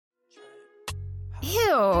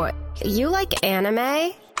Ew, you like anime?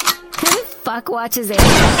 Who the fuck watches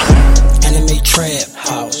anime? Anime trap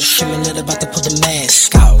house, Shimonette about to put the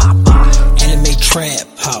mask out. Anime trap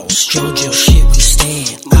house, JoJo shit we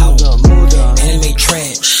stand out. Anime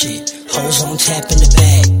trap shit, hoes on tap in the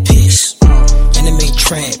back, piss. Anime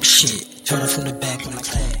trap shit, turn it from the back when I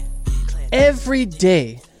clap. Every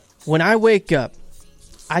day when I wake up,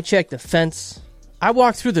 I check the fence. I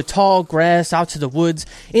walk through the tall grass out to the woods,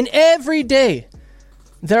 and every day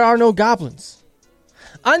there are no goblins.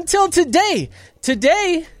 Until today.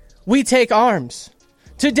 Today, we take arms.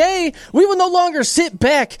 Today, we will no longer sit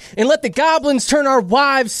back and let the goblins turn our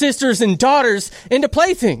wives, sisters, and daughters into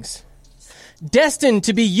playthings, destined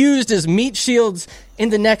to be used as meat shields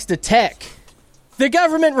in the next attack. The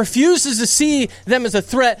government refuses to see them as a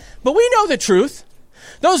threat, but we know the truth.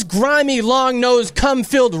 Those grimy, long-nosed,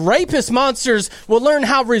 cum-filled rapist monsters will learn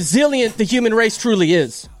how resilient the human race truly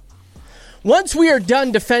is. Once we are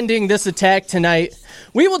done defending this attack tonight,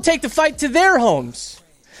 we will take the fight to their homes,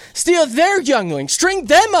 steal their younglings, string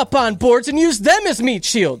them up on boards, and use them as meat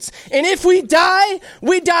shields. And if we die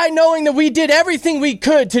knowing that we did everything we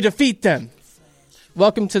could to defeat them.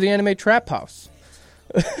 Welcome to the Anime Trap House.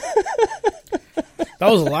 That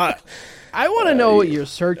was a lot. I want to know what your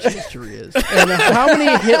search history is and how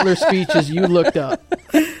many Hitler speeches you looked up.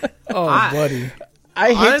 Oh, buddy.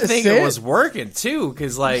 I didn't think it was working, too,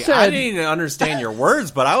 because, like, I didn't even understand your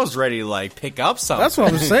words, but I was ready to, like, pick up something. That's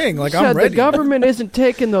what I'm saying. Like, I'm Said ready. the government isn't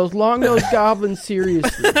taking those long-nosed goblins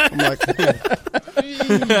seriously. I'm like,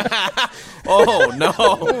 oh, no.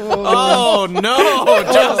 Oh, no,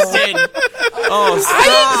 Justin. Oh,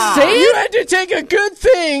 stop. Say you had to take a good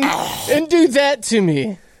thing and do that to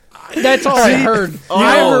me. that's all I heard.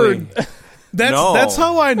 I heard. No. That's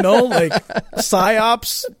how I know, like,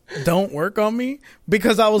 psyops don't work on me,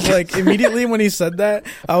 because I was like, immediately when he said that,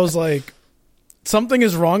 I was like, something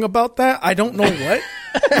is wrong about that. I don't know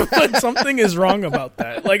what, but something is wrong about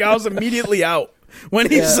that. Like, I was immediately out. When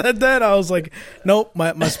he said that, I was like, nope,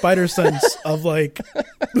 my spider sense of, like,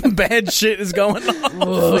 bad shit is going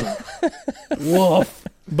on. Woof.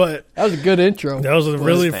 But That was a good intro. that was a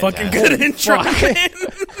really fucking good intro, man.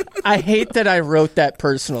 I hate that I wrote that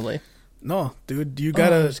personally. No, dude, you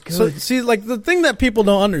gotta. it's good. So, see, like, the thing that people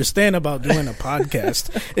don't understand about doing a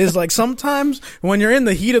podcast is, like, sometimes when you're in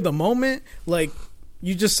the heat of the moment, like,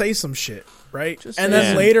 you just say some shit, right? And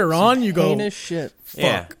then later on, you go, heinous shit. fuck,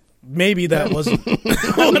 Yeah. maybe that wasn't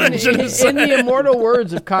what I should have In said. the immortal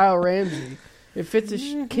words of Kyle Ramsey, if it's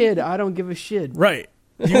a kid, I don't give a shit. Right.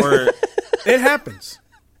 Or, It happens.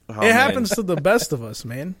 oh, It happens to the best of us,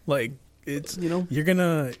 man. Like, it's, You know? you're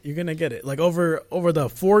gonna get it. Like, over the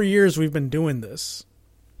 4 years we've been doing this,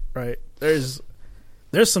 right? There's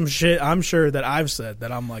some shit I'm sure that I've said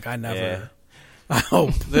that I'm like, I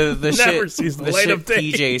hope The never shit, sees the the light shit of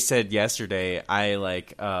day. PJ said yesterday,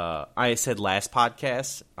 I said last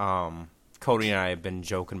podcast, Cody and I have been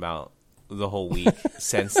joking about the whole week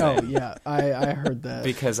since Oh, then. yeah, I heard that.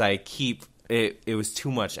 Because I keep, it was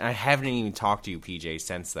too much. I haven't even talked to you, PJ,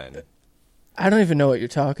 since then. I don't even know what you're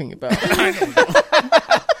talking about.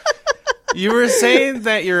 You were saying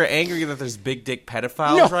that you're angry that there's big dick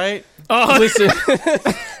pedophiles, right? Listen,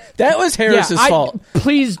 that was Harris's fault.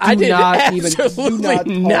 Please do I did not even absolutely do not talk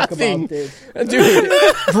nothing. about this. Dude,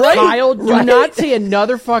 Kyle, do not say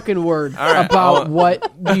another fucking word right, about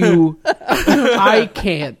what you. I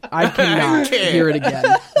cannot hear it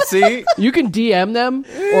again. See? You can DM them,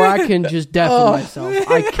 or I can just deafen myself.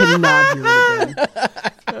 I cannot hear it again.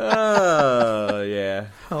 Oh, yeah.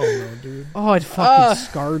 Hell no, dude. Oh, it fucking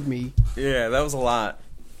scarred me. Yeah, that was a lot.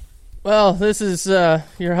 well, this is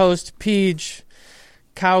your host, Peach,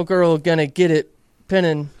 Cowgirl, gonna get it,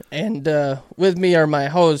 Pinnin, and with me are my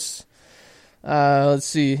hosts. Let's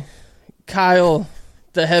see, Kyle,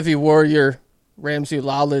 the heavy warrior, Ramsey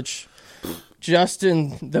Lawlich,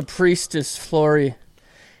 Justin, the priestess, Flory,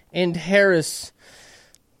 and Harris,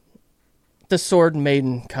 the sword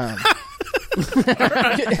maiden, Khan.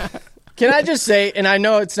 Can I just say, and I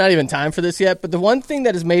know it's not even time for this yet, but the one thing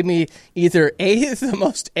that has made me either A, the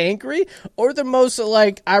most angry, or the most,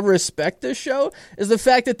 like, I respect this show, is the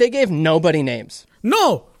fact that they gave nobody names.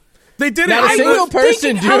 No, they didn't. Not a single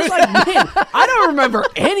person, dude. I was like, man, I don't remember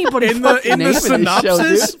anybody in fucking the naming this show,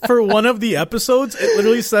 synopsis dude. for one of the episodes, it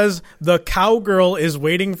literally says the cowgirl is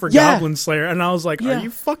waiting for Yeah. Goblin Slayer, and I was like, Yeah. "Are you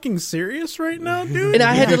fucking serious right now, dude?" And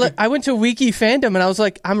I had to, I went to Wiki Fandom, and I was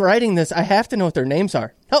like, I'm writing this. I have to know what their names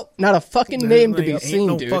are. Nope, not a fucking name to be Ain't seen,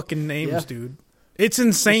 no dude. fucking names, Yeah. dude. It's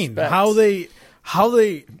insane Respect. how they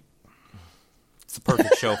It's the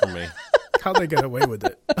perfect show for me. get away with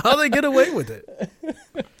it. How they get away with it?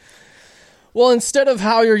 Well, instead of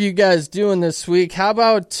how are you guys doing this week, how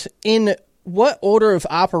about in what order of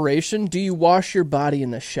operation do you wash your body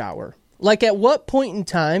in the shower? Like, at what point in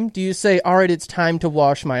time do you say, all right, it's time to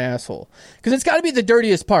wash my asshole? Because it's got to be the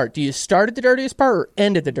dirtiest part. Do you start at the dirtiest part or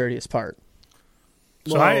end at the dirtiest part?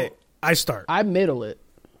 So I start. I middle it.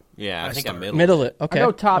 Yeah, I think I Middle it. Okay. I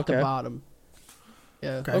go top okay. to bottom.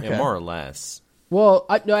 Yeah. Okay. Yeah, more or less. Well,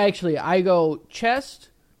 actually, I go chest,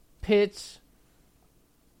 pits.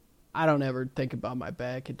 I don't ever think about my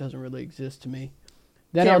back. It doesn't really exist to me.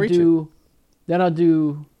 Then I'll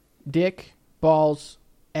do dick, balls,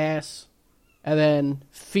 ass, and then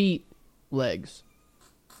feet, legs.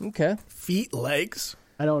 Okay. Feet, legs.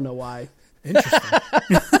 I don't know why.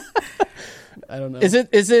 Interesting. I don't know. Is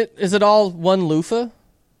it all one loofah?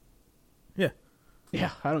 Yeah.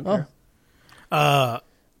 Yeah, I don't care.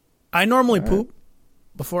 I normally poop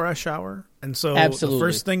before I shower, and so Absolutely. the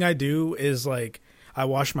first thing I do is like I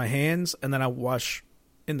wash my hands, and then I wash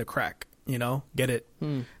in the crack. Get it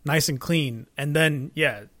nice and clean, and then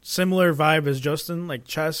similar vibe as Justin, like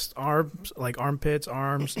chest, arms, like armpits,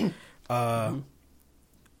 arms,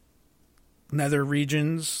 nether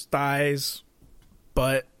regions, thighs,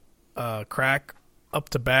 butt, crack up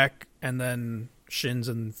to back, and then shins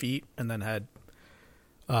and feet, and then head.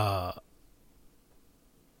 Yeah,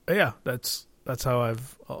 that's how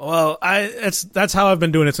that's how I've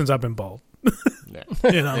been doing it since I've been bald. Yeah.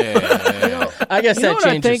 Yeah. I guess that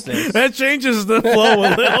changes things. That changes the flow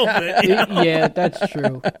a little bit. Yeah, that's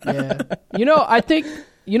true. Yeah. I think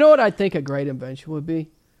what I think a great invention would be?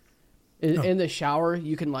 In the shower,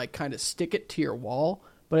 you can like kind of stick it to your wall,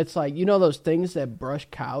 but it's like those things that brush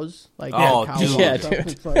cows, like Oh, cows dude. and stuff.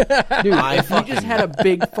 It's like, dude, if you just had a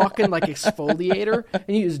big fucking like exfoliator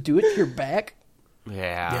and you just do it to your back.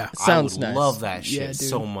 Yeah. Sounds I would nice. love that shit Yeah, dude.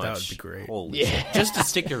 so much. That would be great. Holy shit. Just to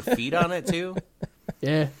stick your feet on it too.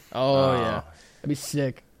 Yeah, Oh, yeah. that'd be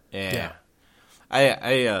sick. Yeah.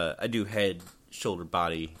 I do head, shoulder,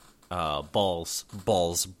 body, balls,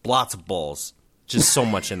 lots of balls. Just so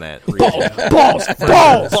much in that region. Balls.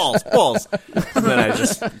 And then I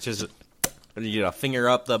just finger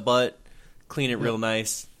up the butt, clean it real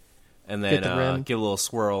nice, and then Get the rim. give a little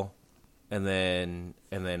swirl, and then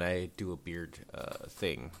I do a beard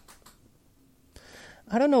thing.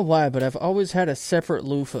 I don't know why, but I've always had a separate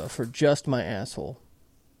loofah for just my asshole.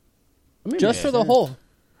 Just for the hole.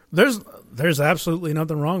 There's absolutely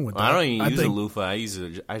nothing wrong with that. I don't even use a think loofah.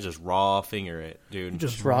 I just raw finger it, dude.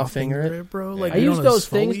 just raw finger it? bro. Like I you use know, those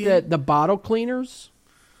things exfoliate? that the bottle cleaners,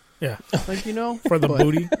 yeah like for the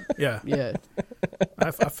booty. Yeah, Yeah,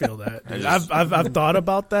 I feel that. Dude. I've thought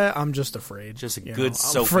about that. I'm just afraid. Just a you good know?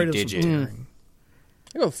 soapy I'm afraid of some digit. tearing.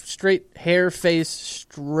 I go straight hair face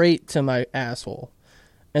straight to my asshole,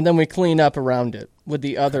 and then we clean up around it with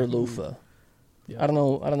the other loofah. Yeah. I don't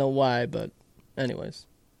know why, but anyways.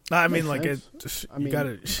 I mean, like sense. you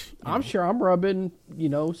gotta. I'm sure I'm rubbing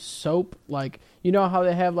soap, like how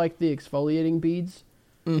they have like the exfoliating beads.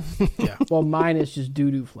 Yeah. Well, mine is just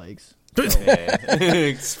doo-doo flakes. Yeah.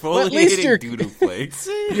 Exfoliating you're- doo-doo flakes.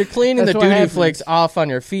 You're cleaning the That's what doo-doo happens. flakes off on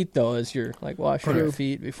your feet, though, as you're like washing your True.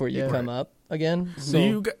 feet before you Yeah. come up again.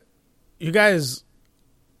 So So you guys,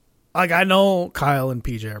 like I know Kyle and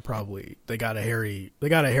PJ are probably they got a hairy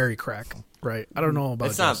crack, right? I don't know about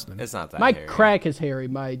It's not. Justin. It's not that. My hairy. crack is hairy.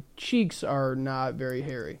 My cheeks are not very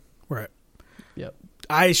hairy. Right. Yep.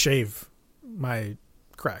 I shave my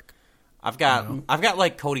crack. I've got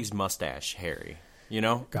like Cody's mustache hairy.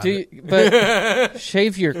 Got do it. you, but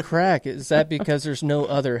shave your crack. Is that because there's no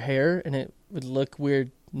other hair and it would look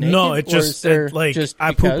weird naked? No, it Or just is there like just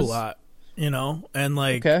I because? poop a lot, and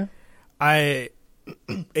like Okay.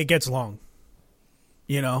 it gets long,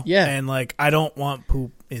 Yeah. and like I don't want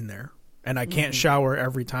poop in there, and I can't shower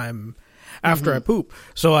every time after I poop,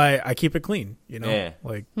 so I keep it clean, Yeah.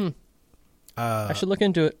 like I should look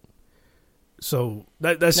into it. so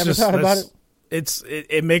that's Never just thought about that's-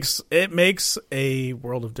 it makes a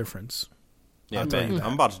world of difference. Yeah, I'll tell man. you that.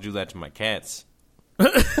 I'm about to do that to my cats.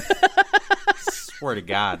 Swear to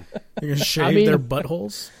God. You're gonna shave their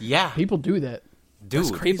buttholes, Yeah, People do that. dude.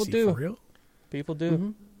 That's crazy, People do. for real. People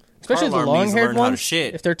do. Especially the Carl needs to long-haired learn how to ones.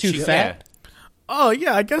 shit. If they're too fat. Oh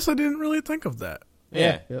yeah, I guess I didn't really think of that.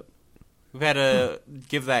 Yeah. Yep. We've had to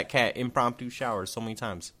give that cat impromptu showers so many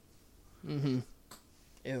times. Ew.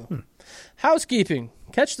 Housekeeping.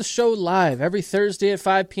 Catch the show live every Thursday at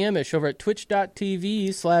 5 p.m.ish over at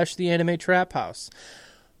twitch.tv/theanimetraphouse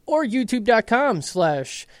or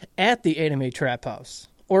youtube.com/@theanimetraphouse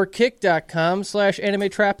or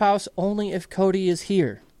kick.com/animetraphouse only if Cody is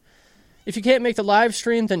here. If you can't make the live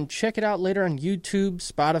stream, then check it out later on YouTube,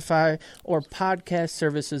 Spotify, or podcast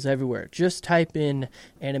services everywhere. Just type in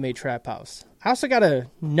Anime Trap House. I also got a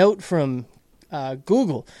note from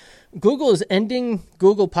Google. Google is ending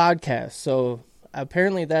Google Podcasts, so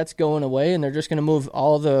apparently that's going away, and they're just going to move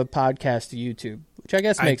all the podcasts to YouTube, which I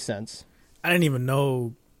guess makes sense. I didn't even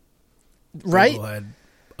know right? Google had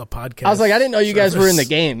a podcast. I was like, I didn't know you guys were in the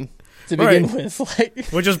game to begin with. Like,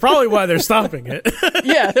 which is probably why they're stopping it.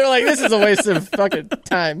 Yeah, they're like, this is a waste of fucking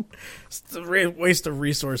time. It's a waste of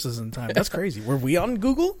resources and time. That's crazy. Were we on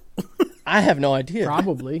Google? I have no idea.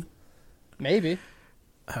 Probably. Maybe.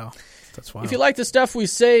 Oh, that's wild. If you like the stuff we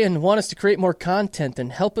say and want us to create more content, then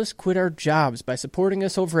help us quit our jobs by supporting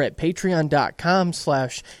us over at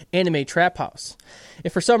patreon.com/Anime Trap House.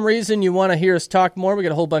 If for some reason you want to hear us talk more, we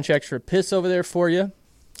got a whole bunch of extra piss over there for you.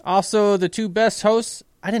 Also, the two best hosts,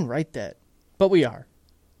 I didn't write that, but we are.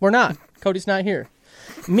 We're not. Cody's not here.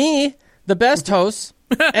 Me, the best host,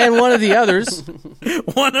 and one of the others.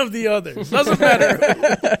 One of the others. Doesn't matter.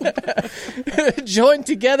 Join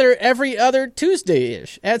together every other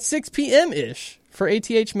Tuesday-ish at 6 p.m.-ish for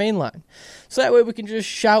ATH Mainline. So that way we can just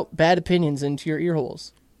shout bad opinions into your ear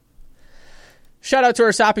holes. Shout out to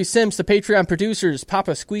our Soppy Sims, the Patreon producers,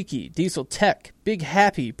 Papa Squeaky, Diesel Tech, Big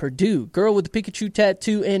Happy, Purdue, Girl with the Pikachu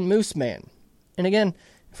Tattoo, and Moose Man. And again,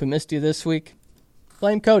 if we missed you this week,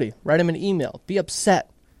 blame Cody. Write him an email. Be upset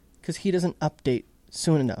because he doesn't update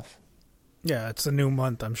soon enough. Yeah, it's a new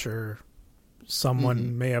month. I'm sure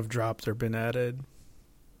someone may have dropped or been added.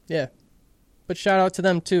 Yeah. But shout out to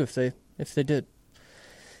them too if they did.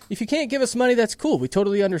 If you can't give us money, that's cool. We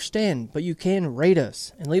totally understand. But you can rate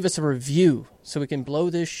us and leave us a review so we can blow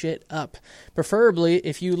this shit up. Preferably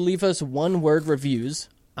if you leave us one-word reviews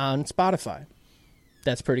on Spotify.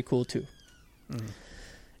 That's pretty cool too.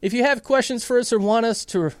 If you have questions for us or want us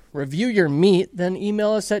to review your meat, then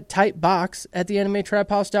email us at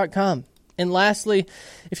typebox@theanimetraphouse.com. And lastly,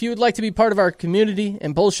 if you would like to be part of our community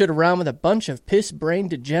and bullshit around with a bunch of piss-brain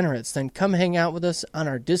degenerates, then come hang out with us on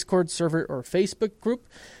our Discord server or Facebook group.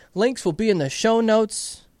 Links will be in the show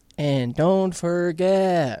notes. And don't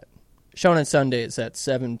forget, Shonen Sundays at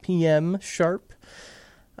 7 p.m. sharp.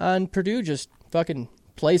 And Purdue just fucking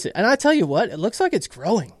plays it. And I tell you what, it looks like it's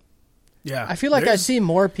growing. Yeah. I feel like I see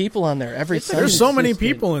more people on there every Sunday. There's so many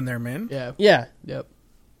people in there, man. Yeah. Yeah. Yep.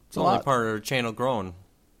 It's only part of our channel growing.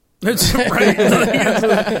 It's right.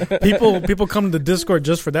 people come to the Discord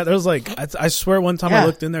just for that. There's like, I swear one time I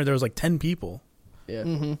looked in there was like 10 people. Yeah.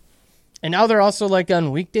 Mm-hmm. And now they're also like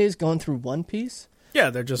on weekdays going through One Piece.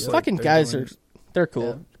 Yeah, they're just fucking guys they're cool.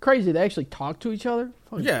 Yeah. Crazy. They actually talk to each other.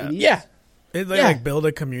 Fucking idiots. Yeah. They like build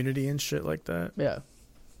a community and shit like that. Yeah.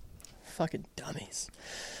 Fucking dummies.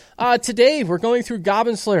 Today, we're going through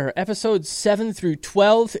Goblin Slayer, episodes 7 through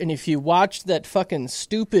 12, and if you watched that fucking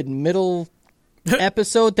stupid middle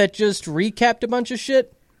episode that just recapped a bunch of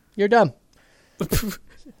shit, you're dumb.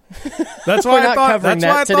 That's why I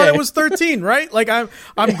thought it was 13, right? Like I'm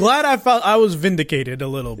glad I felt I was vindicated a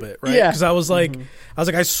little bit, right? Yeah. Because I was like,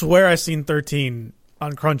 I swear I seen 13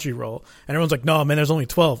 on Crunchyroll, and everyone's like, no, man, there's only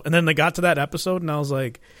 12. And then they got to that episode, and I was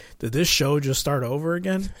like, did this show just start over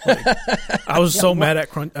again? Like, I was so mad at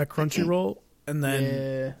Crunchyroll, and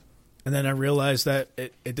then I realized that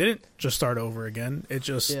it didn't just start over again. It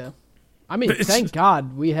just I mean, thank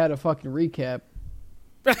God we had a fucking recap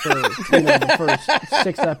for the first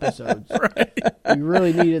 6 episodes. Right. We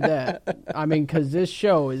really needed that. I mean, because this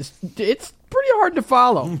show it's pretty hard to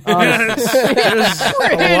follow. It's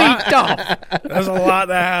pretty tough. There's a lot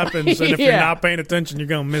that happens, and if you're not paying attention, you're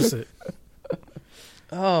gonna miss it.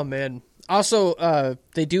 Oh man! Also,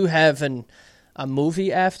 they do have a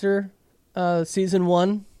movie after season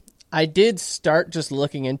 1. I did start just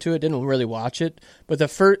looking into it, didn't really watch it, but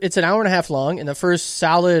it's an hour and a half long, and the first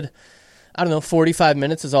solid, 45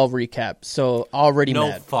 minutes is all recap. So already no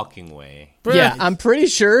mad. Fucking way. Yeah, I'm pretty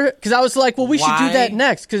sure, because I was like, well, we should do that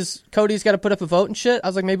next, because Cody's got to put up a vote and shit. I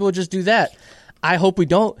was like, maybe we'll just do that. I hope we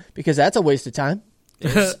don't, because that's a waste of time.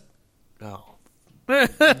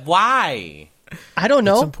 Why? I don't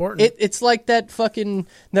know. It's important. It's like that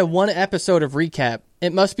one episode of recap.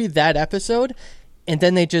 It must be that episode, and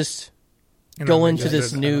then they just go into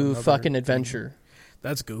this new fucking adventure.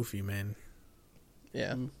 That's goofy, man.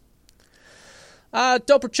 Yeah.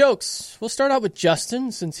 Doper Chokes. We'll start out with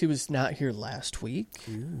Justin, since he was not here last week.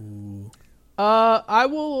 Ooh. I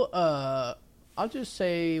will, I'll just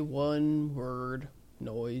say one word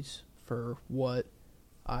noise for what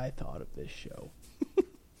I thought of this show.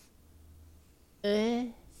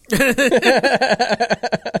 Like,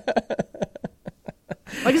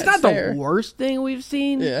 it's not the worst thing we've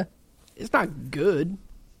seen. Yeah. It's not good.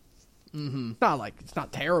 It's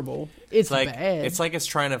not terrible. It's like bad. it's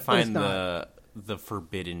trying to find the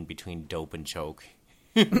forbidden between dope and choke.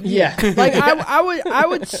 Yeah. Like I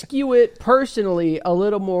would skew it personally a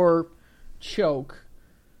little more choke.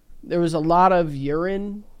 There was a lot of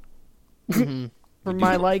urine for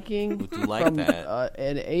my liking. Would you like from, that?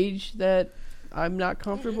 An age that I'm not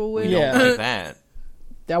comfortable with. We don't like that.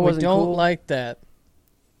 That wasn't don't cool. like that.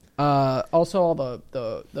 Also all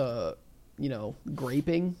the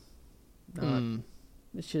graping.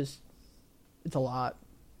 It's a lot.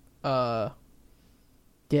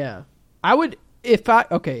 Yeah. I would if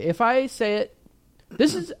I say it,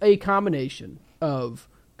 this is a combination of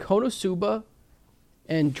Konosuba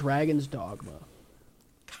and Dragon's Dogma.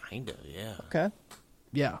 Kinda, yeah. Okay.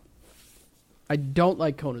 Yeah. I don't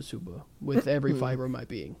like Konosuba with every fiber of my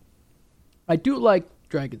being. I do like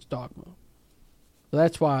Dragon's Dogma. So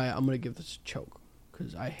that's why I'm going to give this a choke.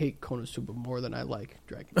 Because I hate Konosuba more than I like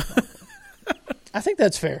Dragon's Dogma. I think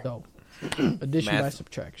that's fair. So, addition by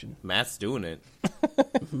subtraction. Matt's doing it.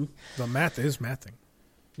 The math is mathing.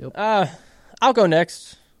 Yep. I'll go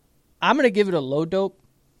next. I'm going to give it a low dope.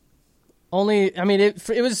 Only, I mean, it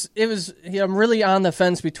was. I'm really on the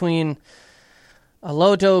fence between a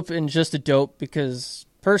low dope and just a dope because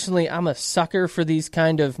personally, I'm a sucker for these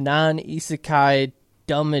kind of non-isekai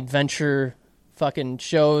dumb adventure fucking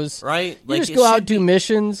shows. Right? You just go out, do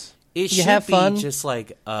missions. It you should have fun. be just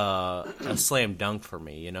like a slam dunk for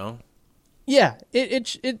me, you know? Yeah,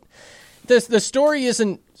 the story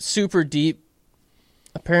isn't super deep.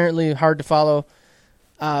 Apparently hard to follow.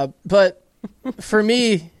 But for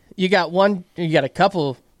me, you got a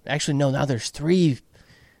couple. Actually, no, now there's 3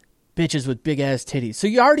 bitches with big ass titties. So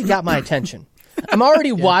you already got my attention. I'm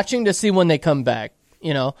already watching to see when they come back.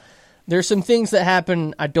 You know, there's some things that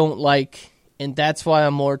happen I don't like, and that's why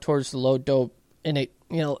I'm more towards the low dope. And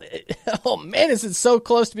oh man, is it so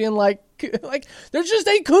close to being like there's just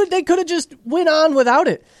they could have just went on without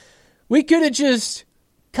it. We could have just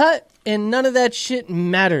cut, and none of that shit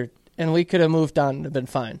mattered, and we could have moved on and have been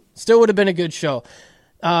fine. Still would have been a good show.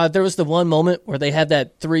 There was the one moment where they had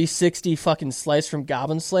that 360 fucking slice from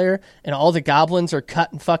Goblin Slayer, and all the goblins are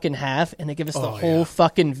cut in fucking half, and they give us the whole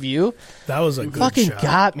fucking view. That was a good fucking shot.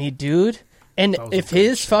 Got me, dude. And if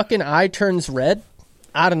his fucking eye turns red,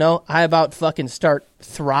 I don't know, I about fucking start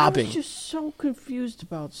throbbing. I was just so confused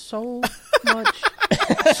about so much,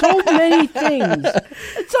 so many things.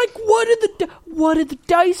 It's like, what did the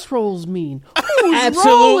dice rolls mean? Who's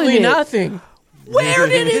Absolutely rolling it? nothing. Where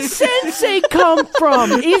did his sensei come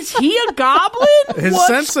from? Is he a goblin? His What's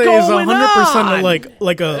sensei is going 100% on?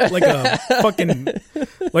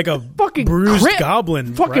 like a fucking bruised crit-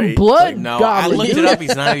 goblin, fucking right? blood No, goblin. I looked it up.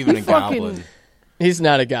 He's not even a Fucking- goblin. He's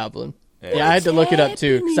not a goblin. Yeah, I had to look it up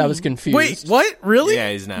too because I was confused. Wait, what? Really?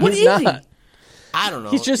 Yeah, he's not. What He's is he? not. I don't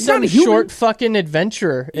know. He's just He's some not a human. short fucking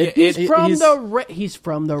adventurer. He's He's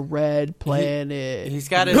from the red planet. He's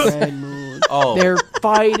got the his- red moon. Oh. They're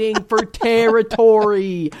fighting for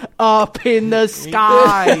territory up in the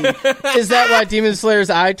sky. Is that why Demon Slayer's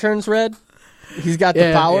eye turns red? He's got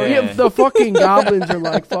the power. Yeah. The fucking goblins are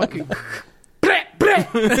like fucking.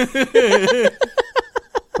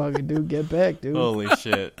 Fucking dude, get back, dude. Holy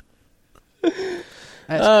shit.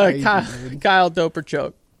 That's crazy, dude. Kyle Doper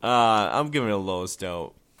choke. I'm giving it a lowest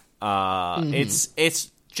dope.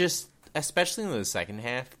 It's just, especially in the second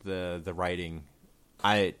half, the writing,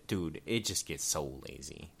 it just gets so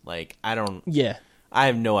lazy. Like, Yeah. I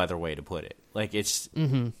have no other way to put it. Like, it's,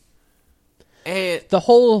 The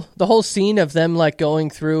whole scene of them like going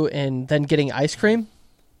through and then getting ice cream.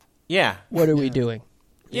 yeah, What are we doing?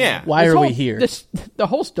 yeah, Why This are whole- we here? The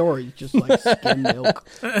whole story is just like skim milk.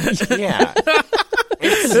 yeah.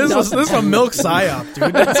 This is a milk psyop,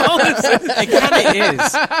 dude. That's all this is. It kind of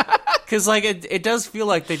is, because like it does feel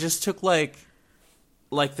like they just took like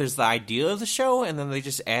there's the idea of the show, and then they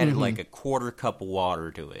just added like a quarter cup of water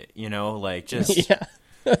to it. You know, like just Yeah.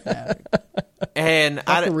 and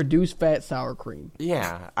Like a reduced fat sour cream.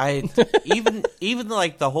 yeah, even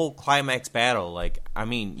like the whole climax battle. Like, I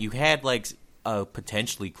mean, you had like a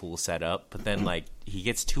potentially cool setup, but then like he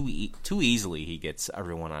gets too easily he gets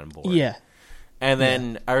everyone on board. Yeah. And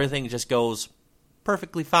then everything just goes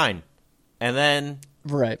perfectly fine. And then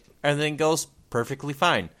Right. everything goes perfectly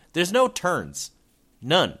fine. There's no turns.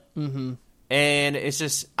 None. Mm-hmm. And it's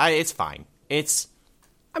just, it's fine.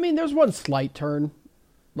 I mean, there's one slight turn,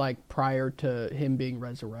 like prior to him being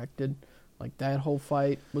resurrected. Like that whole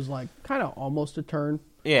fight was like kind of almost a turn.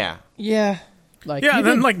 Yeah. Yeah. Like Yeah, you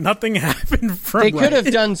then didn't- like nothing happened from They could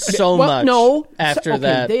have done so well, much no after okay,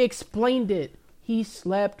 that. They explained it He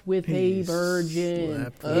slept with a virgin.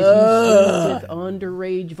 If Slept you sleep with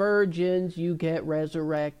underage virgins, you get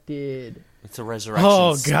resurrected. It's a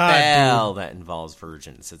resurrection spell dude. that involves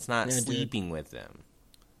virgins. It's not sleeping with them.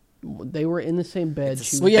 They were in the same bed.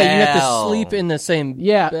 Well, yeah, you have to sleep in the same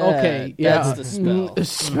bed. Okay, yeah. That's the spell.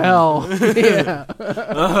 Spell. Yeah.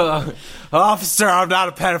 Officer, I'm not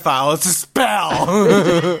a pedophile. It's a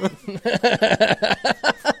spell.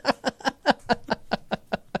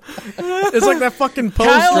 It's like that fucking post,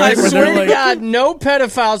 Kyle, right? I Where swear they're to like, God, no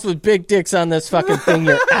pedophiles with big dicks on this fucking thing.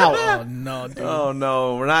 You're out. oh no, dude. Oh,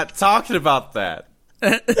 no. We're not talking about that.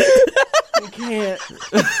 You can't.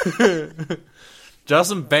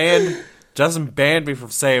 Justin banned me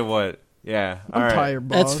from saying what. Yeah. All I'm right. tired,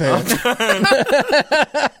 boss. That's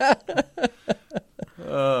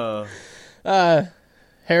fair.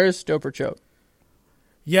 Harris, dope or choke?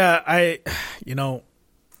 Yeah, I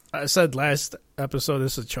said last episode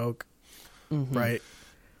this is a choke, right?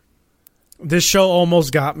 This show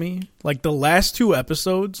almost got me. Like the last 2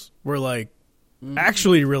 episodes were like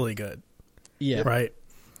actually really good, Yeah. right?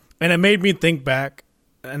 And it made me think back,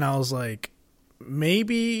 and I was like,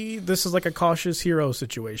 maybe this is like a Cautious Hero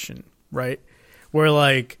situation, right? Where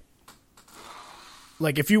like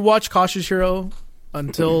if you watch Cautious Hero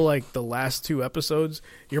until like the last 2 episodes,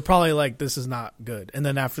 you're probably like, this is not good. And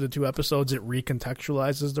then after the 2 episodes, it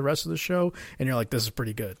recontextualizes the rest of the show, and you're like, this is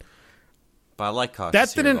pretty good. But I like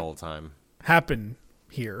Cautious Hero the whole time. Happen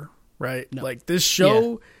here, right? No. Like this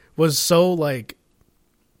show was so like,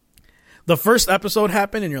 the first episode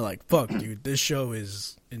happened, and you're like, fuck, dude, this show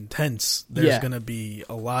is intense. There's going to be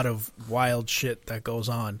a lot of wild shit that goes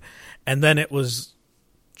on. And then it was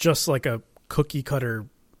just like a cookie cutter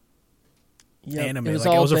anime. It was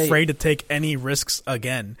like I all was bait. afraid to take any risks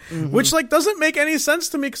again, which like doesn't make any sense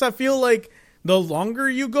to me, because I feel like the longer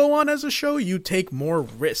you go on as a show, you take more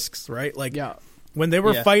risks, right? Like when they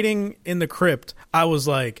were fighting in the crypt, I was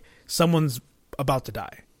like, someone's about to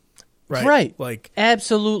die. Right. Like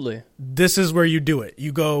absolutely. This is where you do it.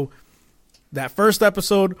 You go, that first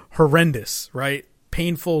episode, horrendous, right?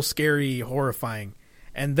 Painful, scary, horrifying.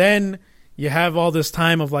 And then you have all this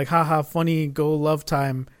time of like, haha, funny, go love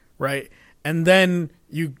time, right? And then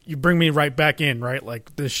you bring me right back in, right?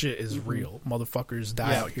 Like, this shit is real. Motherfuckers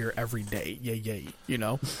die out here every day. Yay, you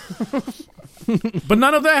know? But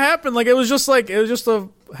none of that happened. Like, it was just a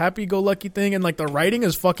happy-go-lucky thing. And like, the writing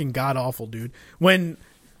is fucking god-awful, dude. When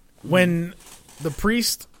the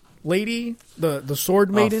priest lady, the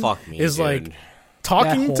sword maiden, is dude. like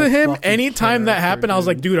talking to him, anytime that happened, dude. I was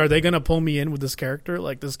like, dude, are they gonna pull me in with this character?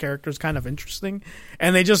 Like, this character's kind of interesting.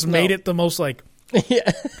 And they just made it the most like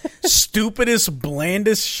stupidest,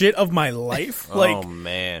 blandest shit of my life. Like, oh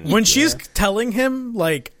man, when she's telling him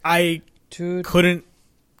like, I couldn't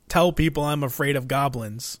tell people I'm afraid of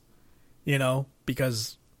goblins, you know,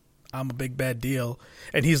 because I'm a big bad deal.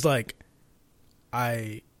 And he's like,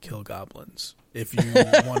 I kill goblins. If you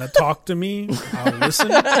want to talk to me, I'll listen.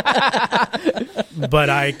 But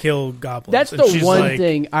I kill goblins. That's the one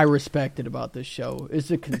thing I respected about this show is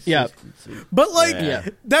the consistency. But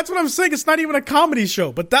like, that's what I'm saying. It's not even a comedy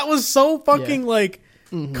show. But that was so fucking like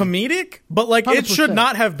comedic. But like, 100%. It should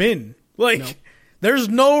not have been. Like, there's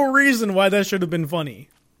no reason why that should have been funny.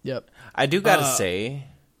 Yep. I do gotta say,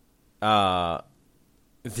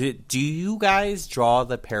 do you guys draw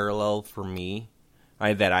the parallel for me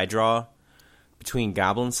that I draw between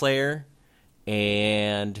Goblin Slayer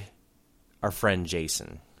and our friend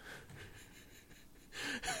Jason?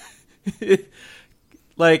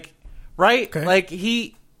 Like, right? Okay. Like,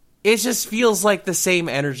 it just feels like the same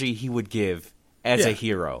energy he would give as a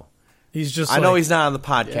hero. He's just, I know he's not on the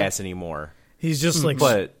podcast anymore. He's just like,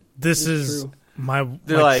 but this is my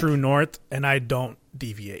true north, and I don't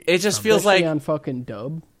deviate. It just feels like on fucking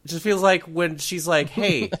dub. It just feels like when she's like,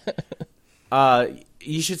 hey,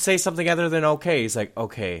 you should say something other than okay. He's like,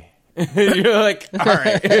 okay. You're like, all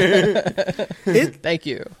right. Thank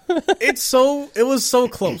you. It was so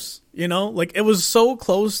close, you know? Like, it was so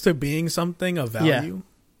close to being something of value.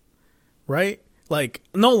 Right? Like,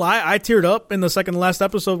 no lie, I teared up in the second to last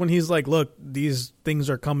episode when he's like, look, these things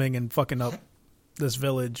are coming and fucking up this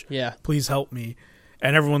village. Yeah. Please help me.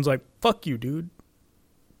 And everyone's like, fuck you, dude.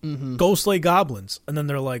 Go slay goblins. And then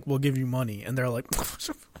they're like, we'll give you money. And they're like,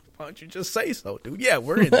 why don't you just say so, dude? Yeah,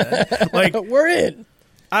 we're in that. Like, we're in.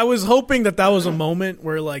 I was hoping that was a moment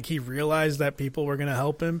where like he realized that people were gonna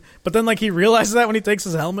help him, but then like he realizes that when he takes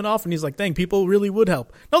his helmet off and he's like, "Dang, people really would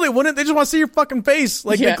help." No, they wouldn't. They just want to see your fucking face.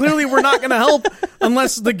 Like they clearly were not gonna help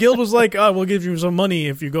unless the guild was like, "Oh, we'll give you some money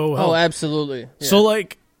if you go help." Oh, absolutely. Yeah. So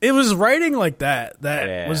like it was writing like that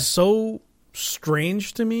was so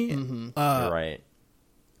strange to me. You're right.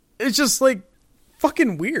 It's just like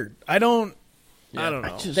fucking weird. I don't know. And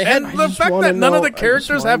the fact that none of the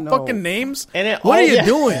characters have fucking names. And what are you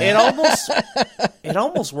doing? It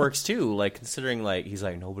almost works too. Like considering like he's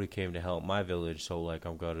like nobody came to help my village, so like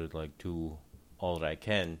I'm gonna like do all that I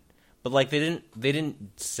can. But like they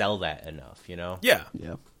didn't sell that enough, you know? Yeah.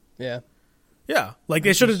 Like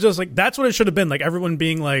they should have just like that's what it should have been. Like everyone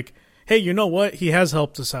being like, hey, you know what? He has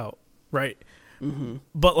helped us out, right? Mm-hmm.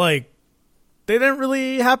 But like. They didn't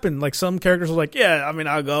really happen. Like some characters were like, yeah, I mean,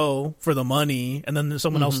 I'll go for the money. And then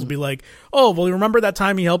someone else will be like, oh, well, you remember that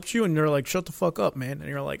time he helped you? And you're like, shut the fuck up, man. And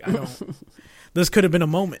you're like, I don't. This could have been a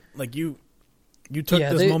moment. Like you took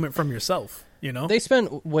this moment from yourself, you know? They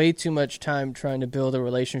spent way too much time trying to build a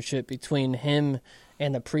relationship between him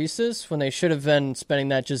and the priestess when they should have been spending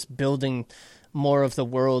that just building more of the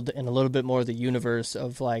world and a little bit more of the universe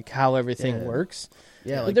of like how everything works.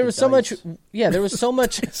 Yeah, like there was so much. Yeah, there was so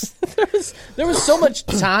much. there was so much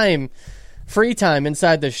time, free time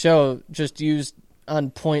inside the show, just used on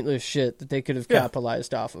pointless shit that they could have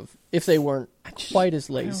capitalized off of if they weren't quite as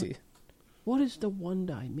lazy. What does the one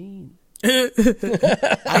die mean? I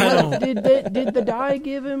don't. Did the die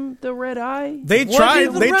give him the red eye? They tried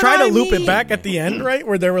to loop it back at the end, right?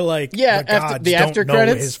 Where they were like, after the after don't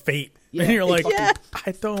credits, know his fate. Yeah, and you're like,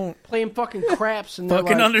 I don't playing fucking craps and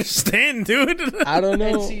fucking like, understand, dude. I don't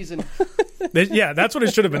know. Season. Yeah, that's what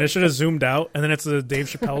it should have been. It should have zoomed out, and then it's a Dave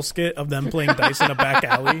Chappelle skit of them playing dice in a back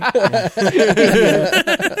alley.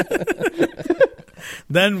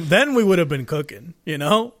 Then we would have been cooking, you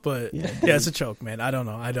know. But yeah, it's a joke, man. I don't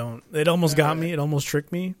know. It almost got me. It almost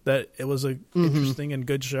tricked me that it was a interesting and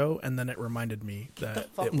good show, and then it reminded me that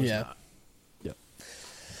it was not. Yeah.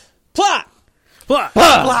 Plot.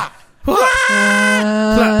 Plot.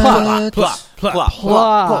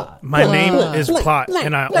 My name is Plot,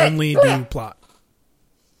 and I only do plot.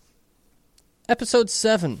 Episode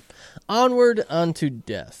 7. Onward unto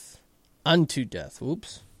death.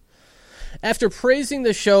 Oops. After praising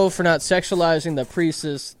the show for not sexualizing the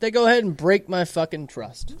priestess, they go ahead and break my fucking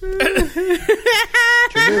trust.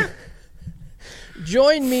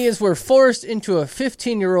 Join me as we're forced into a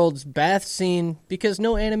 15-year-old's bath scene because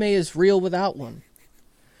no anime is real without one.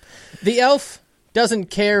 The elf doesn't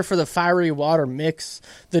care for the fiery water mix,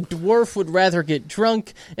 the dwarf would rather get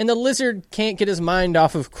drunk, and the lizard can't get his mind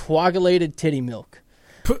off of coagulated titty milk.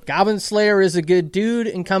 Goblin Slayer is a good dude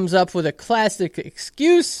and comes up with a classic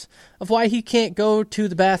excuse of why he can't go to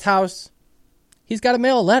the bathhouse. He's got to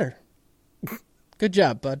mail a letter. Good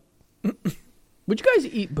job, bud. Would you guys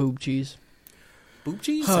eat boob cheese? Boob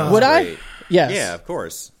cheese? Would I? Yes. Yeah, of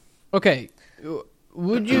course. Okay.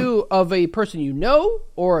 Would you, of a person you know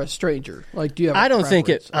or a stranger? Like, do you have? I don't think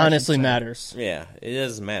it honestly matters. Yeah, it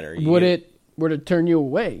doesn't matter. Would it turn you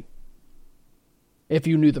away if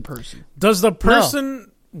you knew the person? Does the person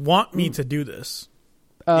want me to do this?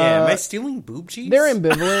 Yeah, am I stealing boob cheese? They're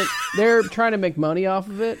ambivalent. They're trying to make money off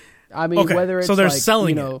of it. I mean, whether it's they're like,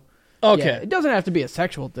 selling it. Okay, it doesn't have to be a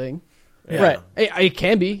sexual thing, right? It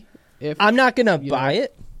can be. If I'm not gonna buy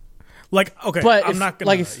it. Like, okay, but I'm not gonna.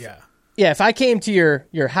 Like, if I came to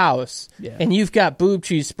your house and you've got boob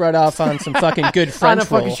cheese spread off on some fucking good French on a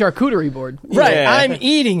fucking charcuterie board, right? Yeah. I'm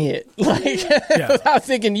eating it, like without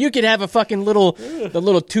thinking you could have a fucking little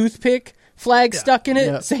toothpick flag stuck in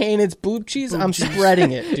it saying it's boob cheese. I'm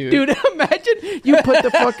spreading it, dude. Dude, imagine you put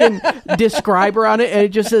the fucking describer on it and it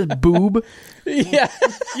just says boob. Yeah,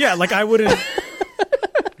 like I wouldn't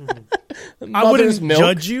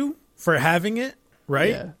judge you for having it.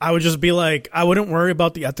 Right? Yeah. I would just be like, I wouldn't worry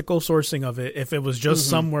about the ethical sourcing of it if it was just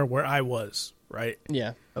somewhere where I was, right?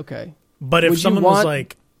 Yeah. Okay. But if someone was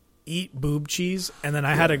like, eat boob cheese, and then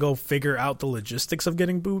I had to go figure out the logistics of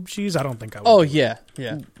getting boob cheese, I don't think I would. Oh, yeah.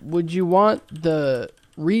 Yeah. Would you want the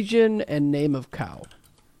region and name of cow?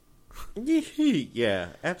 Yeah,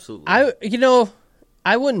 absolutely.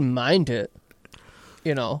 I wouldn't mind it.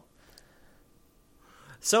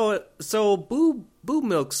 So boob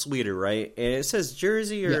milk's sweeter, right? And it says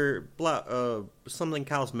Jersey or something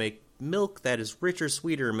cows make milk that is richer,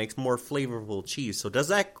 sweeter, and makes more flavorful cheese. So does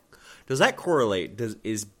that correlate?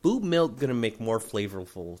 Is boob milk gonna make more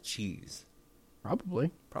flavorful cheese?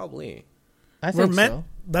 Probably. I think so.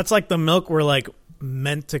 That's like the milk we're like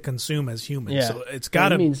meant to consume as humans. Yeah. So it's got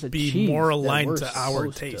to be more aligned to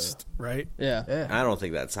our taste, right? Yeah. I don't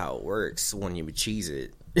think that's how it works when you cheese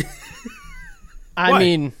it. I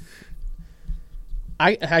mean,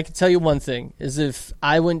 I can tell you one thing, is if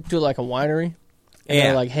I went to like a winery and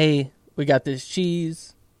they're like, hey, we got this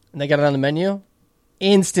cheese, and they got it on the menu,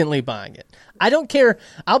 instantly buying it. I don't care.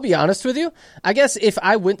 I'll be honest with you. I guess if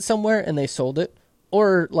I went somewhere and they sold it,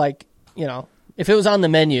 or like, if it was on the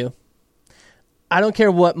menu, I don't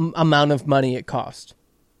care what amount of money it costs.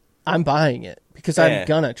 I'm buying it because I'm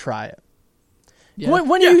gonna try it. Yeah.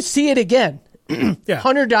 When do you see it again?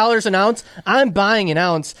 $100 an ounce. I'm buying an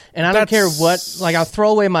ounce, and I don't care what. Like, I'll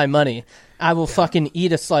throw away my money. I will fucking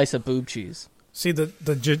eat a slice of boob cheese. See, the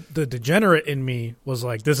degenerate in me was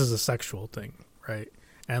like, this is a sexual thing, right?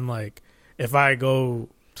 And like, if I go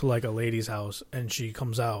to like a lady's house and she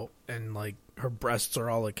comes out and like her breasts are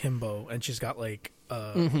all akimbo and she's got like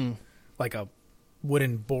like a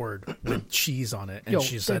wooden board with cheese on it, and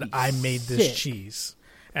she said, "I made this cheese,"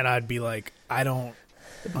 and I'd be like, "I don't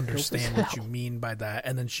understand what you mean by that."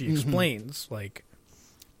 And then she explains, like,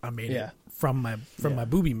 I made it from my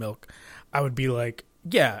booby milk. I would be like,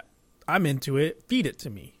 yeah, I'm into it. Feed it to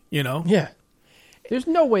me, you know? Yeah. There's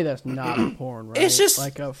no way that's not porn, right? It's just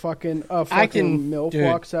like a fucking MILF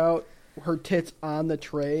walks out, her tits on the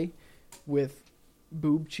tray with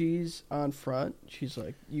boob cheese on front. She's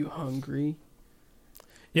like, "You hungry?"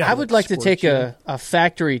 Yeah, I would like to take a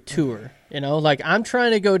factory tour. You know, like, I'm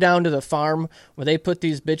trying to go down to the farm where they put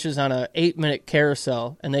these bitches on a 8-minute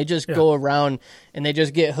carousel, and they just go around and they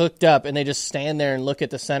just get hooked up and they just stand there and look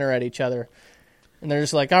at the center at each other. And they're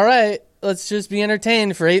just like, "All right, let's just be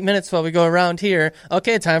entertained for 8 minutes while we go around here.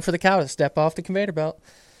 Okay, time for the cow to step off the conveyor belt."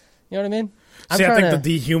 You know what I mean? I think the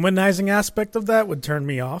dehumanizing aspect of that would turn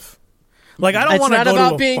me off. Like, I don't want to go to a farm. It's not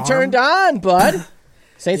about being turned on, bud.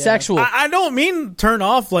 This ain't sexual. I don't mean turn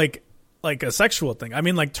off like a sexual thing. I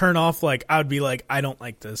mean, like, turn off, like, I would be like, I don't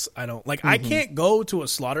like this. I don't like. I can't go to a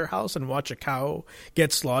slaughterhouse and watch a cow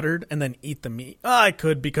get slaughtered and then eat the meat. I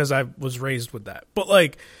could, because I was raised with that. But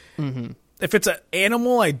like, if it's an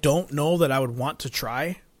animal I don't know that I would want to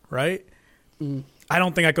try, right? I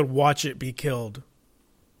don't think I could watch it be killed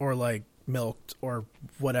or like milked or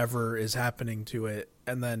whatever is happening to it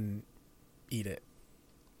and then eat it.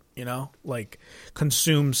 You know, like,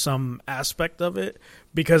 consume some aspect of it,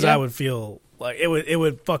 because I would feel like it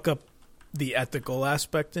would fuck up the ethical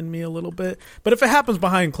aspect in me a little bit. But if it happens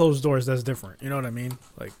behind closed doors, that's different. You know what I mean?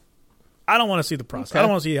 Like, I don't want to see the process. I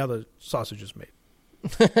don't want to see how the sausage is made.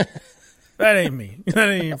 That ain't me. That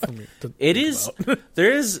ain't for me. It is.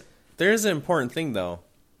 There is an important thing though.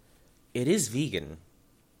 It is vegan.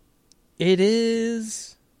 It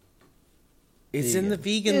is. It's in the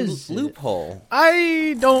vegan loophole.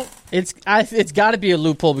 I don't. It's got to be a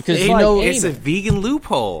loophole, because it's a vegan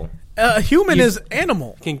loophole. A human is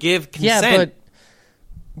animal. Can give consent. Yeah, but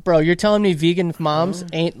bro, you're telling me vegan moms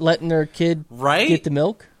ain't letting their kid get the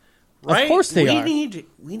milk? Right? Of course they are.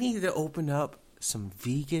 We need to open up some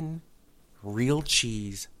vegan, real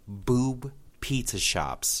cheese boob pizza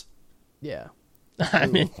shops. Yeah. I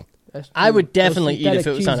mean, I would definitely eat if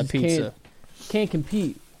it was on a pizza. Can't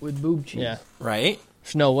compete with boob cheese. Yeah. Right?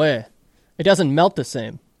 There's no way. It doesn't melt the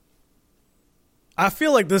same. I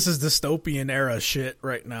feel like this is dystopian era shit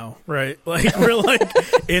right now, right? Like, we're like,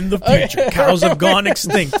 in the future, cows have gone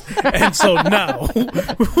extinct, and so now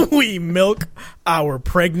we milk our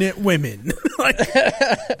pregnant women. Like,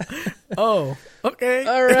 oh, okay.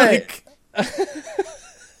 All right.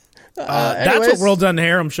 That's what World Done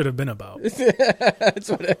Harem should have been about. That's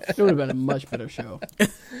what it would have been a much better show.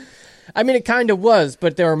 I mean, it kind of was,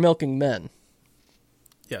 but they were milking men.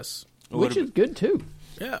 Yes. Which is good, too.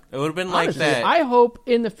 Yeah. It would have been like that. I hope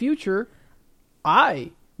in the future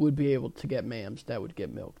I would be able to get mams that would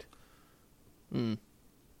get milked.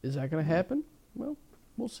 Is that going to happen? Well,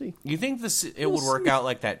 we'll see. You think it would work out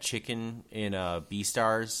like that chicken in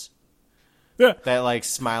Beastars? Yeah. That, like,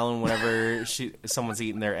 smiling whenever someone's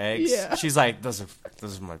eating their eggs? Yeah. She's like, those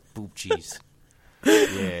are my boob cheese.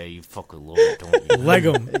 Yeah, you fucking love it, don't you? Leg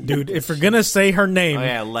 'em, dude. If you're gonna say her name,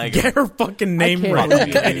 get her fucking name right.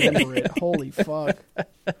 Okay? Holy fuck!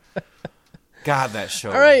 God, that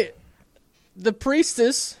show. All right, the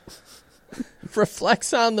priestess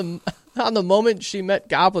reflects on the moment she met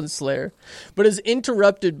Goblin Slayer, but is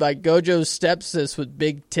interrupted by Gojo's stepsis with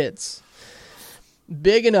big tits,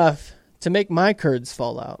 big enough to make my curds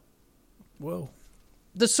fall out. Whoa!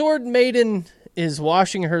 The Sword Maiden is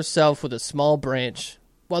washing herself with a small branch,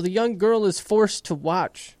 while the young girl is forced to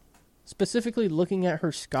watch, specifically looking at her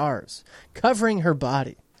scars, covering her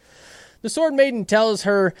body. The Sword Maiden tells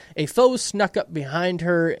her a foe snuck up behind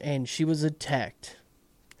her and she was attacked.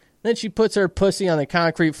 Then she puts her pussy on the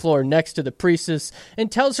concrete floor next to the priestess and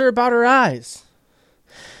tells her about her eyes.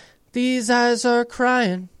 These eyes are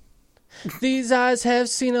crying. These eyes have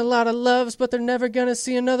seen a lot of loves, but they're never gonna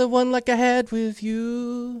see another one like I had with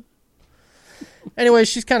you. Anyway,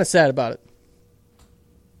 she's kind of sad about it.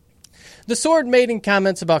 The Sword Maiden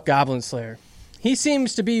comments about Goblin Slayer. He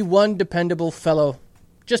seems to be one dependable fellow.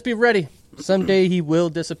 Just be ready. Someday he will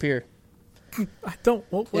disappear. I don't.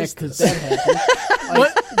 What was because this? that happened.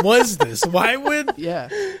 What was this? Why would? Yeah.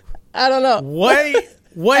 I don't know. What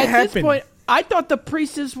At happened? this point, I thought the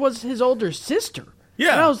priestess was his older sister.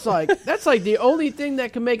 Yeah. And I was like, that's like the only thing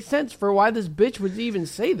that can make sense for why this bitch would even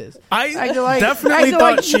say this. I definitely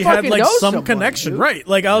thought she had like some connection, right?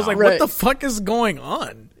 Like I was like, what the fuck is going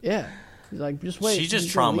on? Yeah. He's like, just wait. She just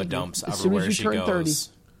trauma dumps everywhere she goes.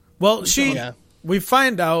 30. Well, we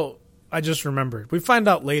find out. I just remembered. We find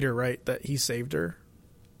out later, right, that he saved her,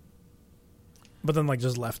 but then like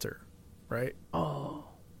just left her, right? Oh,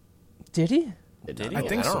 did he? Did he? I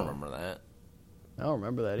think I don't so. remember that. I don't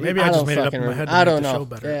remember that either. Maybe I just made it up in my head. I don't know. know. Show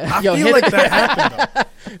better. Yeah. I feel like that happened.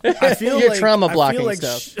 Though. I feel You're like trauma I blocking feel like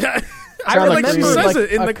stuff. I Trauma like she creep. says like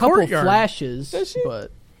it in a the couple courtyard. flashes, Does she?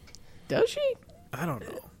 but does she? I don't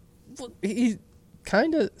know. Well, he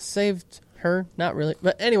kind of saved her. Not really.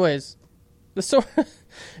 But anyways, the story...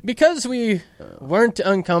 because we weren't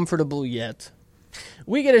uncomfortable yet,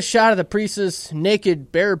 we get a shot of the priestess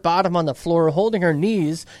naked, bare bottom on the floor, holding her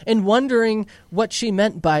knees and wondering what she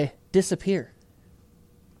meant by disappear.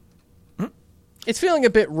 It's feeling a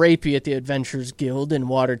bit rapey at the Adventurers Guild in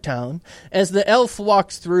Watertown. As the elf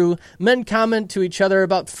walks through, men comment to each other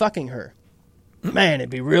about fucking her. Man, it'd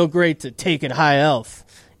be real great to take it high elf.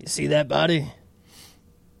 You see that body?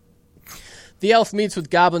 The elf meets with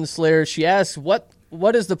Goblin Slayer. She asks, what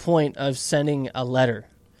is the point of sending a letter?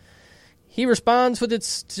 He responds with,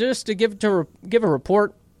 it's just to give a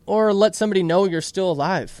report or let somebody know you're still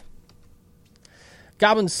alive.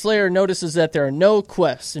 Goblin Slayer notices that there are no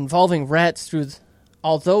quests involving rats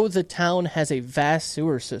although the town has a vast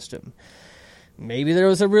sewer system. Maybe there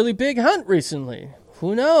was a really big hunt recently.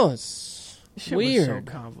 Who knows? Shit Weird.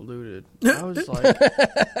 was so convoluted. I was like,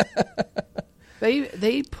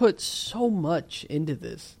 they put so much into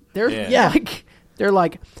this. They're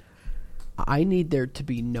like, I need there to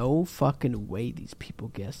be no fucking way these people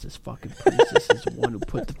guess this fucking princess is the one who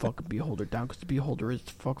put the fucking beholder down, because the beholder is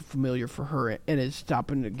fucking familiar for her and is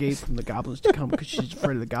stopping the gate from the goblins to come because she's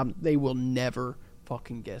afraid of the goblins. They will never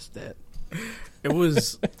fucking guess that. It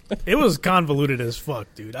was convoluted as fuck,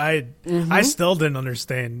 dude. I still didn't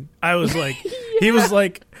understand. I was like, he was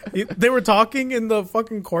like, they were talking in the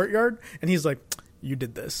fucking courtyard, and he's like, "You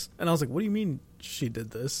did this," and I was like, "What do you mean she did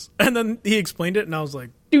this?" And then he explained it, and I was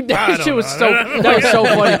like, "Dude, that shit was so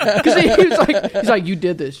funny." Because he's like, "You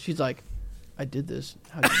did this." She's like, "I did this.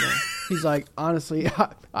 How did you know?" He's like, "Honestly,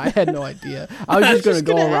 I had no idea. I was just gonna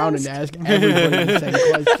go around and ask everybody the same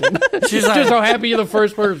question." She's like, just so happy you're the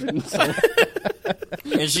first person. So.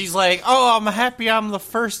 And she's like, "Oh, I'm happy I'm the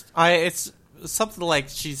first." It's something like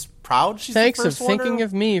she's proud she's Thanks the first of thinking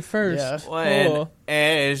of me first. Yeah. Well,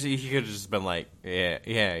 and he could have just been like,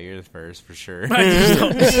 yeah, you're the first for sure.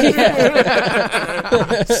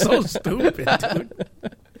 So stupid, dude.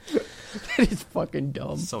 That is fucking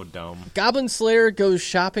dumb. So dumb. Goblin Slayer goes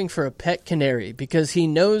shopping for a pet canary because he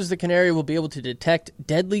knows the canary will be able to detect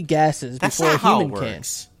deadly gases before a human can.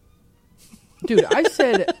 Dude,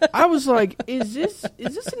 I was like, is this an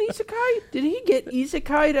isekai? Did he get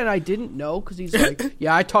isekai'd and I didn't know? Because he's like,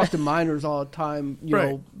 yeah, I talk to minors all the time, you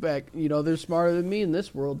know, back, they're smarter than me in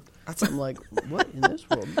this world. I'm like, what in this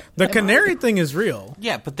world? The canary thing is real.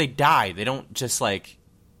 Yeah, but they die. They don't just, like,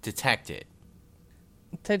 detect it.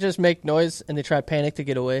 They just make noise and they try to panic to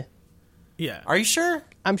get away. Yeah. Are you sure?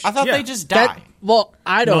 I thought they just die.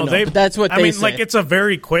 I don't know, but that's what they say. Like, it's a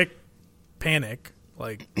very quick panic.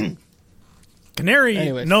 Like... Canary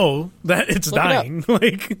know that it's dying.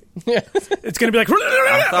 Like, it's going to be like,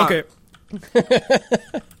 okay.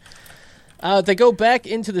 They go back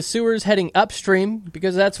into the sewers heading upstream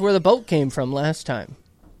because that's where the boat came from last time.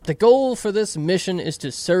 The goal for this mission is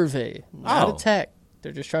to survey, not attack.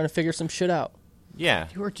 They're just trying to figure some shit out. Yeah.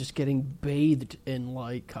 You are just getting bathed in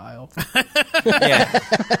light, Kyle. Yeah.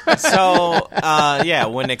 So,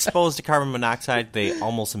 when exposed to carbon monoxide, they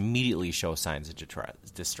almost immediately show signs of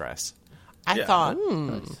distress. I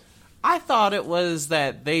thought it was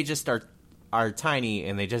that they just are tiny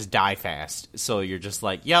and they just die fast. So you're just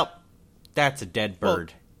like, yep, that's a dead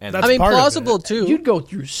bird. And I mean, plausible too. You'd go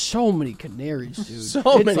through so many canaries, dude.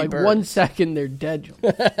 It's like birds. 1 second they're dead.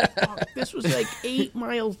 Fuck, this was like 8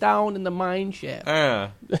 miles down in the mine shaft.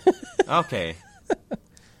 Okay.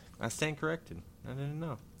 I stand corrected. I didn't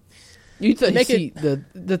know. You thought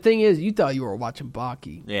the thing is, you thought you were watching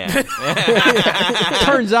Baki. Yeah.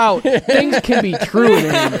 Turns out things can be true.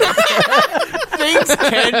 Things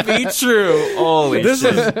can be true. Holy this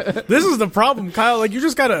is the problem, Kyle. Like, you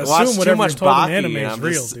just gotta assume whatever you're told in anime is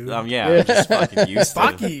real, dude. I'm just fucking used to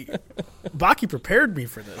Baki. Baki prepared me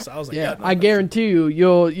for this. I was like, Yeah, no, I guarantee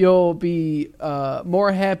you'll be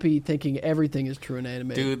more happy thinking everything is true in anime.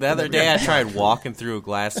 Dude, the other day I tried walking through a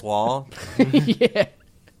glass wall. Yeah.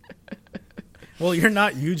 Well, you're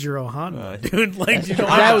not Yujiro Hanma, dude. Like, you don't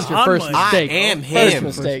That have was your Hanma. first mistake. I am First him.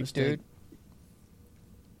 mistake, dude.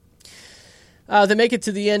 They make it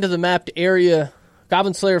to the end of the mapped area.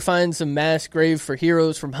 Goblin Slayer finds a mass grave for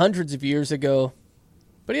heroes from hundreds of years ago,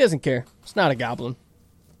 but he doesn't care. It's not a goblin.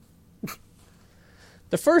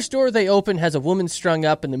 The first door they open has a woman strung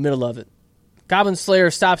up in the middle of it. Goblin Slayer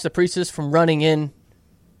stops the priestess from running in.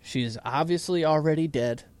 She is obviously already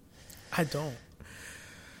dead. I don't.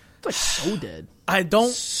 It's like so dead. I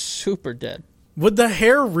don't. Super dead. Would the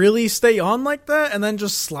hair really stay on like that and then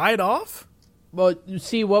just slide off? Well, you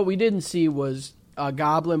see, what we didn't see was a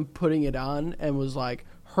goblin putting it on and was like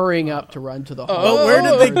hurrying up to run to the hall. But where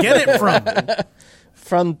did they get it from?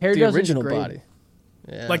 From Hair the doesn't original degrade. body.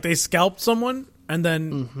 Yeah. Like they scalped someone and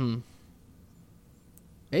then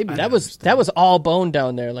Maybe that was all bone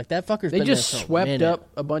down there. Like that fucker's they been just there for a swept minute. up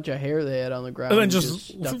a bunch of hair they had on the ground and then just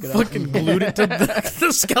stuck it fucking up. glued it to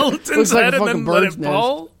the skeleton's Looks like head a and fucking then let bird's it nest.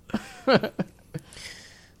 fall.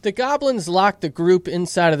 The goblins lock the group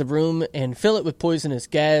inside of the room and fill it with poisonous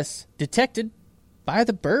gas, detected by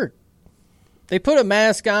the bird. They put a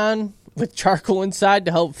mask on with charcoal inside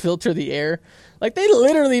to help filter the air. Like, they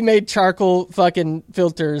literally made charcoal fucking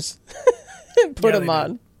filters and put Yeah, them they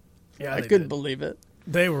on. Yeah, I they couldn't did. believe it.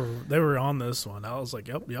 They were on this one. I was like,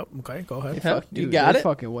 yep, okay, go ahead. Yep, you Dude, got they it.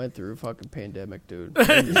 fucking went through a fucking pandemic, dude.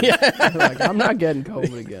 Like, I'm not getting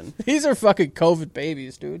COVID again. These are fucking COVID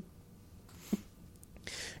babies, dude.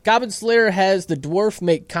 Goblin Slayer has the dwarf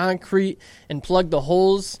make concrete and plug the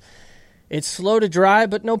holes. It's slow to dry,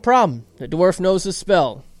 but no problem. The dwarf knows the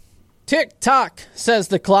spell. Tick-tock, says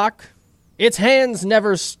the clock. Its hands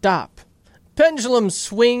never stop. Pendulum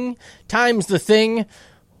swing, times the thing.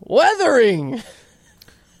 Weathering.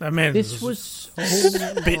 That man This was so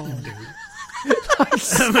spitting, dude.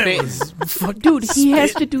 That man was fucking Dude, he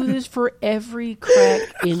has to do this for every crack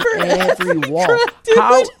in every wall.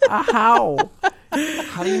 How?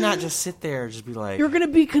 How do you not just sit there and just be like, You're gonna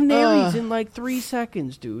be canaries in like 3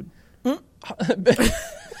 seconds, dude.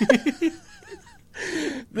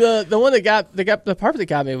 The one that got the part that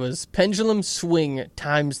got me was pendulum swing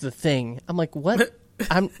times the thing. I'm like, what?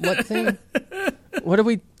 What thing?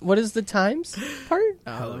 What is the times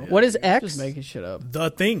part? What is X? Just making shit up. the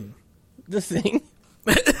thing. The thing.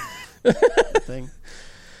 Thing.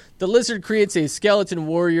 The lizard creates a skeleton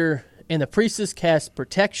warrior, and the priestess casts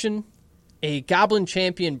protection. A goblin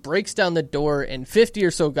champion breaks down the door, and 50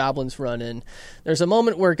 or so goblins run in. There's a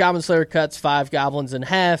moment where Goblin Slayer cuts 5 goblins in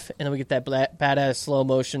half, and then we get that badass slow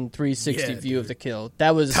motion 360 view of the kill.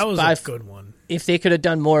 That was a good one. If they could have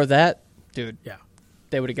done more of that, dude, Yeah.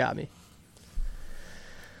 they would have got me.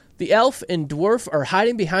 The elf and dwarf are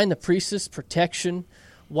hiding behind the priestess' protection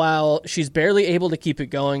while she's barely able to keep it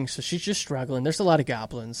going, so she's just struggling. There's a lot of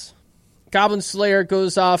goblins. Goblin Slayer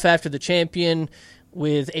goes off after the champion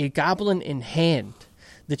with a goblin in hand.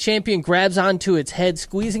 The champion grabs onto its head,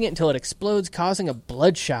 squeezing it until it explodes, causing a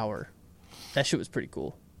blood shower. That shit was pretty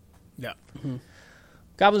cool. Yeah.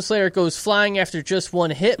 Goblin Slayer goes flying after just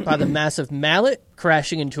one hit by the massive mallet,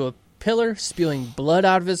 crashing into a pillar, spewing blood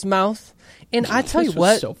out of his mouth. And I tell you This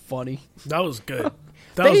was what, so funny. That was good.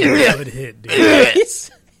 That was a good hit, dude.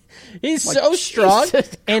 he's so strong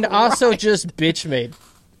and also just bitch made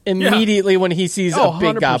immediately when he sees a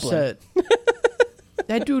big 100%. goblin.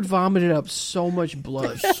 That dude vomited up so much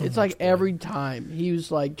blood. So It's much like blood. every time he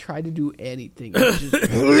was like trying to do anything. It was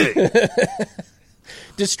just-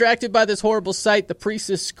 Distracted by this horrible sight, the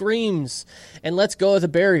priestess screams and lets go of the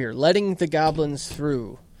barrier, letting the goblins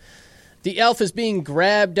through. The elf is being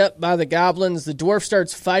grabbed up by the goblins. The dwarf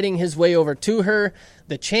starts fighting his way over to her.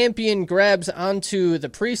 The champion grabs onto the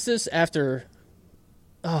priestess right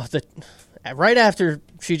after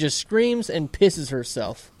she just screams and pisses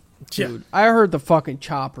herself. Yeah. Dude, I heard the fucking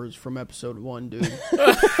choppers from episode 1, dude.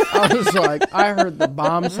 I was like, I heard the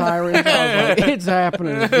bomb sirens. I was like, it's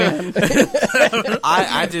happening again.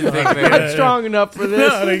 I didn't think they Not strong enough for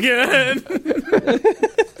this. Not again.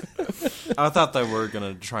 I thought they were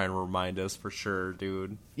going to try and remind us for sure,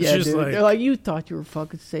 dude. Yeah, just dude. like- They're like, you thought you were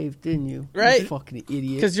fucking safe, didn't you? Right. You fucking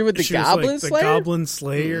idiot. Because you're with the She was Goblin like, Slayer? The Goblin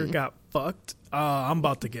Slayer got fucked. I'm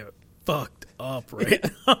about to get fucked up right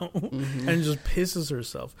now. And just pisses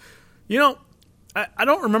herself. You know, I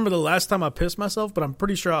don't remember the last time I pissed myself, but I'm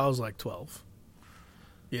pretty sure I was like 12.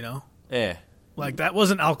 You know? Yeah. Like, that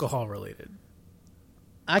wasn't alcohol related.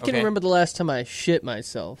 I can Okay. remember the last time I shit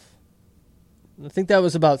myself. I think that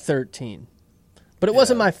was about 13. But it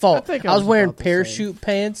wasn't my fault. I was wearing about the parachute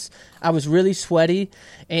pants. I was really sweaty,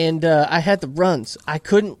 and I had the runs. I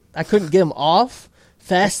couldn't get them off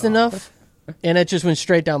fast enough, and it just went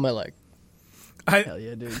straight down my leg. Hell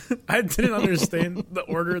yeah, dude. I didn't understand the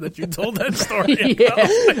order that you told that story.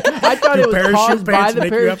 I thought it was caused by the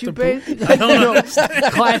parachute pants. I don't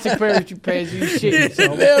understand. Classic parachute pants. You shit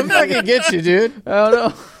yourself. They fucking get you, dude. I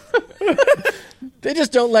don't know. They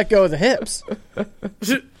just don't let go of the hips.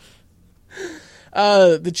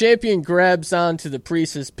 The champion grabs onto the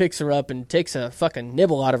priestess, picks her up, and takes a fucking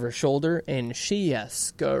nibble out of her shoulder, and she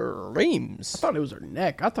screams. I thought it was her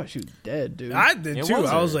neck. I thought she was dead, dude. I did too.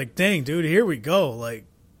 I was like, dang, dude, here we go. Like,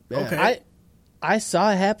 okay. I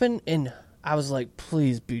saw it happen, and I was like,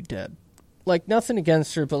 please be dead. Like, nothing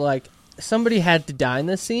against her, but like, somebody had to die in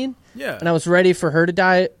this scene. Yeah. And I was ready for her to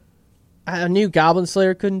die. I knew Goblin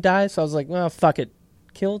Slayer couldn't die, so I was like, well, fuck it.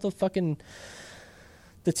 Kill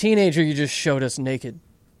the teenager you just showed us naked.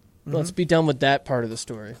 Mm-hmm. Let's be done with that part of the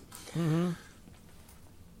story. Mm-hmm.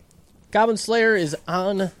 Goblin Slayer is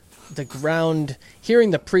on the ground,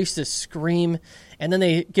 hearing the priestess scream, and then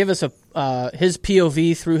they give us his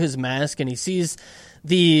POV through his mask, and he sees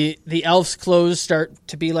the elf's clothes start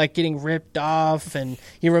to be like getting ripped off, and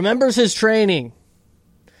he remembers his training.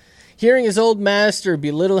 Hearing his old master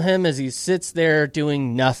belittle him as he sits there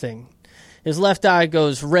doing nothing. His left eye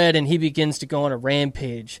goes red, and he begins to go on a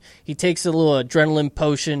rampage. He takes a little adrenaline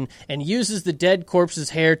potion and uses the dead corpse's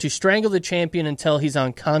hair to strangle the champion until he's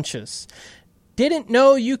unconscious. Didn't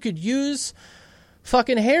know you could use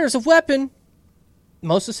fucking hair as a weapon.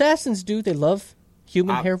 Most assassins do. They love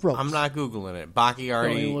human hair ropes. I'm not Googling it. Baki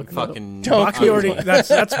already fucking... Baki already... That's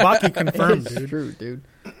Baki confirmed, It's dude. true, dude.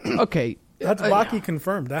 Okay. That's Baki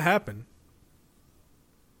confirmed. That happened.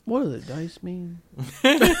 What do the dice mean?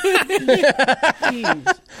 Because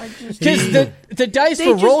the dice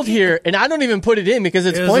were rolled here, and I don't even put it in because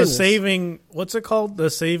it's It was pointless. a saving... What's it called? The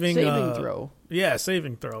saving throw. Yeah,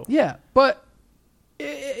 saving throw. Yeah, but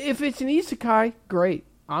if it's an isekai, great.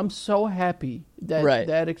 I'm so happy that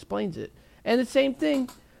that explains it. And the same thing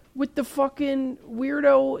with the fucking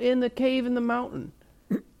weirdo in the cave in the mountain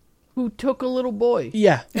who took a little boy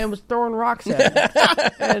and was throwing rocks at him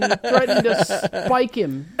and threatened to spike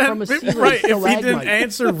him from a ceiling Right, if stalagmite. he didn't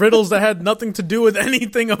answer riddles that had nothing to do with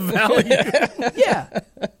anything of value. Yeah.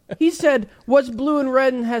 He said, what's blue and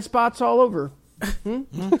red and has spots all over? And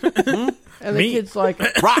the kid's like,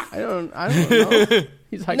 rock. I don't know.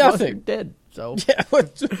 He's like, Nothing. well, you're dead. So Yeah,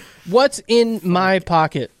 what's in my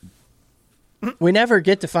pocket? We never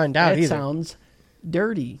get to find out that either. sounds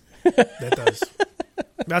dirty. That does.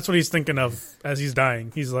 That's what he's thinking of as he's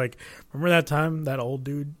dying. He's like, remember that time that old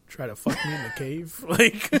dude tried to fuck me in the cave?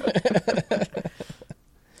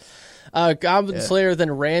 Like, Goblin Slayer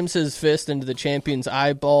then rams his fist into the champion's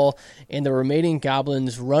eyeball, and the remaining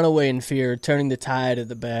goblins run away in fear, turning the tide of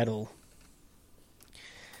the battle.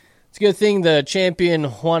 It's a good thing the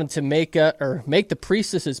champion wanted to make the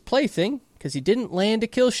priestess his plaything, because he didn't land a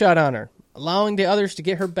kill shot on her, allowing the others to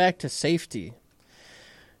get her back to safety.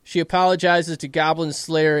 She apologizes to Goblin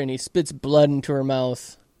Slayer, and he spits blood into her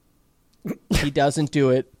mouth. He doesn't do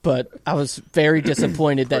it, but I was very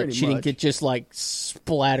disappointed that she didn't get just, like,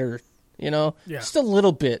 splatter, Just a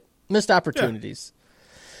little bit. Missed opportunities.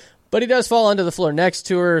 But he does fall onto the floor next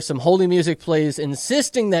to her. Some holy music plays,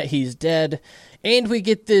 insisting that he's dead. And we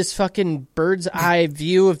get this fucking bird's eye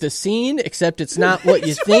view of the scene, except it's not what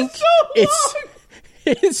you think.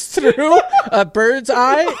 It's through a bird's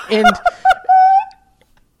eye,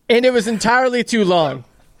 and it was entirely too long.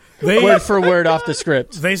 Word for word off the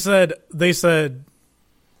script. They said,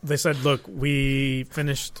 look, we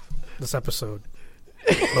finished this episode,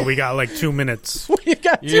 but we got like 2 minutes. You're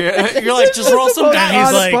like, just roll some dice. And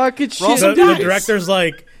he's like, the dice. director's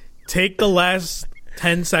like, take the last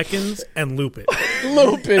 10 seconds and loop it.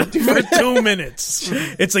 Loop it, dude. For 2 minutes.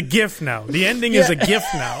 It's a GIF now. The ending is a GIF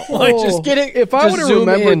now. Like, just get it. If I would have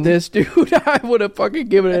remembered in. this, dude, I would have fucking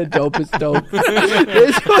given it a dopest dope.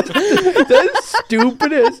 This was the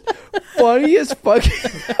stupidest, funniest fucking...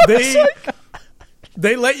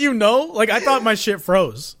 They let you know. Like, I thought my shit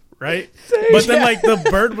froze. Right? But then, like, the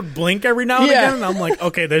bird would blink every now and again, and I'm like,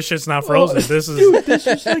 okay, this shit's not frozen. This is... Dude, this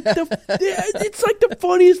is like it's like the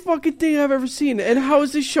funniest fucking thing I've ever seen. And how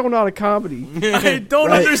is this show not a comedy? I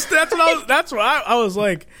don't understand. That's what I was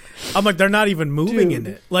like. I'm like, they're not even moving in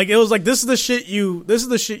it. Like, it was like, this is the shit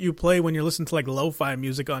you play when you're listening to, like, lo-fi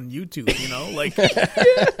music on YouTube, Like,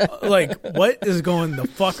 like, what is going the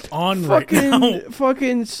fuck on right now?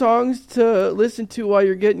 Fucking songs to listen to while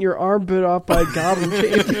you're getting your arm bit off by a goblin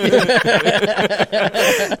champion.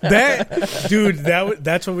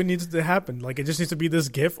 That's what needs to happen. Like, it just needs to be this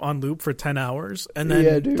GIF on loop for 10 hours, and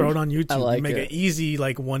then throw it on YouTube and make it easy,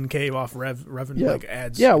 like 1K off revenue, like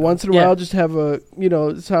ads. Yeah, once in a while, just have a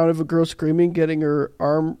sound of a girl screaming, getting her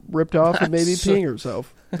arm ripped off, and maybe peeing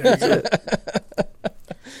herself. That's it.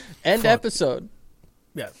 End episode.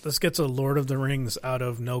 Yeah, this gets a Lord of the Rings out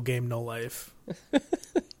of No Game, No Life.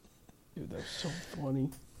 Dude, that's so funny.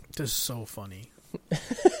 This is so funny.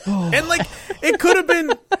 And like, it could have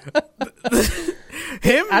been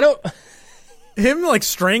him like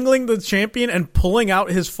strangling the champion and pulling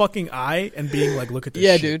out his fucking eye and being like, look at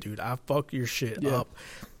this shit, dude. I fuck your shit up.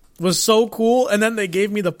 Was so cool. And then they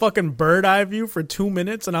gave me the fucking bird eye view for 2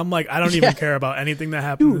 minutes, and I'm like, I don't even care about anything that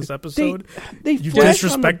happened in this episode. You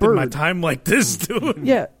disrespected my time like this, dude.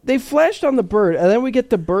 Yeah, they flashed on the bird, and then we get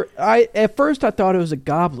the bird. At first I thought it was a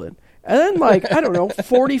goblin. And then, like, I don't know,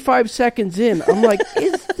 45 seconds in, I'm like,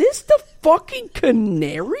 is this the fucking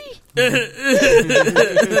canary? Does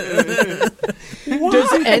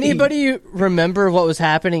anybody remember what was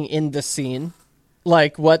happening in the scene?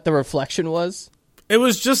 Like, what the reflection was? It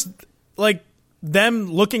was just, like,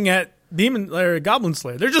 them looking at Goblin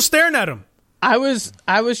Slayer. They're just staring at him. I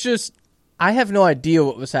have no idea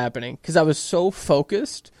what was happening, because I was so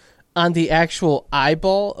focused on the actual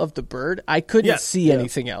eyeball of the bird, I couldn't see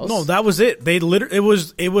anything else. No, that was it. They it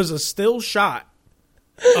was a still shot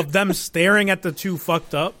of them staring at the two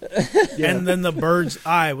fucked up, and then the bird's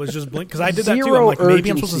eye was just blink. Because I did that too. I'm like,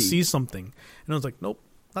 maybe I'm supposed to see something, and I was like, nope,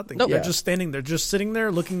 nothing. Nope. They're just standing. They're just sitting there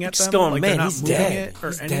looking at them. Going, like man, they're not he's moving dead. It or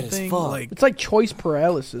he's anything. Dead as fuck. Like, it's like choice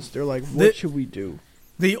paralysis. They're like, what should we do?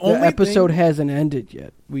 The episode hasn't ended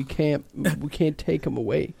yet. We can't take him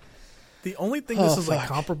away. The only thing this is like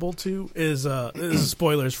comparable to is this is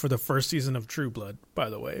spoilers for the first season of True Blood,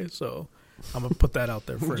 by the way. So I'm gonna put that out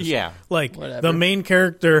there first. Yeah, like the main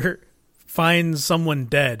character finds someone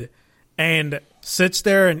dead and sits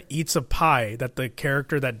there and eats a pie that the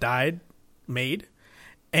character that died made,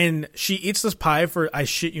 and she eats this pie for, I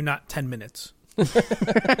shit you not, 10 minutes.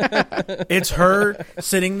 It's her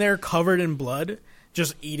sitting there covered in blood,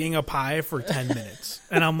 just eating a pie for 10 minutes,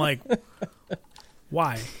 and I'm like,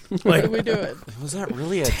 why? Like, what are we doing? Was that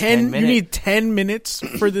really a 10 minute? You need 10 minutes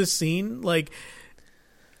for this scene? Like,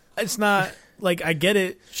 it's not, like, I get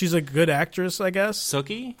it. She's a good actress, I guess.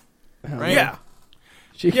 Sookie? Right? Yeah.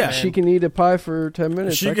 She can eat a pie for 10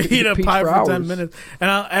 minutes. She can eat a pie for 10 minutes. And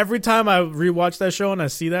every time I rewatch that show and I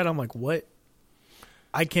see that, I'm like, what?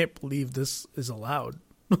 I can't believe this is allowed.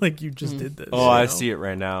 Like, you just did this. Oh, I see it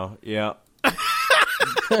right now. Yeah.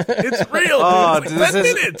 It's real. Oh, it's like 10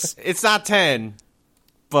 minutes. It's not 10.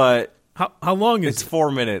 But how long is it? It's 4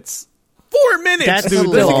 minutes. 4 minutes, That's dude.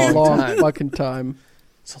 a long fucking time.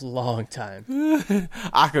 It's a long time.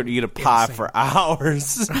 I could eat a pie for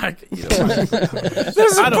hours. I could eat a pie for hours.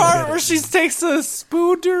 There's a part where she takes a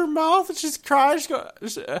spoon to her mouth and she's crying. She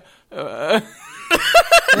goes,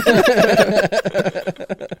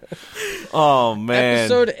 oh, man.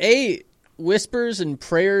 Episode 8. Whispers and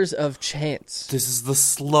Prayers of Chance. This is the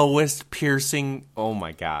slowest piercing. Oh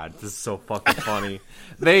my god, this is so fucking funny.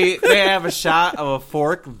 They have a shot of a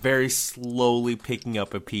fork very slowly picking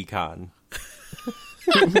up a pecan.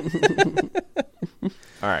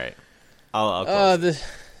 All right, I'll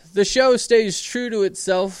the show stays true to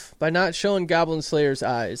itself by not showing Goblin Slayer's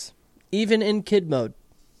eyes, even in kid mode.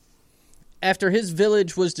 After his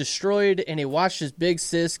village was destroyed and he watched his big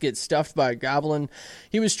sis get stuffed by a goblin,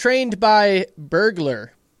 he was trained by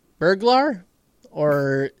Burglar?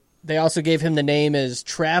 Or they also gave him the name as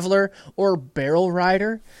Traveler or Barrel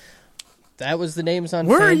Rider. That was the names on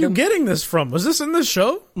Where Fandom. are you getting this from? Was this in the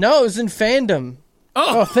show? No, it was in Fandom.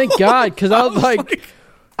 Oh, thank God, because I was like...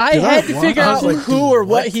 I had to figure out who or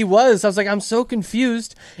what he was. I was like, I'm so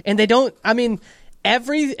confused. And they don't... I mean...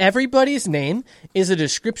 Everybody's name is a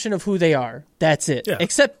description of who they are. That's it. Yeah.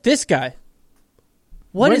 Except this guy.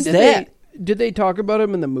 What is that? Did they talk about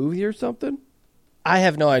him in the movie or something? I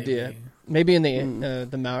have no idea. Maybe in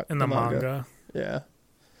the manga. Yeah.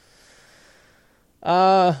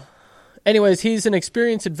 Anyways, he's an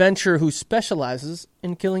experienced adventurer who specializes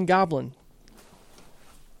in killing goblins.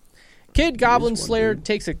 Kid Goblin Slayer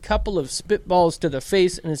takes a couple of spitballs to the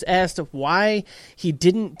face and is asked why he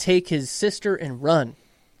didn't take his sister and run.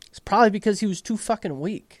 It's probably because he was too fucking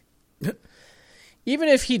weak. Even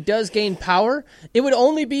if he does gain power, it would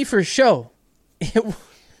only be for show. It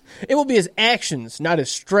will be his actions, not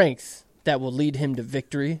his strength, that will lead him to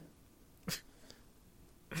victory.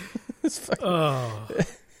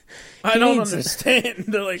 I don't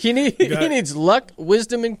understand. Like, he needs luck,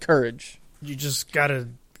 wisdom, and courage. You just gotta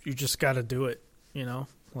do it, you know?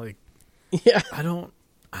 Like, yeah. I don't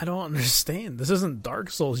I don't understand. This isn't Dark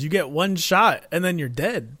Souls. You get one shot and then you're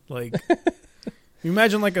dead. Like, you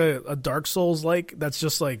imagine like a Dark Souls like that's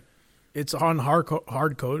just like it's on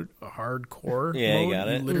hardcore Yeah, mode. you got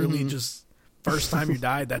it. Literally just first time you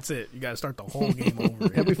die, that's it. You got to start the whole game over.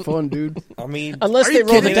 That'd be fun, dude. I mean, Unless Are they you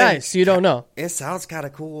roll the kidding? dice, you don't know. it sounds kind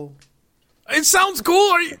of cool. It sounds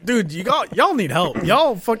cool. Dude, y'all need help.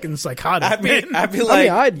 Y'all fucking psychotic. I'd be man. like,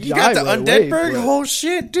 I'd you got the die right undead away, bird? but- Oh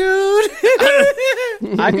shit, dude!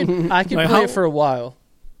 I could Like, play how- it for a while.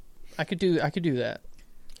 I could do that.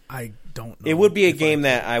 I don't know. It would be a if game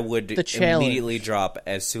that I would The challenge. immediately drop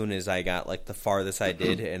as soon as I got like the farthest I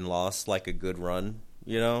did and lost like a good run.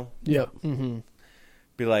 You know, Yep.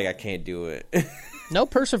 be like, I can't do it. No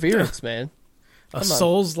perseverance, man. a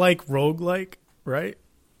Souls-like roguelike, right?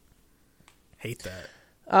 Hate that.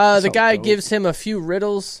 The Sounds guy dope. gives him a few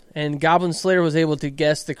riddles, and Goblin Slayer was able to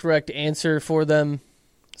guess the correct answer for them,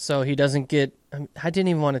 so he doesn't get. I didn't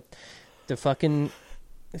even want to. The fucking.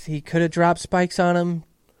 He could have dropped spikes on him.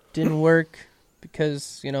 Didn't work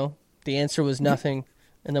because the answer was nothing,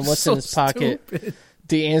 and then what's So in his pocket? stupid.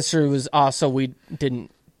 The answer was also we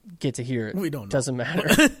didn't get to hear it. We don't know. Doesn't matter.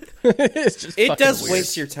 It's just It fucking does weird.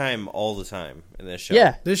 waste your time all the time in this show.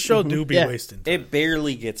 Yeah, This show do be Yeah. wasting. It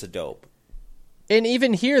barely gets a dope. and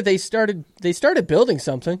even here they started building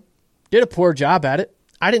something. Did a poor job at it.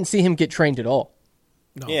 I didn't see him get trained at all.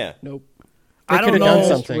 No. Yeah. Nope. They I don't could have done know.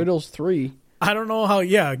 something. Riddles 3. I don't know how.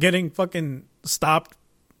 Yeah, getting fucking stopped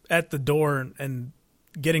at the door and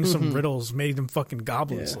getting some riddles made him fucking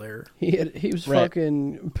Goblin Slayer. He was Right.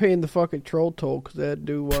 fucking paying the fucking troll toll because that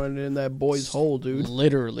dude wanted in that boy's hole, dude.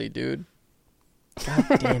 Literally, dude. God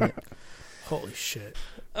damn it. Holy shit!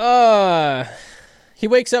 He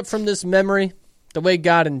wakes up from this memory the way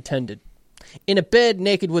God intended. In a bed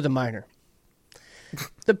naked with a minor.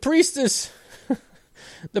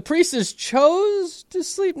 The priestess chose to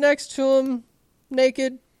sleep next to him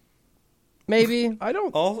naked. Maybe. I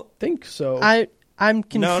don't All think so. I'm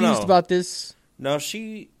confused no. about this. no,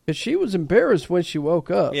 she. 'Cause she was embarrassed when she woke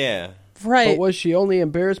up. Yeah. Right. But was she only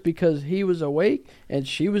embarrassed because he was awake and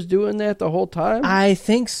she was doing that the whole time? I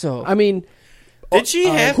think so. I mean, Did she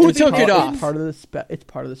have who to took be it caught? off? It's part of the spell. It's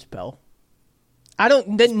part of the spell. I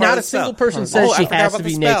don't. Then part not of a the single spell. person Oh, says I she forgot has about to the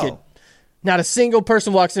be spell. naked. Not a single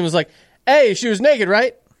person walks in and was like, "Hey, she was naked,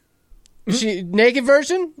 right?" She naked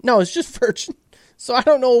version? No, it's just virgin. So I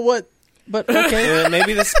don't know what. But okay,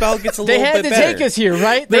 Maybe the spell gets a they little had bit to better. take us here,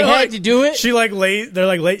 right? They They're had like- to do it. She like lay. They're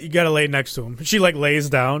like, lay. You gotta lay next to him. She like lays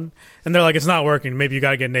down, and they're like, it's not working. Maybe you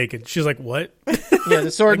gotta get naked. She's like, what? Yeah,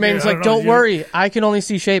 the sword maiden's I like, don't know, "Don't you- worry, I can only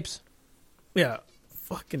see shapes." Yeah,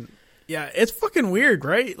 fucking. Yeah, it's fucking weird,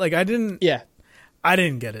 right? Like I didn't Yeah,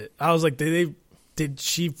 get it. I was like, did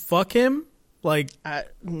she fuck him? Like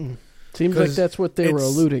Seems like 'Cause that's what they were it's-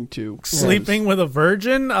 alluding to. sleeping with a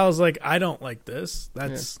virgin? I was like, I don't like this.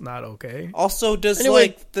 That's not okay. Also, does Anyway,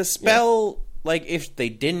 like the spell like if they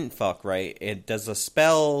didn't fuck right, it does the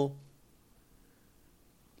spell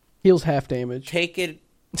Heals half damage. take it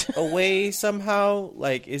away somehow?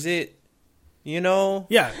 Like, is it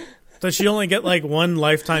Yeah. Does she only get like one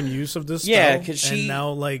lifetime use of this? Yeah, spell? 'cause she- and now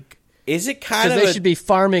like is it kind because of they a, should be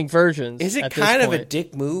farming versions. is it at this kind of a point.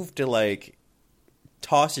 dick move to like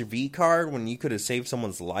toss your V card when you could have saved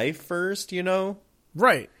someone's life first?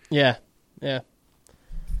 right. Yeah, yeah.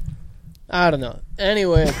 I don't know.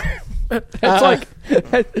 Anyway, It's like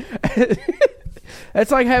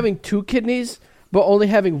it's like having two kidneys, but only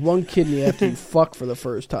having one kidney after you fuck for the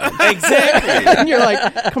first time. Exactly. And you're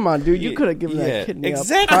like, come on, dude, you could have given Yeah, that kidney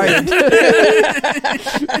exactly. up.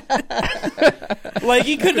 Like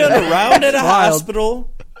you could have done a round at a Wild.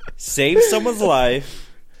 hospital, saved someone's life,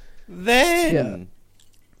 then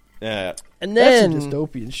and That's then some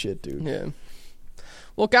dystopian shit, dude. yeah.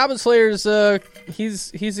 Well, Goblin Slayer's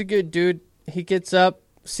he's a good dude. He gets up,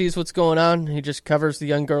 sees what's going on. He just covers the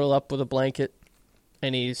young girl up with a blanket,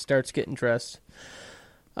 and he starts getting dressed.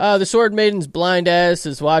 The Sword Maiden's blind ass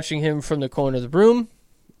is watching him from the corner of the room.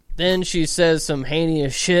 Then she says some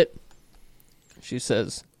heinous shit. She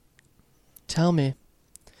says, "Tell me,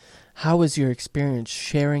 how was your experience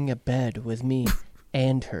sharing a bed with me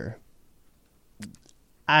and her?"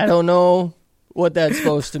 I don't know what that's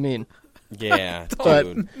supposed to mean. yeah, But-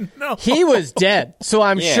 dude. No. He was dead, so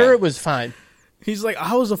I'm Yeah. sure it was fine. He's like,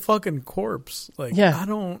 I was a fucking corpse. Like, Yeah. I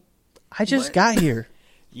don't. I just got here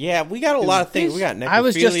Yeah, we got a lot of things. We got necrophilia. I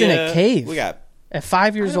was just in a cave. We got at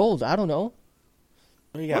 5 years old. I don't know.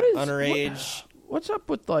 What is- underage. What's up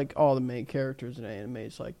with like all the main characters in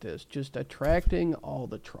animes like this? Just attracting all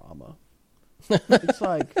the trauma. It's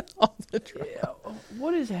like, yeah,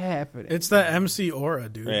 what is happening? It's that MC aura,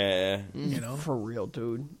 dude. Yeah. You know, For real,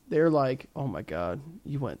 dude. They're like, oh my god,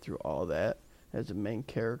 you went through all that as a main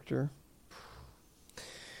character.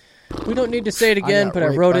 We don't need to say it again, got but I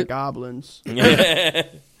raped wrote by it. Goblins.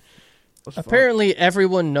 Apparently,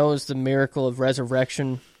 everyone knows the miracle of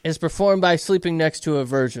resurrection is performed by sleeping next to a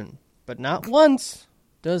virgin, but not once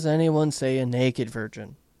does anyone say a naked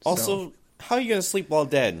virgin. Also, how are you going to sleep while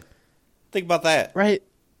dead? Think about that. Right?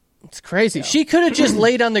 It's crazy. Yeah. She could have just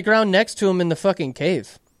laid on the ground next to him in the fucking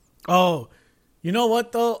cave. Oh, you know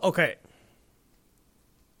what, though? Okay.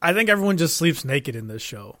 I think everyone just sleeps naked in this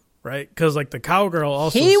show, right? Because, like, the cowgirl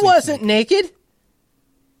also He wasn't naked.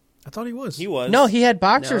 I thought he was. He was. No, he had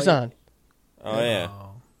boxers on. Oh, yeah.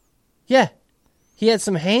 Yeah. He had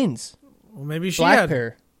some Hanes. Well, maybe she Black had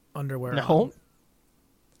pair. underwear No. on.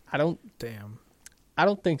 I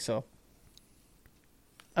don't think so.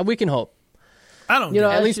 We can hope. I don't You know,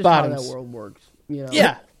 know. At that's least just bottoms. how that world works. You know?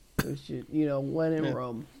 Yeah. It's just, you know, when in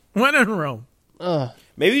Rome. When in Rome.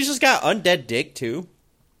 Maybe he's just got undead dick, too.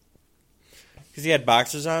 Because he had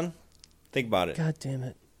boxers on. Think about it. God damn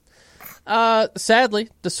it. Sadly,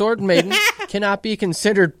 the Sword Maiden cannot be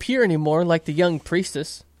considered pure anymore like the young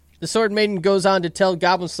priestess. The Sword Maiden goes on to tell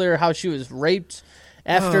Goblin Slayer how she was raped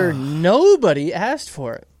after nobody asked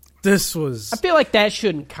for it. This was... I feel like that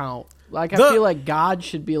shouldn't count. Like, I feel like God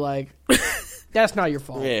should be like, that's not your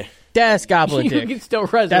fault. Yeah. That's Goblin You dick. can still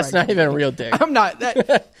resurrect. That's not even a real dick. I'm not.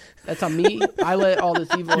 That's on me. I let all this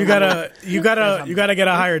evil. You gotta get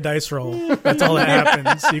a higher dice roll. That's all that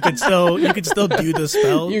happens. You can still do the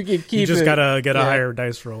spell. You can keep You just it. gotta get a Yeah. higher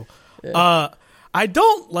dice roll. I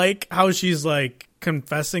don't like how she's like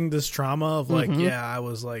confessing this trauma of like, yeah, I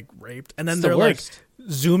was like raped, and then It's the they're like worst.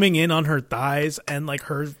 zooming in on her thighs and like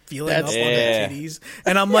her feeling That's- up on Yeah. her titties,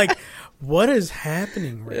 and I'm like, what is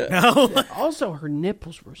happening right now? Also, her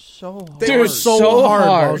nipples were so hard. They were Dude, so, so hard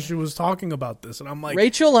while hard. she was talking about this, and I'm like,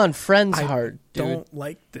 Rachel on Friends I hard, dude. don't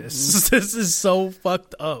like this. This is so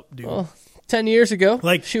fucked up, dude. Well, 10 years ago,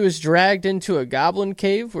 Like- she was dragged into a goblin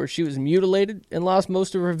cave where she was mutilated and lost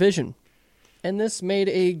most of her vision. And this made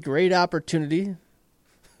a great opportunity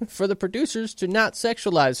for the producers to not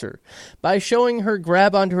sexualize her by showing her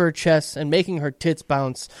grab onto her chest and making her tits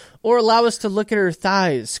bounce, or allow us to look at her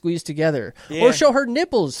thighs squeezed together, or show her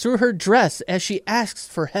nipples through her dress as she asks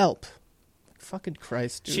for help. Fucking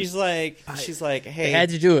Christ, dude. She's like, They hey, had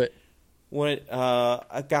to do it. when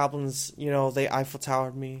goblins, you know, they Eiffel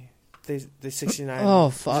Towered me. They 69. Oh,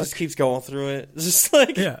 fuck. Just keeps going through it. It's just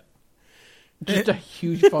like, Yeah. Just a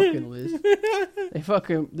huge fucking list.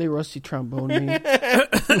 They rusty trombone me.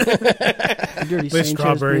 Dirty They Sanchez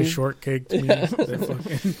strawberry me. shortcake to me. They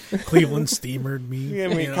fucking Cleveland steamered me. Yeah, I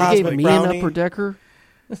mean, You know, Cosmic They gave me brownie. an upper decker.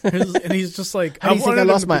 and he's just like, How do you think I wanted him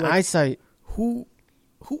lost to my be like, eyesight? Who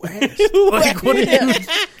asked? Like, what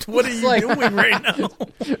are you like- doing right now?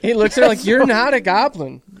 He looks at her like, you're not a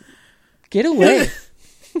goblin. Get away.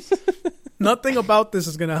 Nothing about this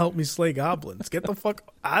is gonna help me slay goblins. Get the fuck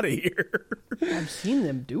out of here. I've seen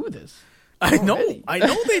them do this. I know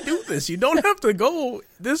they do this. You don't have to go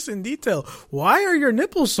this in detail. Why are your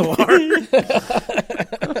nipples so hard?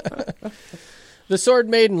 The Sword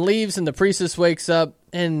Maiden leaves and the priestess wakes up,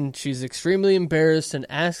 and she's extremely embarrassed and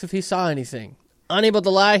asks if he saw anything. Unable to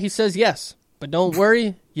lie, he says yes. But don't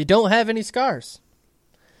worry, you don't have any scars.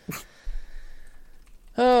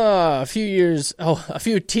 A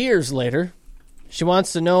few tears later, she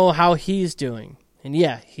wants to know how he's doing. And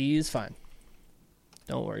yeah, he's fine.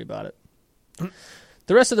 Don't worry about it.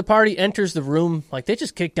 The rest of the party enters the room like they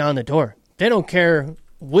just kicked down the door. They don't care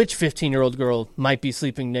which 15-year-old girl might be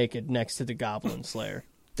sleeping naked next to the Goblin Slayer.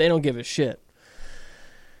 They don't give a shit.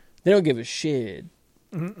 They don't give a shit.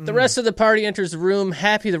 The rest of the party enters the room,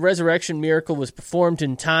 happy the resurrection miracle was performed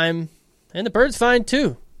in time. And the bird's fine,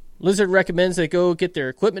 too. Lizard recommends they go get their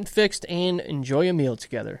equipment fixed and enjoy a meal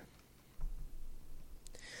together.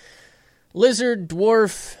 Lizard,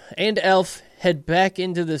 Dwarf, and Elf head back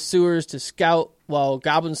into the sewers to scout while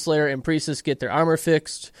Goblin Slayer and Priestess get their armor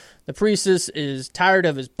fixed. The Priestess is tired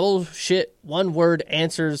of his bullshit one-word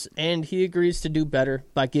answers, and he agrees to do better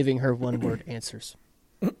by giving her one-word answers.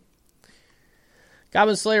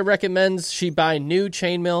 Goblin Slayer recommends she buy new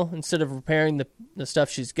chainmail instead of repairing the stuff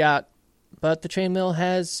she's got, but the chainmail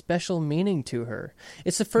has special meaning to her.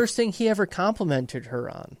 It's the first thing he ever complimented her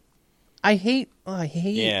on. I hate Yeah, I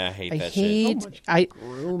hate that So much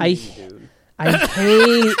grooming, dude. I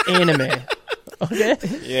hate anime. Okay?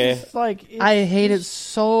 Yeah. It's like it's I hate it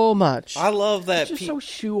so much. I love that. just so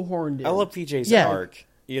shoehorned in. I love PJ's Yeah. arc.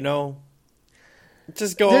 You know?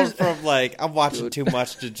 Just going from like I'm watching too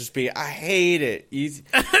much to just be I hate it. You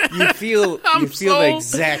feel the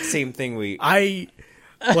exact same thing I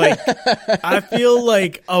feel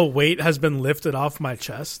like a weight has been lifted off my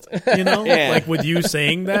chest, like with you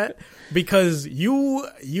saying that, because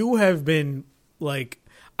you have been like,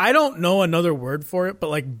 I don't know another word for it, but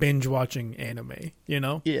like binge watching anime,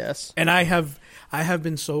 Yes. And I have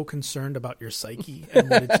been so concerned about your psyche and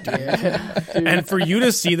what it's doing. And for you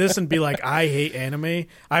to see this and be like, I hate anime,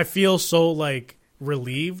 I feel so like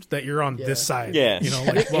relieved that you're on this side. Yeah.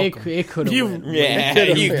 Like, it could have been. Yeah,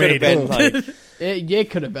 you could have been like it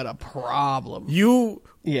could have been a problem. You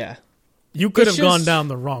could have gone down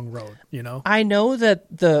the wrong road, I know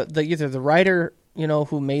that the either the writer,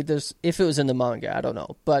 who made this, if it was in the manga, I don't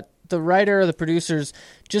know, but the writer or the producers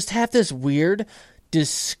just have this weird,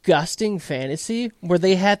 disgusting fantasy where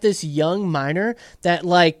they had this young minor that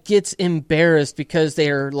like gets embarrassed because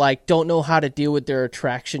they're like don't know how to deal with their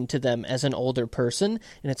attraction to them as an older person,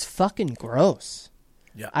 and it's fucking gross.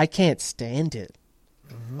 Yeah, I can't stand it.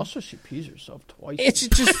 Mm-hmm. Also, she pees herself twice. It's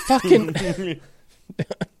just fucking.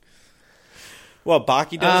 Well,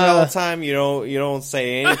 Baki does it all the time. You don't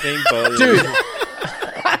say anything, but dude.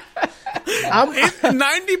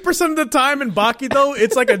 90% of the time in Baki, though,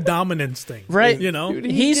 it's like a dominance thing, right? Dude,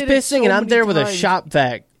 he's pissing, and I'm there with a shop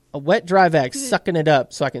vac, a wet dry vac, sucking it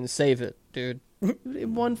up so I can save it, dude.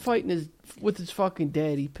 In one fight with his fucking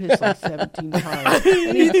dad, he pissed like 17 times,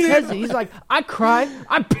 and he says it. He's like, "I cried,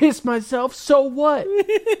 I pissed myself. So what?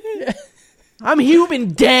 I'm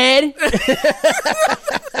human, Dad."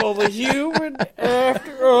 Well, the human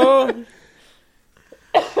after all.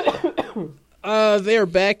 They are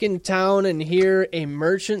back in town and hear a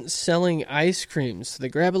merchant selling ice creams. So they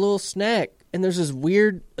grab a little snack, and there's this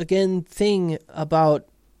weird, again, thing about...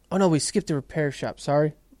 Oh, no, we skipped the repair shop.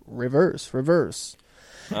 Sorry. Reverse.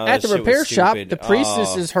 Oh, At the repair shop, the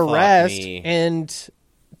priestess is harassed, and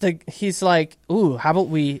he's like, ooh, how about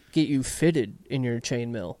we get you fitted in your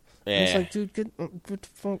chainmail? Yeah. It's like, dude, get the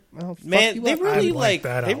fuck. Man, they really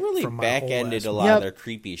back-ended a lot of their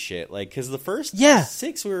creepy shit. Like, because the first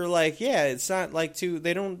 6 we were like, it's not like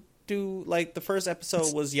they don't do like the first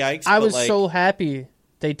episode was yikes. I was so happy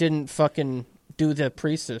they didn't fucking do the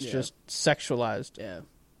priestess just sexualized. Yeah,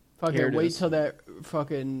 fucking wait till that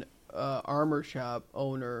fucking armor shop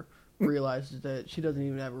owner realizes that she doesn't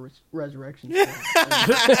even have a resurrection.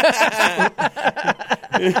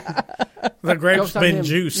 The grape's been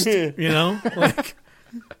juiced, like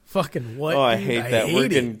fucking what? Oh, I hate that. We're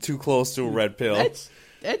getting too close to a red pill.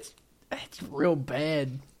 That's real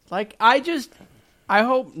bad. Like I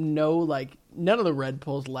hope none of the red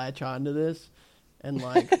pills latch onto this, and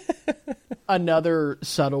like another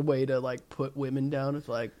subtle way to like put women down is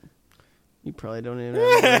like, you probably don't even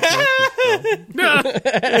have a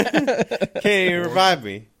can't even revive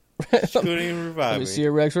me. Couldn't even revive me. Let me see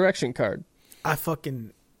your resurrection card. I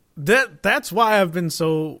fucking that's why I've been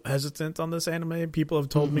so hesitant on this anime. People have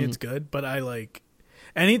told me it's good, but I like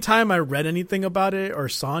anytime I read anything about it or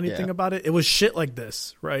saw anything about it, it was shit like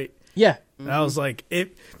this, right? Yeah. And I was like,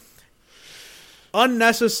 it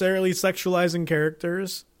unnecessarily sexualizing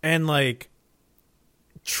characters and like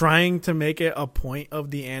trying to make it a point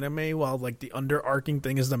of the anime while like the underarching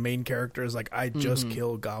thing is the main character is like, I just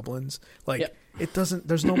kill goblins. Like it doesn't,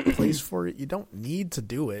 there's no place for it. You don't need to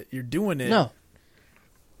do it. You're doing it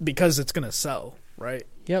because it's going to sell, right?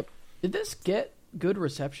 Yep. Did this get good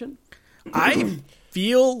reception? I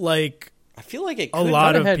feel like it a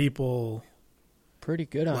lot of people pretty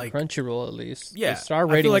good on Crunchyroll, at least. Yeah, the star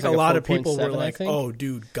rating I feel like was a lot 4. of people were 7, like, "Oh,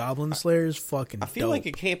 dude, Goblin Slayer is fucking." I feel dope. like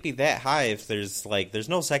it can't be that high if there's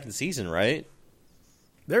no second season, right?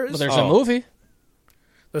 There is. Well, there's a movie.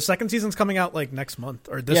 The second season's coming out like next month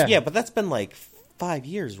or this. Yeah, but that's been like 5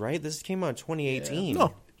 years, right? This came out in 2018.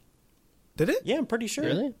 No, did it? Yeah, I'm pretty sure.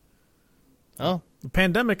 Really? Oh, the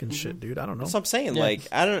pandemic and shit, dude. I don't know. That's what I'm saying. Yeah. Like,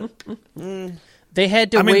 I don't. They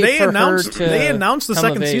had to wait for her to. They announced the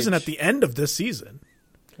second season age. at the end of this season.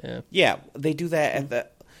 Yeah, they do that at the.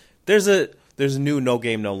 There's a new No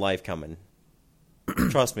Game No Life coming.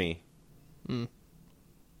 Trust me.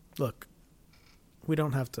 Look, we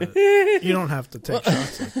don't have to. You don't have to take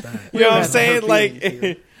shots like that. You know what I'm saying? Like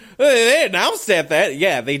they announced that.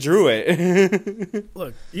 Yeah, they drew it.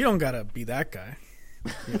 Look, you don't gotta be that guy.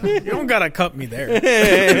 You don't gotta cut me there.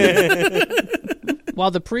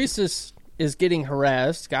 While the priestess is getting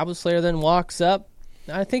harassed, Goblin Slayer then walks up.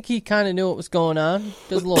 I think he kind of knew what was going on.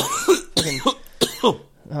 Does a little fucking... Oh,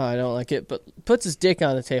 I don't like it, but puts his dick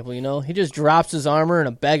on the table, He just drops his armor and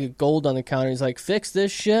a bag of gold on the counter. He's like, fix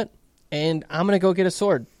this shit, and I'm going to go get a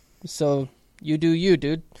sword. So you do you,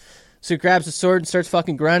 dude. So he grabs the sword and starts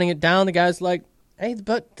fucking grinding it down. The guy's like, hey,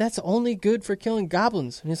 but that's only good for killing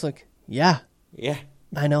goblins. And he's like, yeah,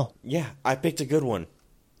 I know. Yeah, I picked a good one.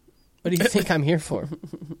 What do you think I'm here for?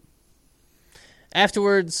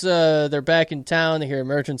 Afterwards, they're back in town. They hear a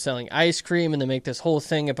merchant selling ice cream, and they make this whole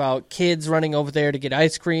thing about kids running over there to get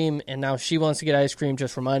ice cream, and now she wants to get ice cream,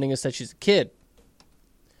 just reminding us that she's a kid.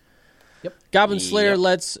 Yep. Goblin Slayer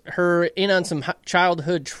lets her in on some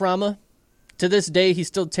childhood trauma. To this day, he's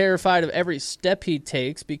still terrified of every step he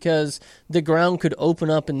takes because the ground could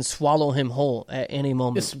open up and swallow him whole at any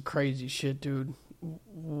moment. It's some crazy shit, dude.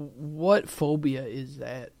 What phobia is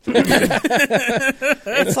that?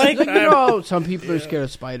 It's like some people are scared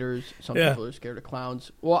of spiders. Some people are scared of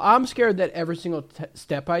clowns. Well, I'm scared that every single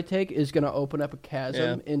step I take is going to open up a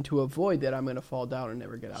chasm into a void that I'm going to fall down and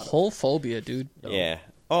never get out of. Whole phobia, dude. Yeah.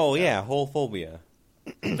 Oh, yeah, whole phobia.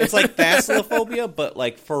 It's like phasmophobia, but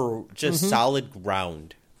like for just solid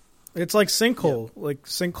ground. It's like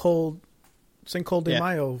sinkhole, Cinco de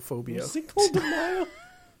Mayo phobia. Cinco de Mayo?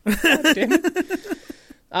 God damn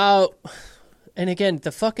it. And again,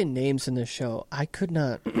 the fucking names in this show, I could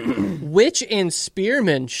not. Witch and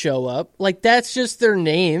Spearman show up. Like, that's just their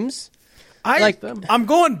names. I'm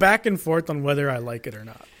going back and forth on whether I like it or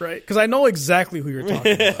not, right? Because I know exactly who you're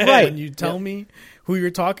talking about. Right. When you tell me who you're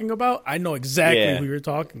talking about, I know exactly who you're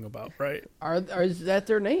talking about, right? Is that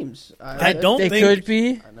their names? I don't they think... could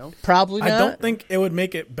be. I know. Probably not. I don't think it would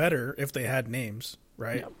make it better if they had names,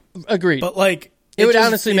 right? Yeah. Agreed. But, like... It would just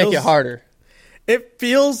honestly make it harder. It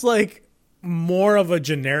feels like more of a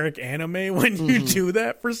generic anime when you do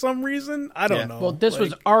that for some reason. I don't know. Well, this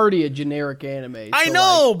was already a generic anime. I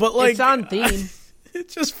know, but like... It's on theme. It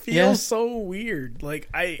just feels so weird. Like,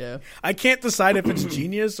 I can't decide if it's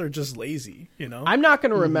genius or just lazy, you know? I'm not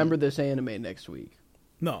going to remember this anime next week.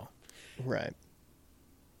 No. Right.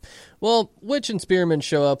 Well, Witch and Spearman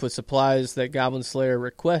show up with supplies that Goblin Slayer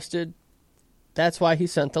requested. That's why he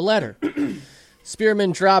sent the letter.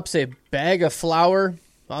 Spearman drops a bag of flour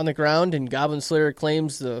on the ground, and Goblin Slayer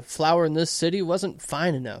claims the flour in this city wasn't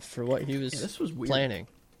fine enough for what he was, this was weird. planning.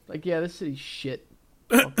 Like, this city's shit.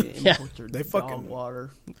 They fucking water.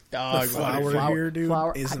 The flour here, dude,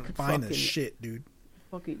 flour, isn't fine as shit, dude.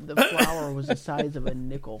 The flour was the size of a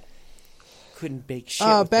nickel. Couldn't bake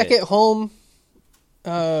shit. Back at home,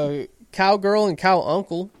 Cowgirl and Cow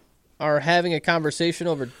Uncle are having a conversation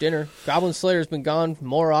over dinner. Goblin Slayer's been gone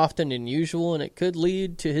more often than usual, and it could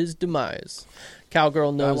lead to his demise.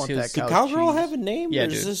 Cowgirl knows his... Does Cowgirl have a name? Yeah, or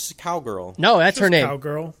is this Cowgirl? No, that's her name.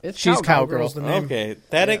 Cowgirl. She's Cowgirl. The name. Okay,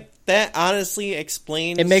 that honestly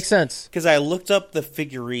explains... It makes sense. Because I looked up the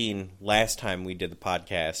figurine last time we did the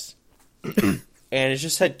podcast, and it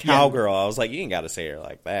just said Cowgirl. I was like, you ain't got to say her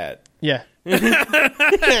like that. Yeah.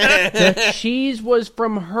 The cheese was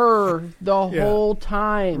from her the whole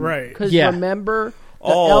time. Right. Because remember, the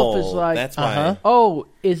elf is like, that's why. Oh,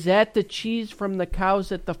 is that the cheese from the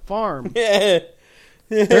cows at the farm? Yeah.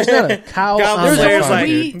 There's not a cow Goblin on the Slayer's farm.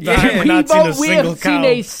 like, We've not seen a single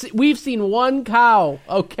cow. We've seen one cow.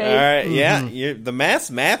 Okay. All right, yeah, the math's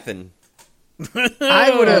mathing.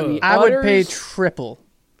 I would pay triple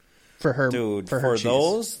for her. Dude, for her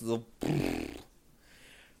cheese. those...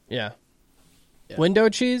 Yeah. Window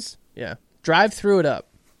cheese? Yeah. Drive through it up.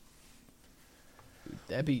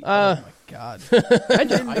 That'd be... oh, my God. I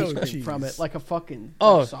did ice cream from it, like a fucking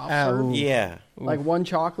soft serve. Yeah. Like one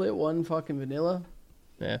chocolate, one fucking vanilla.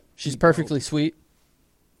 Yeah. She's perfectly sweet.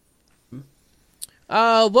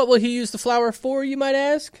 What will he use the flour for, you might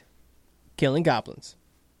ask? Killing goblins.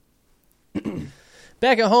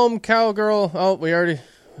 Back at home, Cowgirl... Oh, we already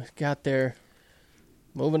got there.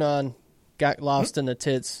 Moving on. Got lost in the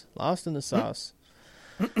tits. Lost in the sauce.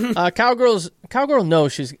 Cowgirl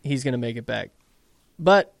knows he's going to make it back.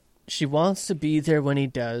 But she wants to be there when he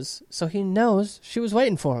does, so he knows she was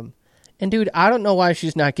waiting for him. And, dude, I don't know why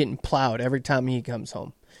she's not getting plowed every time he comes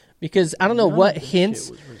home. Because I don't know what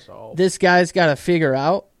hints this guy's got to figure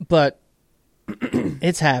out, but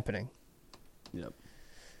it's happening. Yep.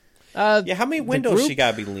 How many windows she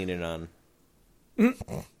got to be leaning on?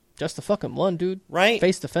 Just the fucking one, dude. Right?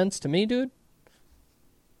 Face the fence to me, dude.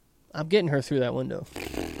 I'm getting her through that window.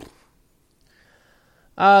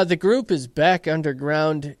 The group is back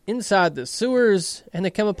underground inside the sewers, and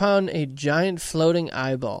they come upon a giant floating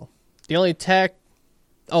eyeball. The only attack...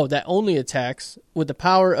 Oh, that only attacks with the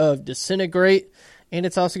power of disintegrate, and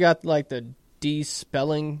it's also got, like, the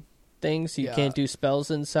de-spelling thing, so you can't do spells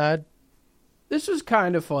inside. This was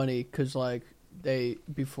kind of funny, because, like,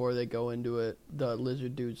 before they go into it, the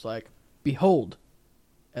lizard dude's like, behold.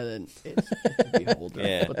 And then it's a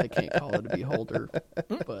beholder, but they can't call it a beholder.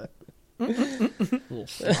 But a little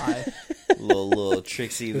sly. little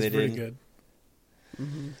tricksy they did. Pretty good.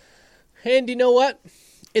 Mm-hmm. And you know what?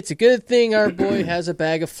 It's a good thing our boy has a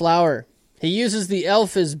bag of flour. He uses the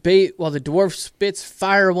elf as bait while the dwarf spits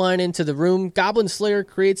fire wine into the room. Goblin Slayer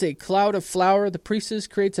creates a cloud of flour. The priestess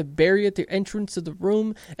creates a berry at the entrance of the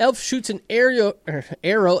room. Elf shoots an arrow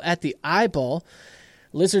at the eyeball.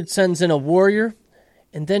 Lizard sends in a warrior.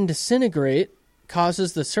 And then Disintegrate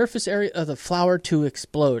causes the surface area of the flour to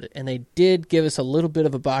explode. And they did give us a little bit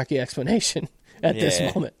of a Baki explanation at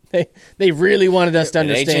this moment. They really wanted us to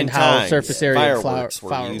understand how surface area of flour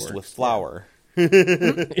were used works. with flour.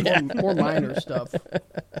 More minor stuff.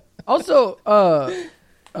 Also,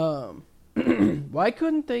 why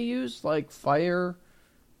couldn't they use like fire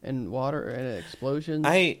and water and explosions?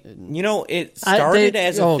 It started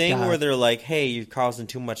as a thing where they're like, "Hey, you're causing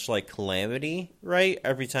too much like calamity, right?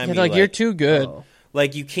 Every time you're too good.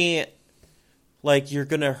 Like you can't, like you're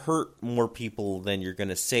gonna hurt more people than you're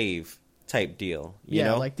gonna save." Type deal, you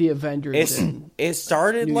know? Like the Avengers. It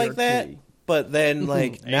started New like York that, City. but then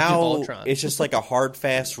like now it's just like a hard,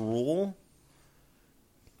 fast rule.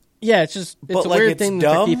 Yeah, it's a weird thing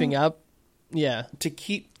that they're keeping up. Yeah, to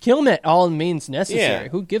kill them at all means necessary.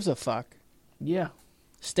 Yeah. Who gives a fuck? Yeah,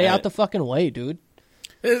 stay out the fucking way, dude.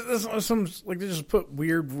 It's some like they just put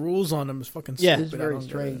weird rules on them. It's fucking stupid. It's very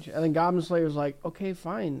strange. And then Goblin Slayer's like, okay,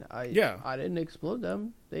 fine. I didn't explode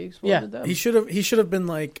them. They exploded them. He should have been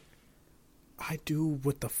like, I do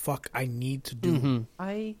what the fuck I need to do. Mm-hmm.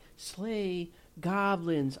 I slay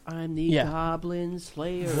goblins. I'm the Goblin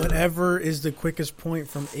Slayer. Whatever is the quickest point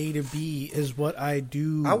from A to B is what I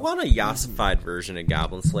do. I want a yassified version of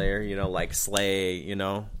Goblin Slayer, like Slay,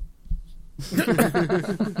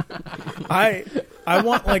 I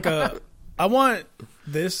want I want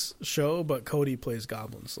this show, but Cody plays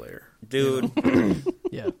Goblin Slayer. Dude.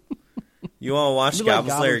 Yeah. You want to watch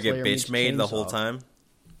Goblin Slayer get bitch made the whole time?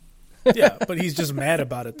 Yeah, but he's just mad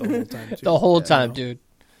about it the whole time, too. The whole time, dude.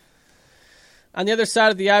 On the other side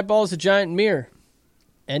of the eyeball is a giant mirror.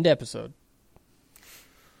 End episode.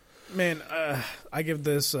 Man, I give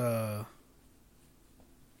this a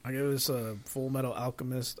Full Metal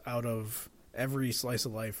Alchemist out of every slice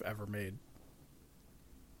of life ever made.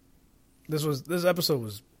 This episode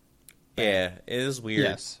was bad. Yeah, it is weird.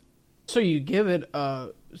 Yes. So you give it a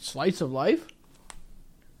slice of life?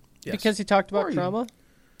 Yes. Because he talked about trauma?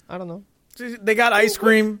 I don't know. They got ice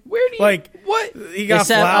cream. Where do you... what? He got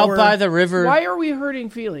sat flour. out by the river. Why are we hurting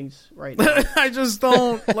feelings right now? I just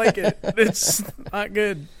don't like it. It's not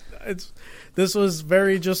good. This was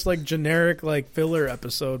very just like generic like filler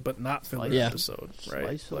episode, but not filler episode,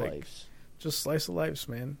 right? Slice of lives. Just slice of lives,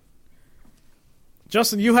 man.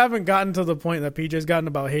 Justin, you haven't gotten to the point that PJ's gotten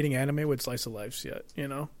about hating anime with slice of lives yet,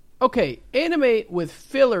 Okay, anime with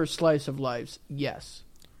filler slice of lives, yes.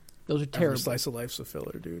 Those are terrible. Every slice of life's a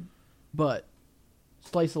filler, dude. But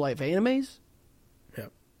slice of life animes?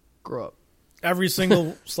 Yep. Grow up. Every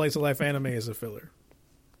single slice of life anime is a filler.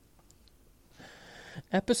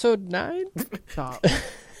 Episode 9? Stop.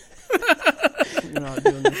 You're not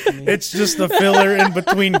doing this to me. It's just the filler in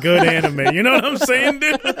between good anime. You know what I'm saying,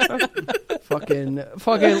 dude?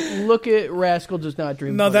 Fucking look at Rascal Does Not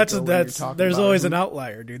Dream. No, Thunder that's when you're there's talking always about an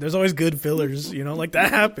outlier, dude. There's always good fillers, like that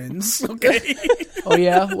happens. Okay. Oh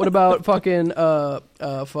yeah, what about fucking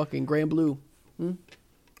Grand Blue? Oh,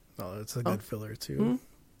 that's a good filler too.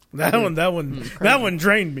 That one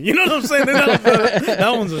drained me. You know what I'm saying?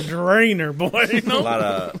 That one's a drainer, boy.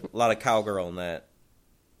 A lot of cowgirl in that.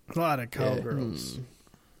 A lot of cowgirls.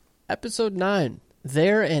 Episode 9.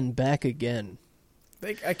 There and Back Again.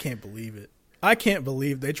 I can't believe it. I can't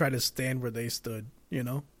believe they tried to stand where they stood,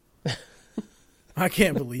 I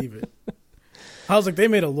can't believe it. I was like, they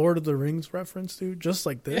made a Lord of the Rings reference, dude, just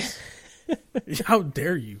like this. How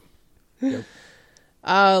dare you? Yep.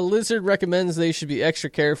 Lizard recommends they should be extra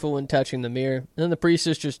careful when touching the mirror. And then the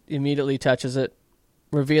priestess just immediately touches it,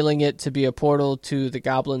 revealing it to be a portal to the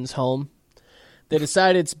goblin's home. They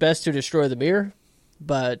decide it's best to destroy the mirror,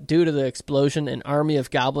 but due to the explosion, an army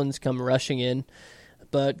of goblins come rushing in.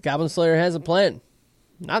 But Goblin Slayer has a plan.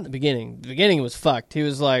 Not in the beginning. The beginning was fucked. He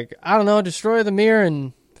was like, I don't know, destroy the mirror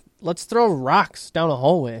and let's throw rocks down a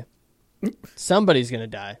hallway. Somebody's going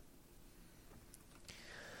to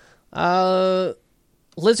die.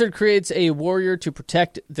 Lizard creates a warrior to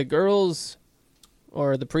protect the girls,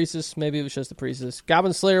 or the priestess. Maybe it was just the priestess.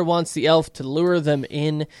 Goblin Slayer wants the elf to lure them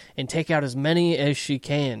in and take out as many as she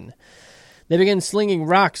can. They begin slinging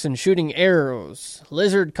rocks and shooting arrows.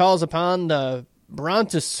 Lizard calls upon the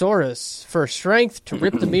Brontosaurus for strength to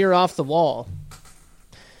rip the mirror off the wall.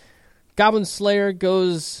 Goblin Slayer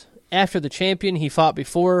goes after the champion he fought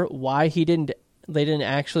before. Why they didn't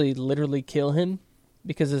actually literally kill him?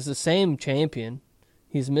 Because it's the same champion.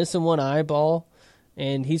 He's missing one eyeball,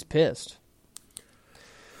 and he's pissed.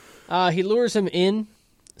 He lures him in,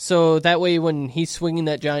 so that way when he's swinging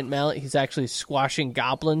that giant mallet, he's actually squashing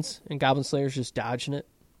goblins, and Goblin Slayer's just dodging it.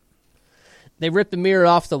 They rip the mirror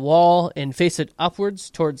off the wall and face it upwards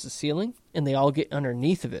towards the ceiling, and they all get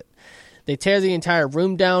underneath of it. They tear the entire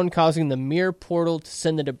room down, causing the mirror portal to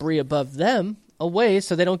send the debris above them away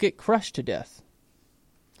so they don't get crushed to death.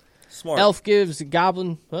 Smart. Elf gives the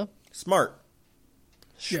Goblin... Huh? Smart.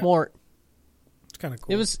 Smart. It's kind of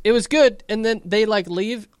cool. It was good, and then they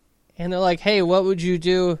leave, and they're like, "Hey, what would you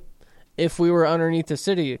do if we were underneath the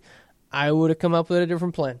city?" I would have come up with a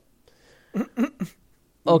different plan.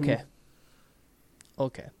 Okay.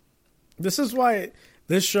 This is why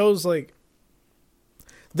this shows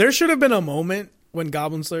there should have been a moment when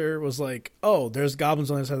Goblin Slayer was like, "Oh, there's goblins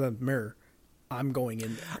on the other side of that mirror. I'm going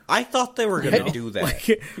in there." I thought they were going to do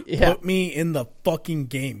that. Put me in the fucking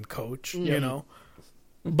game, coach. You know.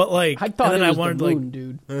 But I thought and then it was I wanted the moon,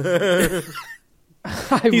 dude.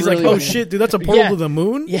 He's like, "Oh shit, dude, that's a portal to the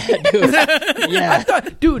moon." Yeah, dude. Yeah, I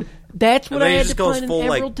thought, dude, that's what And I then he had just to goes find an full,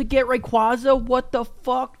 emerald to get Rayquaza. What the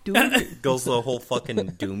fuck, dude? Goes the whole fucking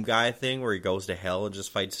Doom guy thing where he goes to hell and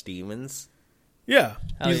just fights demons. Yeah,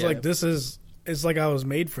 he's yeah. like, it's like I was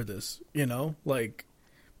made for this. You know,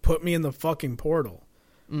 put me in the fucking portal.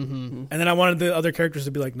 Mm-hmm. And then I wanted the other characters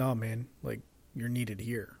to be like, "No, man, you're needed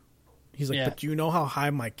here." He's like, "But do you know how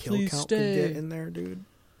high my kill count can get in there, dude?"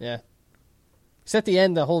 Yeah. Because at the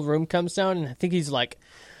end, the whole room comes down, and I think he's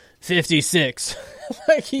 56.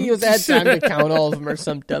 He was had time to count all of them or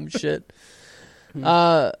some dumb shit.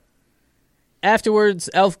 Afterwards,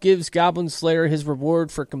 Elf gives Goblin Slayer his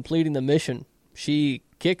reward for completing the mission. She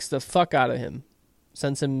kicks the fuck out of him,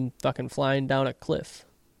 sends him fucking flying down a cliff.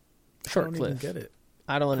 Short I don't cliff. even get it.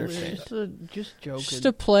 I don't understand. Just joking. Just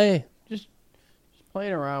to play. Just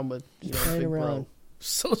playing around with Playing big around. bro.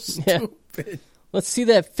 So stupid. Let's see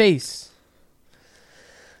that face.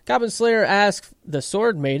 Goblin Slayer asked the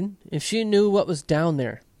Sword Maiden if she knew what was down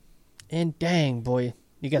there. And dang, boy,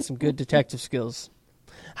 you got some good detective skills.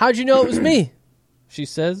 How'd you know it was me? She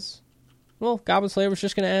says. Well, Goblin Slayer was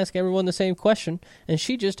just going to ask everyone the same question, and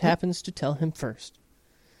she just happens to tell him first.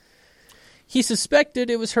 He suspected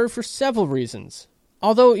it was her for several reasons.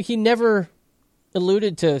 Although he never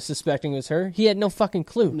alluded to suspecting it was her, he had no fucking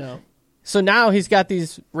clue. No. So now he's got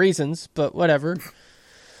these reasons, but whatever.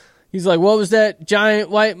 He's like, "What was that giant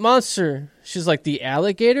white monster?" She's like, "The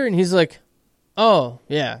alligator?" And he's like, "Oh,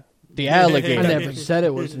 yeah, the alligator." I never said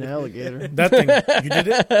it was an alligator. That thing, you did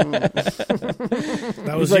it.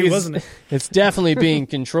 That was you, wasn't it? It's definitely being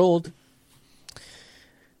controlled.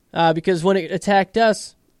 Because when it attacked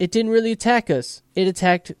us, it didn't really attack us. It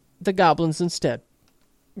attacked the goblins instead.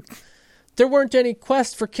 There weren't any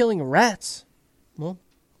quests for killing rats. Well,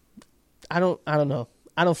 I don't know.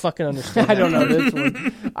 I don't fucking understand. I don't know this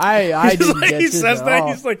one. I didn't get He this says at that. all.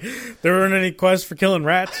 He's like, "There weren't any quests for killing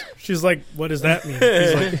rats." She's like, "What does that mean?"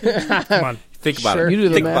 He's like, "Come on." Think about Sure. it. You do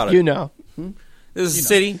the Think math. about it. You know. This is a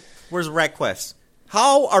city. Where's the rat quest?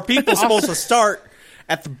 How are people supposed to start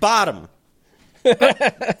at the bottom?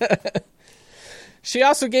 She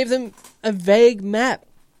also gave them a vague map,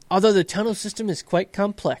 although the tunnel system is quite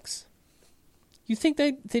complex. You think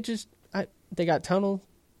they got tunnel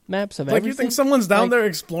maps of everything? You think someone's down Like, there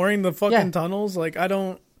exploring the fucking Yeah. tunnels? I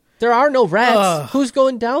don't. There are no rats. Who's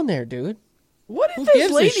going down there, dude? What Who did gives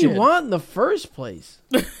this a lady shit? want in the first place?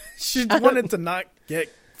 She wanted to not get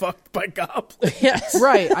fucked by goblins. Yes.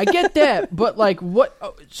 Right, I get that, but what?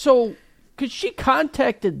 So, because she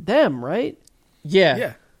contacted them, right? Yeah.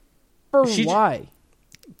 Yeah, For She- why?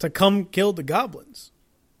 to come kill the goblins.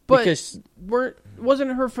 But Because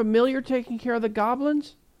wasn't her familiar taking care of the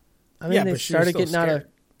goblins? I mean, Yeah, they but she was started still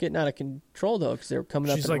getting out of control though, because they were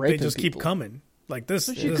coming She's up and like, they raping just people. keep coming. Like this.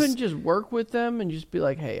 So she couldn't just work with them and just be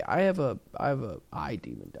like, "Hey, I have a eye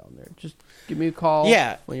demon down there. Just give me a call.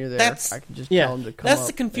 Yeah, when you're there, that's- I can just yeah, tell them to come." That's up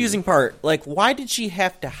the confusing part. Why did she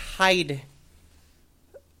have to hide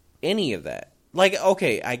any of that?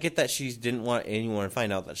 Okay, I get that she didn't want anyone to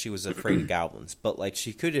find out that she was afraid of goblins, but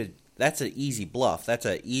she could have. That's an easy bluff. That's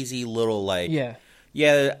an easy little Yeah.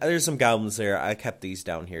 yeah. There's some goblins there. I kept these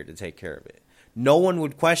down here to take care of it. No one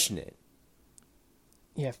would question it.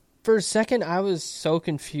 Yeah. For a second, I was so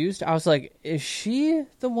confused. I was like, is she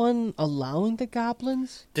the one allowing the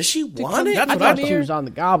goblins? Does she come want it? That's I what thought I she was on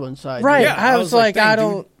the goblin side. Right. Yeah, I was like, I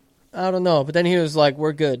dang, don't know. But then he was like,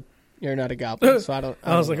 we're good. You're not a goblin, so I don't.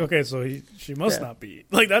 I was like, know. okay, so she must Yeah. not be.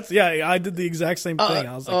 That's I did the exact same thing.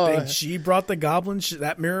 I was like, dang, she brought the goblin.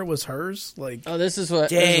 That mirror was hers. Oh, this is what.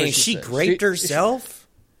 Dang, this is she what said. raped herself.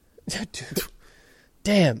 Dude.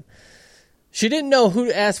 Damn. She didn't know who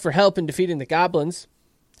to ask for help in defeating the goblins.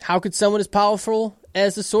 How could someone as powerful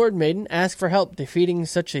as the Sword Maiden ask for help defeating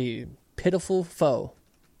such a pitiful foe?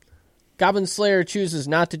 Goblin Slayer chooses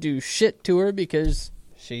not to do shit to her because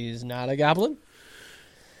she's not a goblin.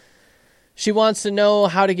 She wants to know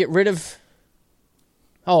how to rid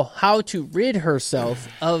herself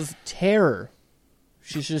of terror.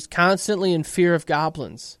 She's just constantly in fear of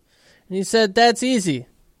goblins. And he said, that's easy.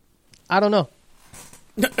 I don't know.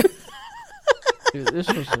 Dude,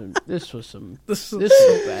 this was so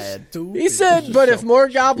bad. He said, but if more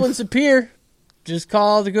goblins appear, just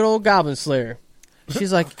call the good old Goblin Slayer.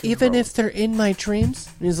 She's like, even if they're in my dreams?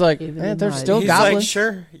 And he's like, they're still goblins. Like,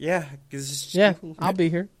 sure, yeah. Yeah, I'll be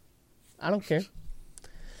here. I don't care.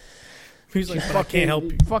 He's like, fuck, can't help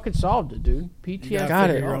you. Fucking solved it, dude. PTSD. Got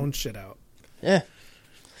it. Your own shit out. Yeah.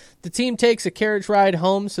 The team takes a carriage ride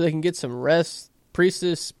home so they can get some rest.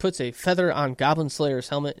 Priestess puts a feather on Goblin Slayer's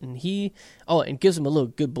helmet, and gives him a little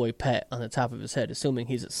good boy pat on the top of his head, assuming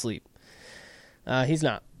he's asleep. He's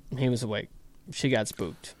not. He was awake. She got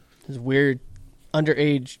spooked. This weird,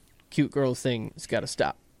 underage, cute girl thing has got to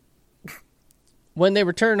stop. When they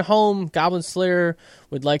return home, Goblin Slayer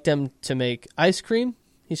would like them to make ice cream.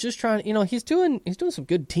 He's just trying, he's doing some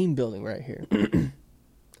good team building right here.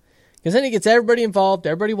 Because then he gets everybody involved.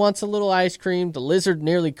 Everybody wants a little ice cream. The lizard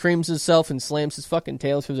nearly creams himself and slams his fucking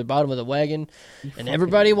tail through the bottom of the wagon. And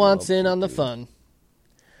everybody wants in on the fun.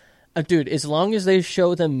 Dude, as long as they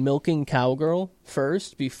show them milking Cowgirl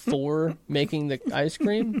first before making the ice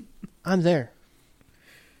cream, I'm there.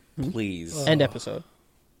 Please. End episode.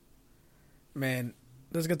 Man,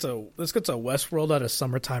 this gets a Westworld at a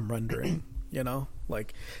summertime rendering.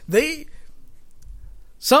 Like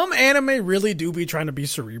some anime really do be trying to be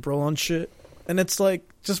cerebral on shit, and it's like,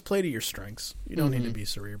 just play to your strengths. You don't need to be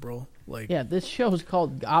cerebral. Like, yeah, this show is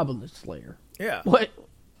called Goblin Slayer. Yeah, what?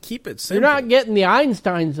 Keep it simple. You're not getting the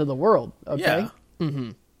Einsteins of the world, okay? Yeah.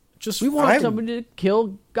 Mm-hmm. Just we want somebody to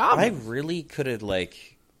kill goblins. I really could have liked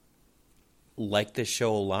this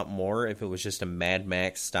show a lot more if it was just a Mad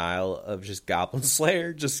Max style of just Goblin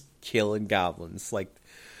Slayer, just killing goblins, like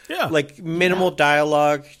minimal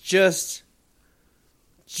dialogue, just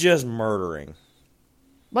murdering.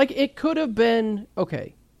 Like, it could have been,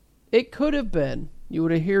 okay, it could have been, you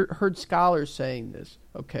would have heard scholars saying this,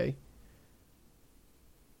 okay?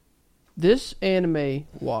 This anime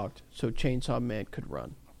walked so Chainsaw Man could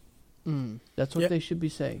run. That's what they should be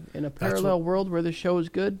saying. In a parallel world where the show is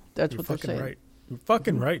good, that's what they're saying. Right. You're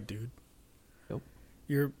fucking right, dude. Nope.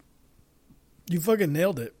 You fucking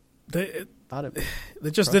nailed it. They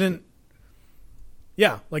just didn't.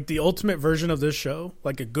 Yeah, like the ultimate version of this show,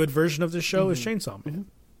 like a good version of this show, is Chainsaw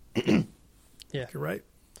Man. Yeah, you're right.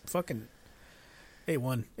 Fucking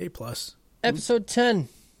A1, A+. Episode 10,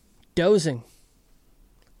 Dozing.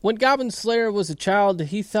 When Goblin Slayer was a child,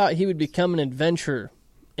 he thought he would become an adventurer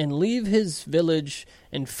and leave his village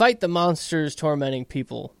and fight the monsters tormenting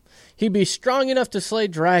people. He'd be strong enough to slay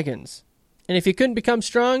dragons. And if he couldn't become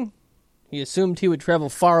strong, he assumed he would travel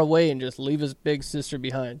far away and just leave his big sister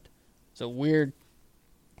behind. It's a weird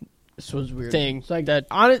thing. It's like that.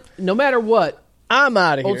 On it, no matter what, I'm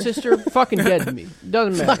out of here. Old sister, fucking dead to me.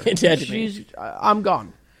 Doesn't matter. Fucking dead to me. I'm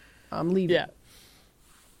gone. I'm leaving. Yeah.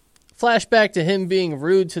 Flashback to him being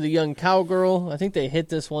rude to the young cowgirl. I think they hit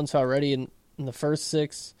this once already in the first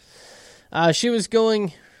 6. She was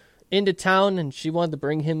going into town and she wanted to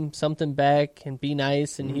bring him something back and be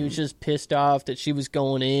nice, and he was just pissed off that she was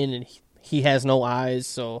going in and he has no eyes,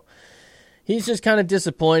 so he's just kind of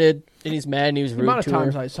disappointed and he's mad and he was rude to her. The amount of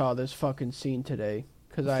times I saw this fucking scene today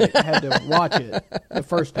because I had to watch it the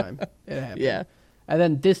first time it happened. Yeah. And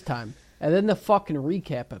then this time. And then the fucking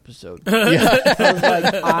recap episode. Yeah. I was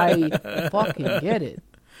like, I fucking get it.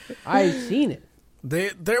 I've seen it.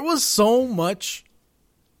 There was so much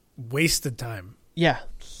wasted time. Yeah.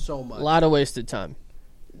 So much. A lot of wasted time.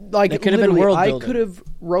 Like, it could have been world building. I could have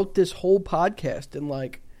wrote this whole podcast in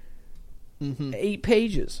like 8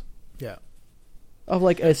 pages. Yeah. Of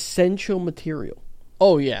like essential material.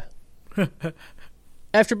 Oh, yeah.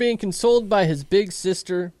 After being consoled by his big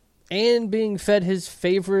sister and being fed his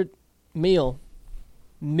favorite meal,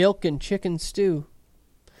 milk and chicken stew.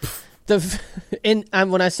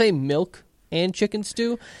 When I say milk and chicken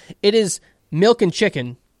stew, it is milk and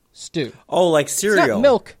chicken stew. Oh, like cereal. It's not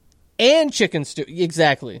milk and chicken stew.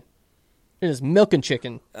 Exactly. It is milk and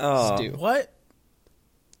chicken stew. What?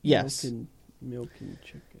 Yes. Milk and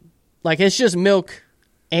chicken. Like, it's just milk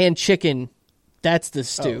and chicken. That's the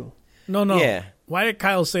stew. No. Yeah. Why did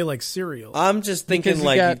Kyle say like cereal? I'm just thinking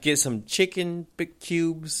you'd get some chicken big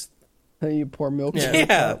cubes. And you pour milk in it.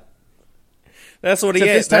 Yeah. That's what he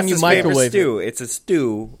is. That's his favorite stew. It's a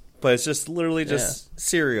stew, but it's just literally just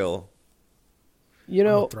cereal. You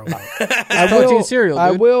know, throw up. Protein cereal,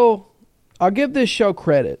 dude. I'll give this show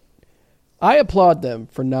credit. I applaud them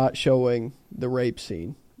for not showing the rape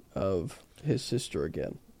scene of his sister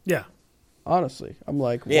again. Yeah. Honestly, I'm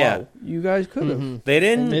like, wow, Yeah. you guys could have. Mm-hmm. They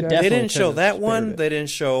didn't. They They definitely didn't show could've that spared one. it. They didn't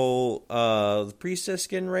show the priestess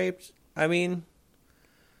getting raped. I mean,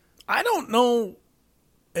 I don't know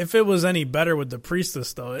if it was any better with the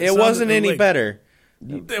priestess, though. it wasn't any better.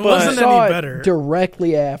 It wasn't Saw any it better.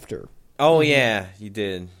 directly after. Oh yeah, you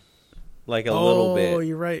did. Like a little bit. Oh,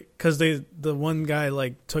 you're right. Because the one guy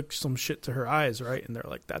like took some shit to her eyes, right? And they're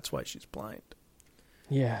like, that's why she's blind.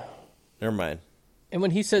 Yeah. Never mind. And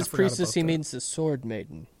when he says forgot priestess, about he that. means the sword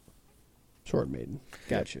maiden. Sword Maiden.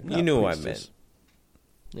 Gotcha. You knew what I priestess.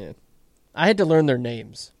 meant. Yeah. I had to learn their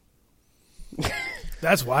names.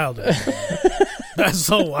 That's wild. Dude. That's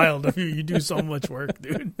so wild of you. You do so much work,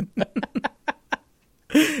 dude.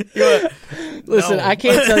 Listen, No. I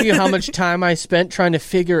can't tell you how much time I spent trying to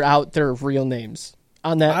figure out their real names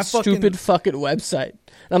on that stupid fucking website.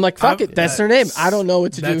 And I'm like, fuck it, that's their name. I don't know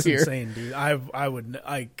what to do That's here. insane, dude. I would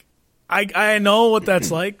like. I know what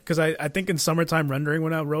that's like because I think in Summertime Rendering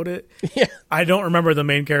when I wrote it, Yeah. I don't remember the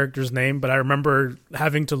main character's name, but I remember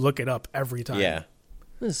having to look it up every time. Yeah.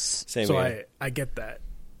 This- Same So here. I get that.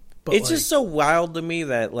 But It's just so wild to me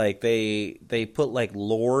that like they put like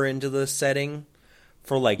lore into the setting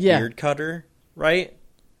for like beard cutter, right?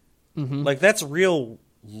 Mm-hmm. Like that's real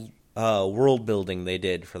world building they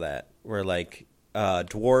did for that. Where like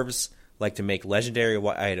dwarves like to make legendary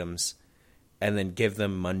items and then give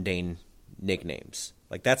them mundane nicknames.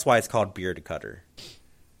 Like that's why it's called beard cutter.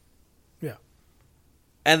 yeah.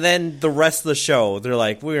 And then the rest of the show, they're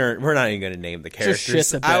like, we're not even going to name the characters. shit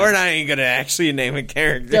the bed. We're not even going to actually name a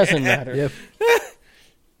character. Doesn't matter. Yep.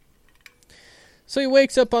 So he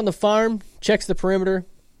wakes up on the farm, checks the perimeter,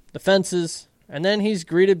 the fences, and then he's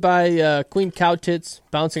greeted by Queen Cow Tits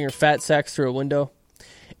bouncing her fat sacks through a window.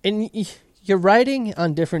 And you're writing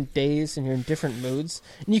on different days and you're in different moods.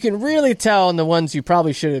 And you can really tell in the ones you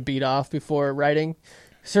probably should have beat off before writing.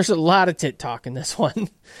 'Cause there's a lot of tit talk in this one.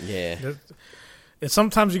 Yeah. It's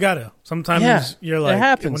sometimes you gotta. Sometimes Yeah, you're it like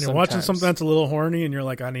happens when you're watching sometimes. something that's a little horny, and you're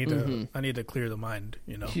like, I need to clear the mind.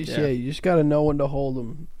 You know. You just got to know when to hold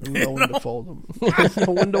them and know when to fold them.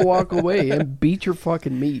 Know when to walk away and beat your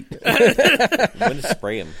fucking meat. I'm going to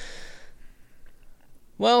spray him.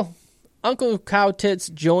 Well, Uncle Cow Tits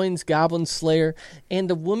joins Goblin Slayer and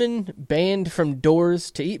the woman banned from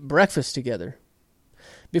doors to eat breakfast together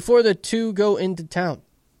before the two go into town.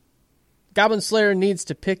 Goblin Slayer needs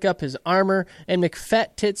to pick up his armor, and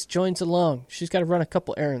McFat Tits joins along. She's got to run a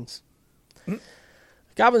couple errands.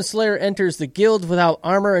 Goblin Slayer enters the guild without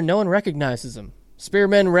armor, and no one recognizes him.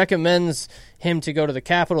 Spearman recommends him to go to the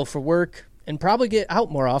capital for work and probably get out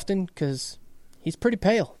more often because he's pretty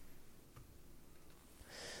pale.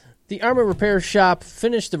 The armor repair shop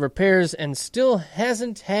finished the repairs and still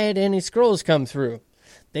hasn't had any scrolls come through.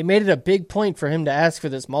 They made it a big point for him to ask for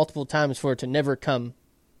this multiple times for it to never come.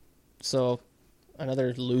 So,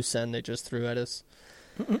 another loose end they just threw at us.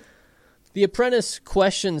 The apprentice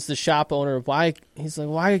questions the shop owner why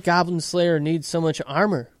Goblin Slayer needs so much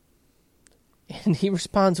armor. And he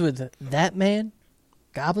responds with, that man,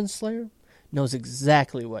 Goblin Slayer, knows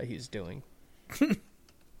exactly what he's doing.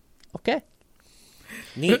 Okay.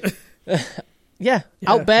 Neat. Yeah,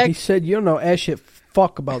 Outback. He said, you don't know ass shit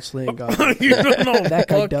fuck about slaying goblins. You don't know That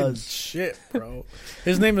guy fucking does. shit, bro.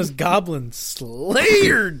 His name is Goblin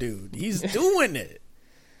Slayer, dude. He's doing it.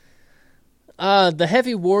 The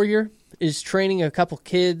heavy warrior is training a couple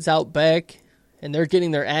kids out back, and they're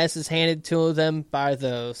getting their asses handed to them by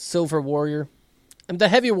the silver warrior. And the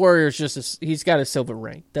heavy warrior is he's got a silver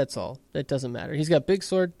rank. That's all. That doesn't matter. He's got a big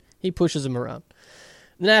sword. He pushes them around.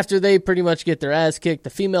 And then after they pretty much get their ass kicked, the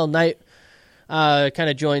female knight kind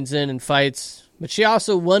of joins in and fights. But she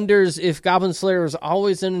also wonders if Goblin Slayer is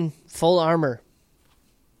always in full armor.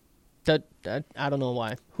 I don't know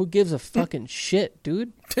why. Who gives a fucking shit,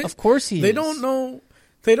 dude? Of course he is. They don't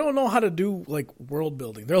know how to do like world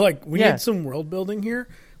building. They're like, we need some world building here.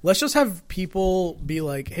 Let's just have people be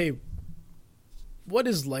like, hey, what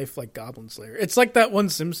is life like Goblin Slayer? It's like that one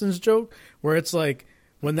Simpsons joke where it's like,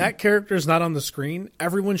 when that character is not on the screen,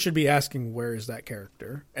 everyone should be asking, where is that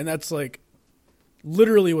character? And that's like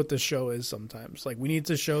literally what this show is sometimes. Like, we need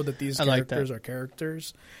to show that these characters are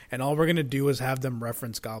characters, and all we're going to do is have them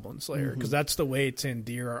reference Goblin Slayer, because that's the way to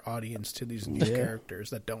endear our audience to these new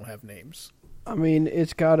characters that don't have names. I mean, you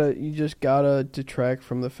just gotta detract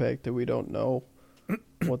from the fact that we don't know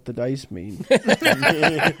what the dice mean.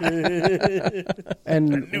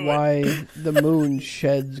 And why the moon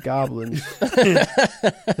sheds goblins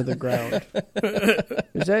to the ground.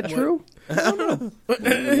 Is that true? I don't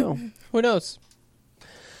know. Who knows?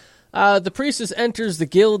 The priestess enters the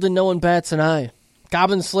guild and no one bats an eye.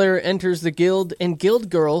 Goblin Slayer enters the guild and Guild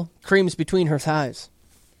Girl creams between her thighs.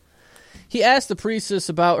 He asks the priestess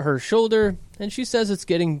about her shoulder, and she says it's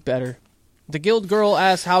getting better. The Guild Girl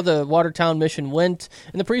asks how the Watertown mission went,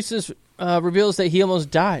 and the priestess reveals that he almost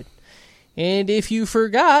died. And if you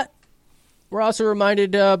forgot, we're also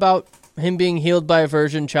reminded about him being healed by a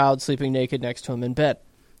virgin child sleeping naked next to him in bed.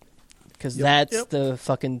 Because that's the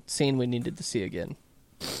fucking scene we needed to see again.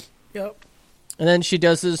 Yep. And then she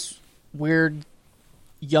does this weird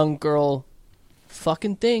young girl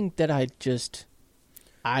fucking thing that I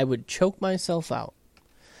would choke myself out.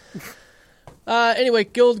 Anyway,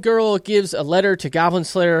 Guild Girl gives a letter to Goblin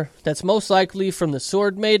Slayer that's most likely from the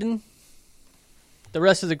Sword Maiden. The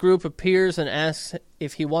rest of the group appears and asks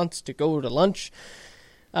if he wants to go to lunch.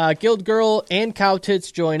 Guild Girl and Cow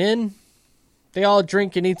Tits join in. They all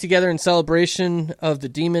drink and eat together in celebration of the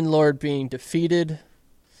Demon Lord being defeated.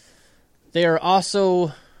 They are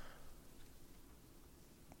also...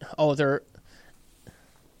 I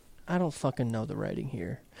don't fucking know the writing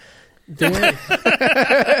here.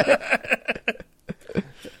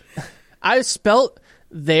 I spelt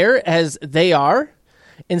there as they are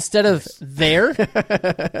instead of there.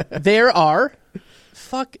 There are.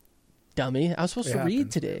 Fuck, dummy. I was supposed to read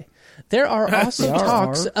today. There are also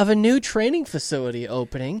talks of a new training facility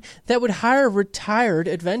opening that would hire retired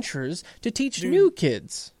adventurers to teach new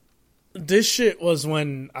kids. This shit was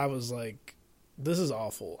when I was like, this is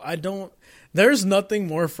awful. There's nothing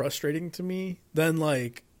more frustrating to me than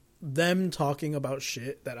like them talking about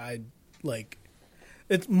shit that I like.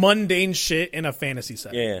 It's mundane shit in a fantasy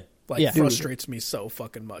setting. Yeah. Frustrates me so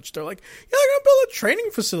fucking much. They're like, yeah, they're gonna build a training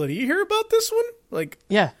facility. You hear about this one? Like,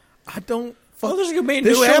 yeah. I don't. Oh, there's gonna be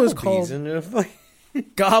this new show is Applebee's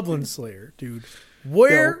called Goblin Slayer, dude.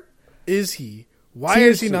 Where is he? Why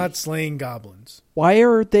is he not slaying goblins? Why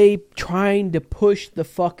are they trying to push the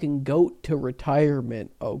fucking goat to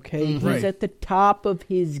retirement, okay? Mm-hmm. He's at the top of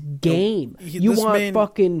his game. You want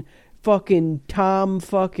fucking Tom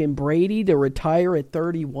fucking Brady to retire at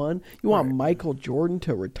 31? You want Michael Jordan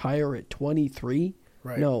to retire at 23?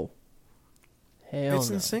 Right. No. Hell it's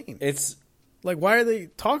no. insane. It's like, why are they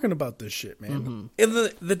talking about this shit, man? Mm-hmm.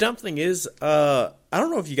 And the dumb thing is, I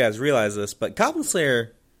don't know if you guys realize this, but Goblin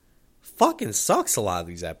Slayer fucking sucks a lot of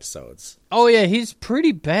these episodes. Oh yeah, he's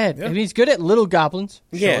pretty bad. Yeah. I mean, he's good at little goblins.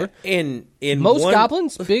 Yeah, sure. in most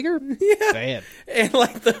goblins bigger. Yeah, bad. And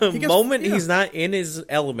like the moment he's not in his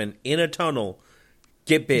element in a tunnel,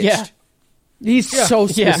 get bitched. Yeah. He's so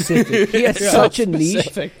specific. He has such a niche.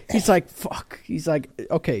 Specific. He's like, fuck. He's like,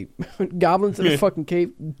 okay, goblins in a fucking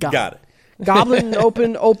cave. Got it. Goblin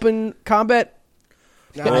open combat.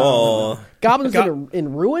 Oh, Goblins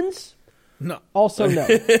in ruins. No. Also no.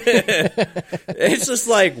 it's just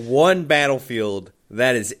like one battlefield.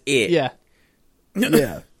 That is it. Yeah.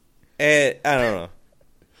 Yeah. And I don't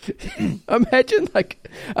know.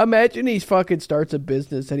 Imagine he fucking starts a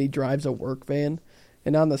business and he drives a work van,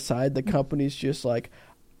 and on the side the company's just like,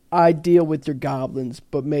 I deal with your goblins,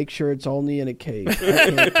 but make sure it's only in a cave. I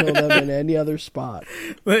can't kill them in any other spot.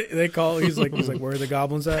 They call. He's like, where are the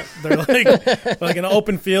goblins at? They're like in an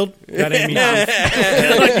open field. Got any?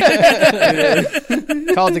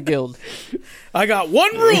 Call the guild. I got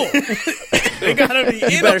one rule. They gotta be.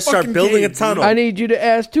 You better start building a tunnel. I need you to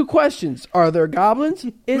ask 2 questions: are there goblins?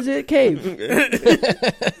 Is it a cave?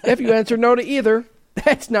 If you answer no to either,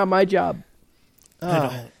 that's not my job.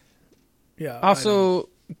 Yeah. Also,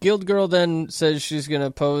 Guild Girl then says she's going to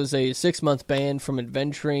pose a 6-month ban from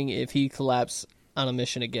adventuring if he collapses on a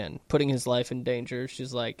mission again, putting his life in danger.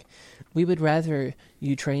 She's like, we would rather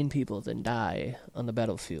you train people than die on the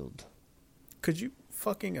battlefield. Could you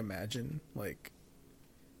fucking imagine, like,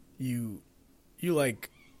 you like,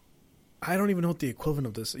 I don't even know what the equivalent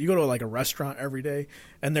of this. You go to like a restaurant every day,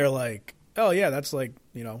 and they're like, oh yeah, that's like,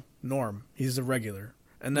 Norm. He's a regular,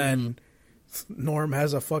 and then Norm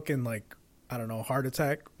has a fucking like, I don't know, heart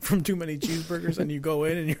attack from too many cheeseburgers, and you go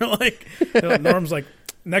in and you're like, Norm's like,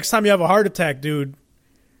 next time you have a heart attack, dude,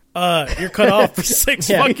 you're cut off for 6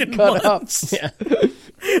 fucking months. Yeah.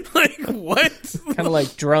 Like, what? Kind of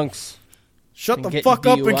like drunks. Shut the getting fuck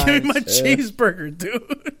up and give me my DUIs. cheeseburger,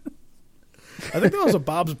 dude. I think that was a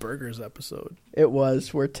Bob's Burgers episode. It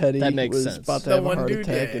was where Teddy That makes was sense. about to That have a one heart dude,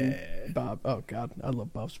 attack, yeah. and Bob. Oh God, I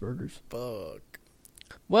love Bob's Burgers. Fuck.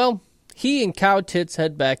 Well, he and Cow Tits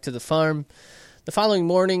head back to the farm. The following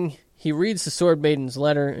morning, he reads the Sword Maiden's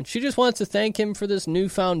letter, and she just wants to thank him for this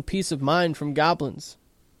newfound peace of mind from goblins.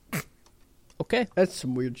 Okay. That's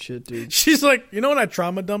some weird shit, dude. She's like, you know when I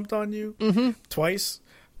trauma dumped on you twice?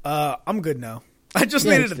 I'm good now. I just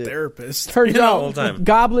needed a therapist. Turns out,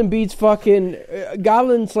 Goblin beats fucking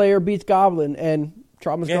Goblin Slayer beats Goblin, and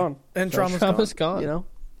trauma's gone. And trauma's gone. You know,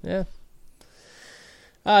 yeah.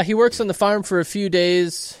 He works on the farm for a few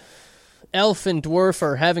days. Elf and Dwarf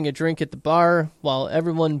are having a drink at the bar while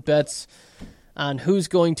everyone bets on who's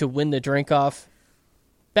going to win the drink off.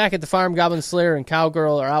 Back at the farm, Goblin Slayer and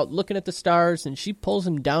Cowgirl are out looking at the stars, and she pulls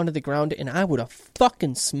him down to the ground, and I would have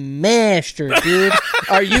fucking smashed her, dude.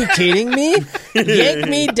 Are you kidding me? Yank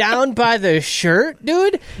me down by the shirt,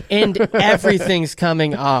 dude, and everything's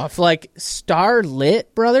coming off. Like, star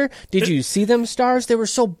lit, brother. Did you see them stars? They were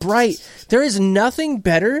so bright. There is nothing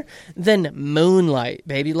better than moonlight,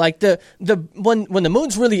 baby. Like, when the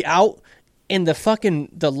moon's really out and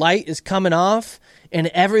the light is coming off, and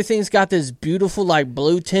everything's got this beautiful, like,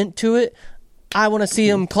 blue tint to it, I want to see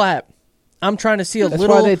them clap. I'm trying to see a That's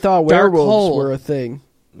little why they thought dark werewolves hole. were a thing.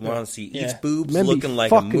 Want to see each Yeah. boobs Men be looking like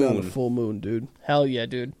a fucking on moon. a full moon, dude. Hell yeah,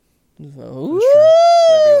 dude. They'd be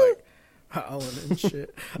like howling and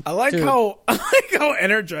shit. I like how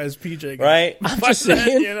energized PJ got. Right? I'm just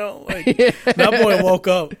saying. You know, like that boy woke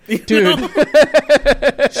up. Dude.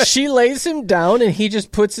 She lays him down, and he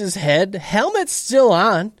just puts his head, helmet's still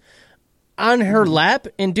on her lap,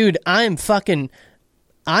 and dude, I'm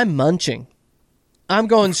munching. I'm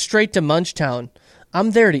going straight to Munchtown. I'm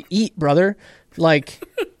there to eat, brother. Like,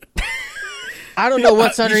 I don't know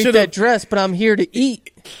what's underneath that dress, but I'm here to eat.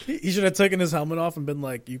 He should have taken his helmet off and been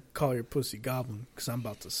like, you call your pussy Goblin, because I'm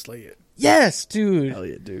about to slay it. Yes, dude. Hell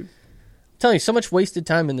yeah, dude. I'm telling you, so much wasted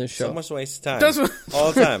time in this show. So much wasted time.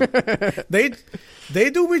 All the time. They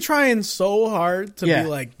do be trying so hard to Yeah. be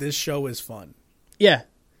like, this show is fun. Yeah.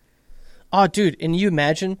 Oh, dude, and you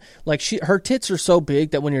imagine, like, her tits are so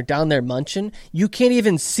big that when you're down there munching, you can't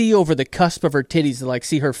even see over the cusp of her titties to, like,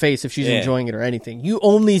 see her face if she's enjoying it or anything. You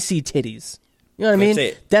only see titties. You know what I mean?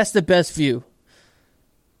 That's it. That's the best view.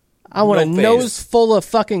 I want a nose full of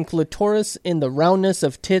fucking clitoris in the roundness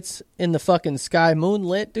of tits in the fucking sky,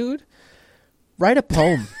 moonlit, dude. Write a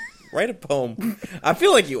poem. Write a poem. I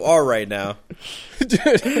feel like you are right now. Dude.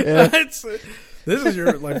 Yeah. This is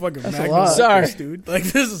your like fucking magnum lot. Sorry. opus, dude. Like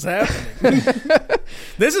this is happening.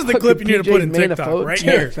 This is the clip you need to put in TikTok right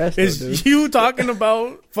here. Is you talking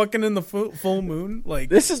about fucking in the full moon? Like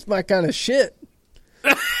This is my kind of shit.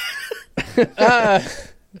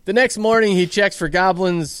 The next morning, he checks for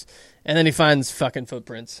goblins, and then he finds fucking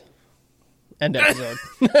footprints. End episode.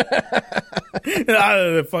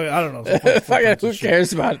 I don't know. Fucking who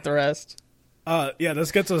cares about the rest? Yeah,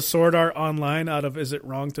 this gets a sword art online out of is it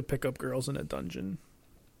wrong to pick up girls in a dungeon?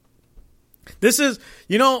 This is,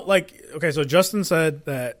 you know, like, okay, so Justin said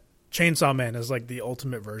that Chainsaw Man is like the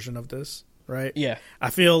ultimate version of this, right? Yeah.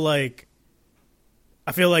 I feel like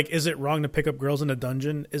is it wrong to pick up girls in a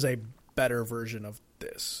dungeon is a better version of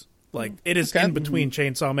this. Like, it is in between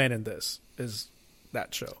Chainsaw Man and this is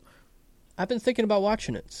that show. I've been thinking about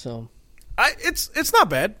watching it, so it's not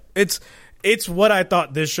bad. It's what I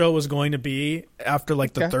thought this show was going to be after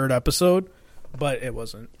like the third episode, but it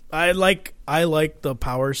wasn't. I like the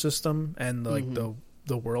power system and like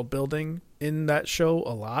the world building in that show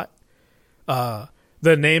a lot.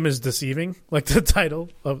 The name is deceiving. Like the title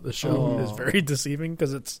of the show is very deceiving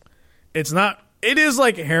because it's not. It is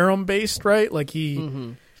like harem based, right? Like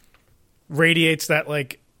he radiates that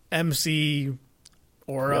like MC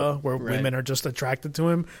aura where women are just attracted to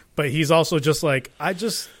him, but he's also just like I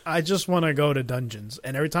just want to go to dungeons,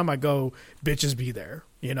 and every time I go, bitches be there.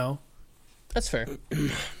 You know, that's fair.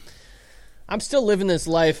 I'm still living this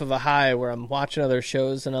life of a high where I'm watching other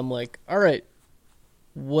shows and I'm like, all right,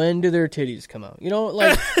 when do their titties come out? You know,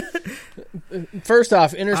 like first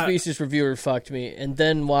off, Interspecies Reviewer fucked me, and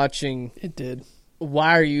then watching it did.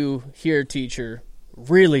 Why Are You Here, Teacher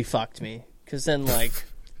really fucked me, because then like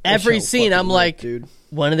every scene I'm like, dude,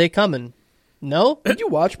 when are they coming? No? Did you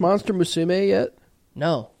watch Monster Musume yet?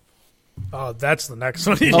 No. Oh, that's the next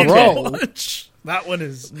one you need to watch. That one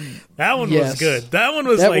was good. That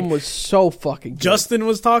one was so fucking good. Justin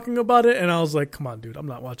was talking about it, and I was like, come on, dude, I'm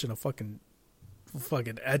not watching a fucking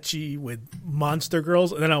ecchi with monster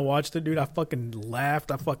girls. And then I watched it, dude. I fucking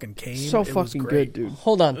laughed. I fucking came. So fucking good, dude.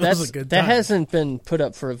 Hold on. That hasn't been put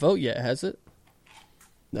up for a vote yet, has it?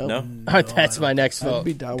 No. That's my next vote.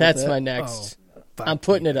 That's my next. I'm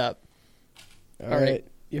putting it up. All right.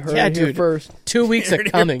 You heard it here first. 2 weeks of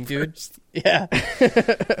coming, dude. Yeah.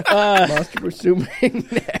 Monster Musume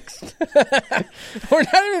next. We're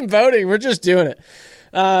not even voting. We're just doing it.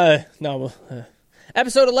 No.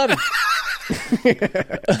 Episode 11.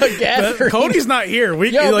 Cody's not here.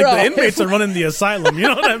 The inmates are running the asylum. You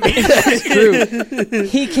know what I mean? That's true.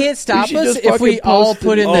 He can't stop us if we all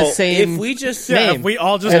put in the same. If we just if we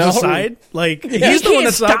all just decide, like he's the one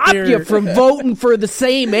that's stop out there. you from voting for the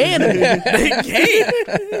same animal. They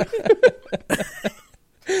can't.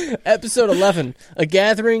 Episode 11, A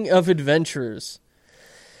Gathering of Adventurers.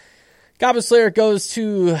 Goblin Slayer goes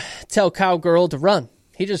to tell Cowgirl to run.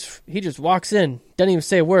 He just walks in, doesn't even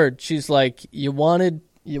say a word. She's like, "You wanted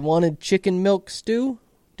chicken milk stew?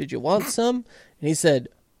 Did you want some?" And he said,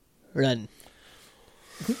 "Run."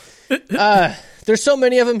 There's so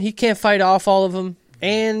many of them, he can't fight off all of them,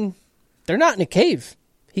 and they're not in a cave.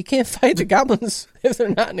 He can't fight the goblins if they're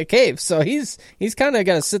not in a cave. So he's kind of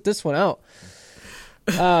got to sit this one out.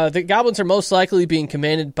 The goblins are most likely being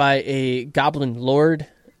commanded by a goblin lord,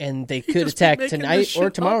 and they could attack tonight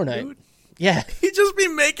or tomorrow night. Dude. Yeah. He'd just be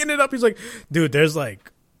making it up. He's like, dude, there's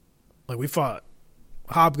like we fought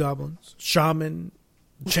hobgoblins, shaman,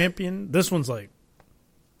 champion. This one's like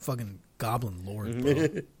fucking goblin lord, bro.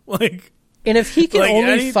 Like, and if he can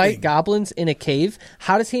only anything. fight goblins in a cave,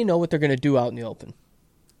 how does he know what they're going to do out in the open?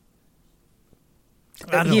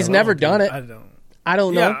 He's never done it. I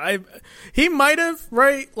don't know. Yeah, he might have,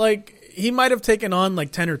 right? Like, he might have taken on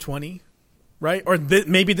like 10 or 20. Right? Or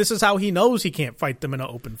maybe this is how he knows he can't fight them in an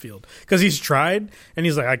open field. Because he's tried, and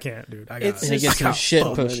he's like, I can't, dude. And he gets some shit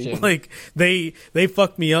pushed in. Like, they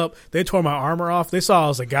fucked me up. They tore my armor off. They saw I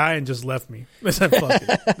was a guy and just left me. They said, fuck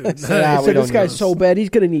it. Dude. So this guy's so bad, he's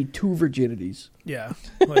going to need 2 virginities. Yeah.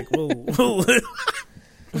 Like, we'll so bad.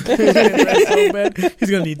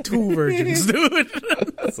 He's going to need 2 virgins, dude.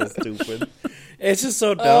 That's so stupid. It's just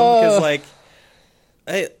so dumb, because, like,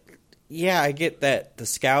 I get that the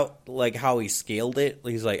scout, like how he scaled it.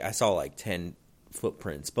 He's like, I saw like 10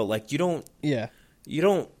 footprints, but like you don't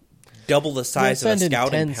double the size of a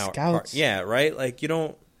scouting power. Yeah, right. Like you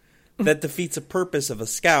don't. That defeats the purpose of a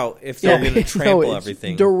scout if they're going to trample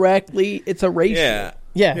everything directly. It's a ratio.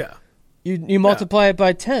 Yeah. You multiply it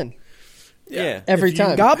by 10. Yeah, every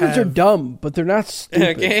time. Goblins are dumb, but they're not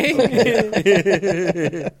stupid.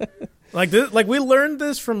 Okay. Like we learned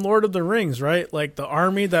this from Lord of the Rings, right? Like the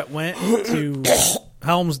army that went to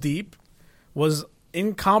Helm's Deep was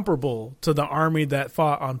incomparable to the army that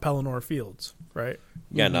fought on Pelennor Fields, right?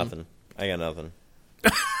 You got nothing. I got nothing.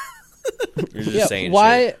 You're just saying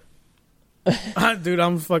why? Shit. Dude,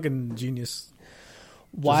 I'm a fucking genius.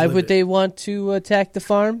 Why would they want to attack the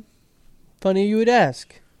farm? Funny you would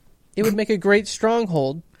ask. It would make a great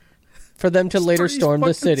stronghold for them to later storm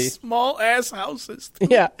the city. Small ass houses.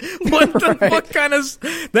 Dude. Yeah. What the fuck kind of?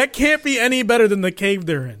 That can't be any better than the cave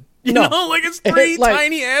they're in. You know, like it's 3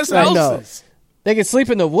 tiny ass houses. They could sleep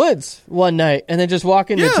in the woods one night and then just walk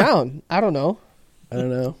into town. I don't know.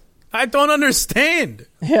 I don't understand.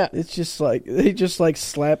 Yeah, it's just like they just like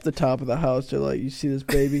slap the top of the house. They're like, "You see this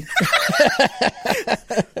baby?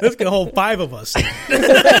 This can hold 5 of us."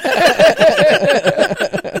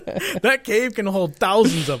 That cave can hold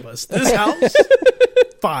thousands of us. This house,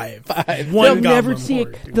 5. One They'll never see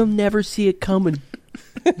it. They'll never see it coming.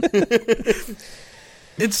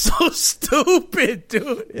 It's so stupid,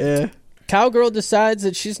 dude. Yeah. Cowgirl decides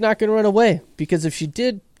that she's not going to run away because if she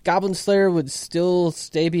did, Goblin Slayer would still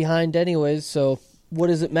stay behind anyways. So what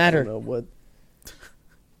does it matter? I don't know what.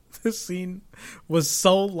 This scene was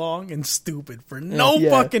so long and stupid for no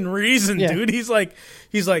fucking reason, dude. He's like,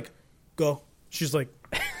 go. She's like,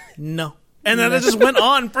 no. And then it just went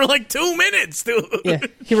on for like 2 minutes, dude. Yeah.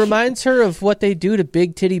 He reminds her of what they do to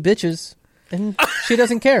big titty bitches, and she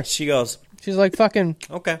doesn't care. She goes, she's like, fucking,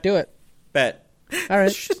 okay, do it. Bet. All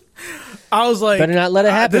right. I was like, better not let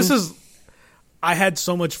it happen. I had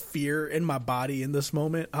so much fear in my body in this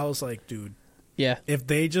moment. I was like, dude, if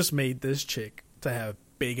they just made this chick to have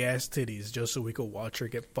big ass titties just so we could watch her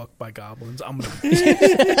get fucked by goblins, I'm gonna be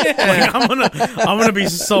I'm gonna be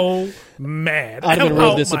so mad. I'd have been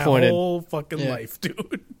real disappointed. My whole fucking life,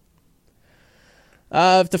 dude.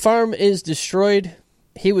 If the farm is destroyed,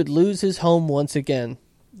 he would lose his home once again.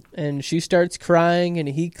 And she starts crying, and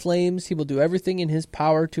he claims he will do everything in his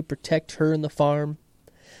power to protect her and the farm.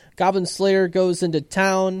 Goblin Slayer goes into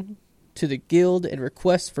town to the guild and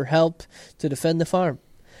requests for help to defend the farm.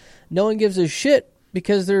 No one gives a shit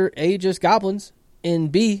because they're A, just goblins,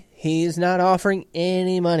 and B, he is not offering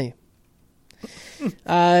any money.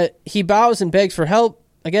 He bows and begs for help.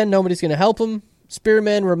 Again, nobody's going to help him.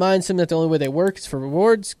 Spearman reminds him that the only way they work is for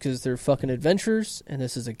rewards because they're fucking adventurers, and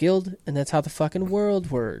this is a guild, and that's how the fucking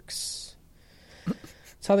world works.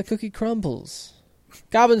 It's how the cookie crumbles.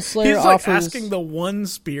 Goblin Slayer He's like offers asking the one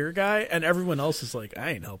spear guy, and everyone else is like,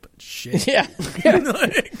 I ain't helping shit. Yeah.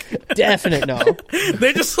 Like, Definite no.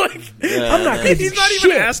 they just like, I'm not. He's not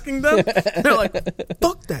even asking them. They're like,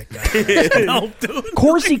 fuck that guy. Help, dude. Of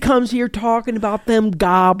course, he comes here talking about them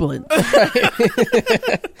goblins.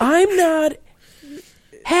 I'm not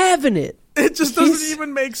having it. It just doesn't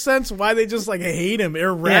even make sense why they just like hate him.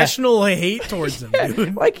 Irrational hate towards him,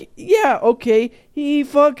 dude. Like, yeah, okay.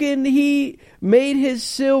 He made his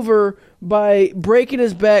silver by breaking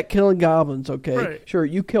his back, killing goblins. Okay, Right. Sure,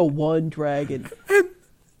 you kill one dragon.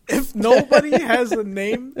 If nobody has a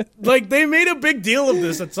name, like they made a big deal of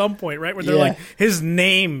this at some point, right? Where they're like, his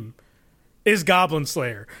name is Goblin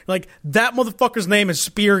Slayer. Like, that motherfucker's name is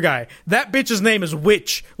Spear Guy. That bitch's name is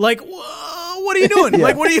Witch. Like, what are you doing?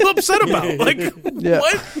 Like, what are you upset about? Like,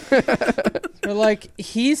 what? They're like,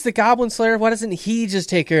 he's the Goblin Slayer. Why doesn't he just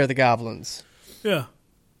take care of the goblins? Yeah.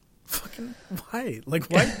 Fucking why? Like,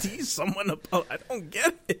 why tease someone about? I don't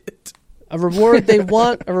get it. A reward they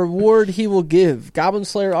want, a reward he will give. Goblin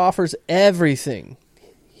Slayer offers everything.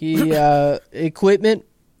 He equipment,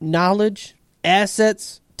 knowledge,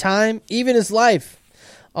 assets, time, even his life.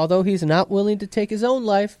 Although he's not willing to take his own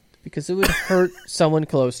life because it would hurt someone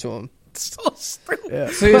close to him. So stupid. Yeah.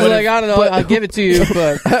 So he's like, I don't know, I'll give it to you,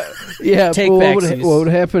 but Yeah, take but backsies. what would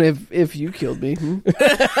happen if you killed me?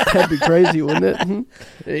 That'd be crazy, wouldn't it?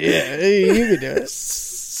 Yeah, you could do it.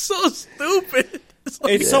 So stupid.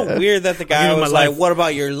 It's so weird that the guy give him was my like, life. "What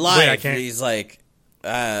about your life?" I can't. And he's like,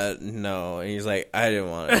 no. And he's like, "I didn't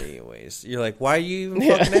want it anyways." You're like, "Why you even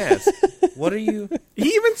fucking ask? What are you?" He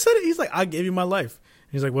even said it. He's like, "I gave you my life."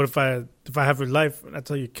 He's like, "What if I have your life and I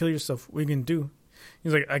tell you to kill yourself? What are you gonna do?"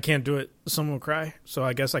 He's like, "I can't do it. Someone will cry. So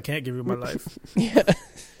I guess I can't give you my life." Yeah.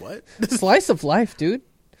 What? Slice of life, dude.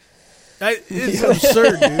 It's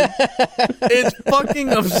absurd, dude. It's fucking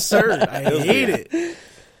absurd. I hate it.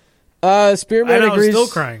 Spearman And I was agrees. still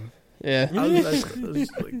crying. Yeah. I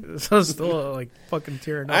was still like fucking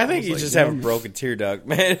tearing up. I think was you like, just have a broken tear duct,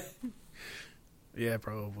 man. Yeah,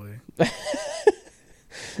 probably.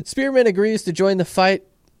 Spearman agrees to join the fight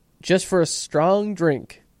just for a strong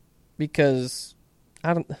drink because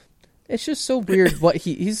it's just so weird what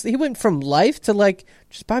he went from life to like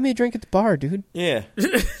just buy me a drink at the bar, dude. Yeah,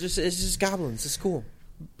 it's just goblins. It's cool.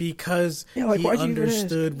 Because Yeah, like, he why'd you even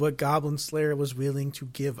understood what Goblin Slayer was willing to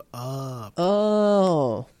give up.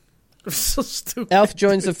 Oh. So stupid. Elf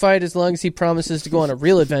joins the fight as long as he promises to go on a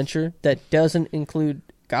real adventure that doesn't include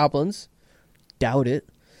goblins. Doubt it.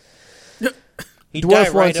 He Dwarf died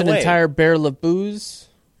right wants an away. entire barrel of booze.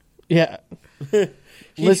 Yeah.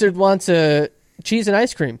 Lizard wants a cheese and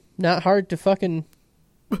ice cream. Not hard to fucking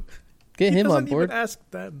get him on board. Even ask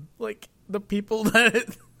them, like the people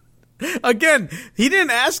that. Again, he didn't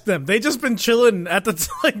ask them. They just been chilling at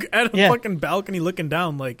the at a fucking balcony, looking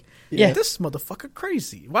down. Like, this motherfucker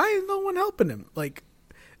crazy. Why is no one helping him? Like,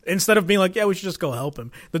 instead of being like, yeah, we should just go help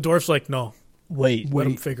him. The dwarf's like, no, Wait. let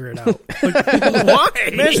him figure it out. Like, why?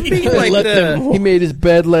 Imagine being like He made his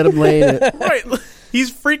bed, let him lay in it. Right?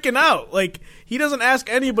 He's freaking out. Like, he doesn't ask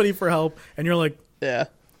anybody for help, and you're like, Yeah.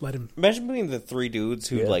 let him. Imagine being the three dudes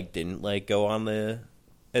who like didn't like go on the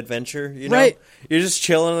adventure. You know, Right. You're just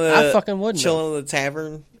chilling in I fucking wouldn't chilling in the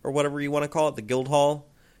tavern or whatever you want to call it, the guild hall.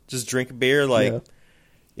 Just drink a beer, like,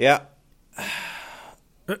 yeah.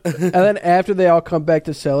 And then after they all come back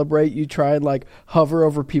to celebrate, you try and like hover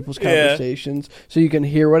over people's conversations so you can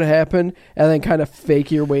hear what happened, and then kind of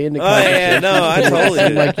fake your way into Oh conversation. yeah, no, I totally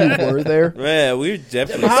did. like you were there. Yeah, we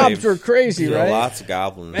definitely Hobbs saved were crazy, right? lots of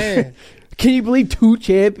goblins. Man. Can you believe 2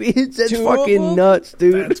 champions? That's Two of fucking them? nuts,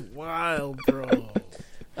 dude. That's wild, bro.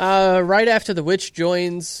 Right after the witch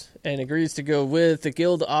joins and agrees to go with, the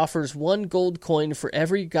guild offers 1 gold coin for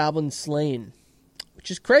every goblin slain, which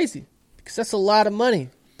is crazy because that's a lot of money.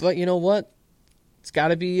 But you know what? It's got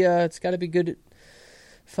to be good.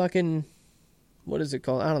 Fucking, what is it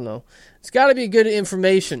called? I don't know. It's got to be good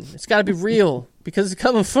information. It's got to be real because it's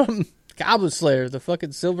coming from Goblin Slayer, the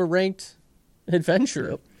fucking silver ranked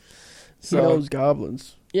adventurer. He knows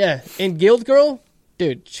goblins. Yeah, and Guild Girl,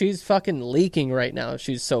 dude, she's fucking leaking right now.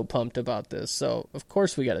 She's so pumped about this. So, of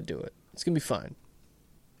course we got to do it. It's going to be fine.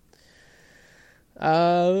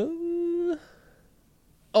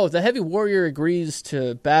 The heavy warrior agrees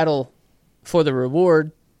to battle for the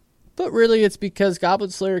reward, but really it's because Goblin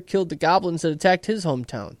Slayer killed the goblins that attacked his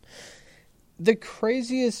hometown. The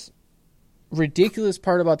craziest, ridiculous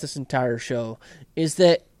part about this entire show is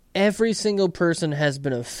that every single person has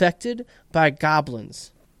been affected by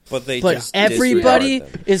goblins. But Everybody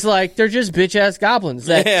disregard them. is like, they're just bitch-ass goblins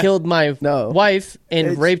that killed my wife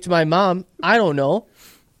and raped my mom. I don't know.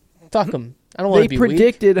 Fuck them. I don't want to They be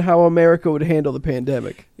predicted how America would handle the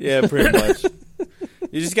pandemic. Yeah, pretty much.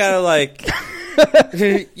 You just gotta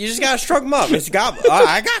you just gotta shrug them up. It's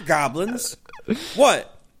I got goblins.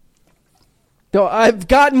 What? No, I've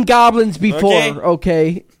gotten goblins before.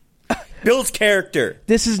 Okay. Builds character.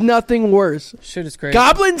 This is nothing worse. Shit is crazy.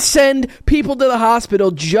 Goblins send people to the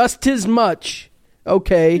hospital just as much.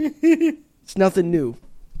 Okay. It's nothing new.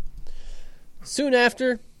 Soon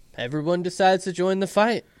after, everyone decides to join the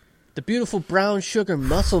fight. The beautiful brown sugar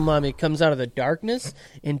muscle mommy comes out of the darkness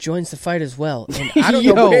and joins the fight as well. And I don't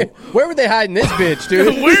know where were they hiding this bitch,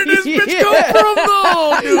 dude? Where did this bitch come from,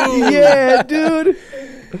 though, dude? Yeah, dude.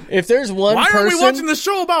 If there's one Why person, aren't we watching the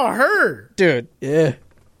show about her? dude. Yeah.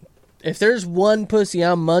 If there's one pussy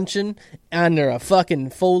I'm munching under a fucking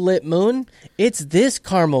full lit moon, it's this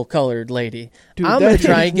caramel colored lady. Dude, I'm gonna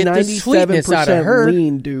try and get the sweetness out of her.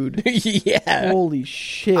 Lean, dude. Yeah. Holy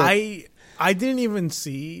shit. I didn't even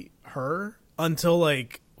see her until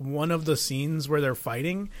like one of the scenes where they're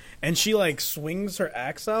fighting, and she like swings her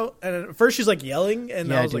axe out, and at first she's like yelling,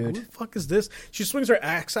 and I was like, "Who the fuck is this?" She swings her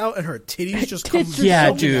axe out, and her titties just come dude.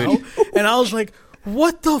 out, and I was like,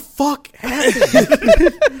 "What the fuck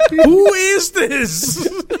happened? Who is this?"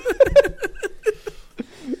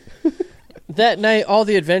 That night, all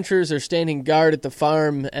the adventurers are standing guard at the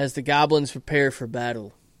farm as the goblins prepare for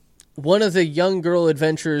battle. One of the young girl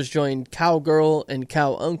adventurers joined Cowgirl and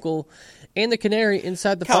Cow Uncle and the canary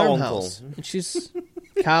inside the farmhouse. And she's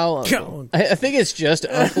Cow Uncle. I think it's just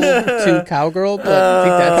Uncle to Cowgirl, but I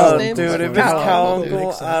think that's his name. Dude, if it's Cow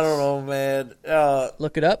Uncle, I don't know, man.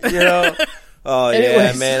 Look it up. You know? Oh,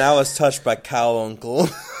 Anyways. yeah, man. I was touched by Cow Uncle.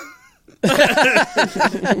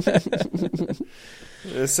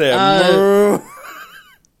 They say moo.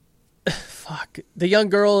 Fuck. The young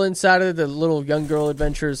girl inside of the little young girl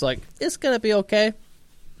adventure is like, it's gonna be okay.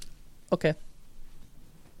 Okay.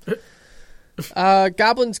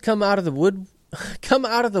 Goblins come out of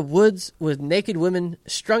the woods with naked women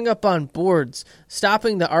strung up on boards,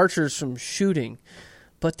 stopping the archers from shooting.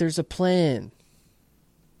 But there's a plan.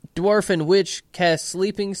 Dwarf and witch cast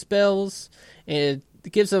sleeping spells, and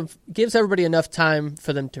it gives everybody enough time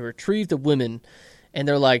for them to retrieve the women. And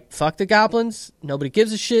they're like, fuck the goblins. Nobody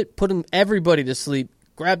gives a shit. Put everybody to sleep.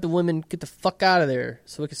 Grab the women. Get the fuck out of there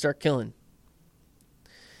so we can start killing.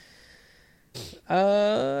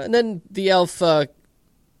 And then the elf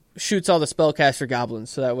shoots all the spellcaster goblins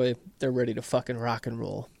so that way they're ready to fucking rock and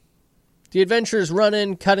roll. The adventurers run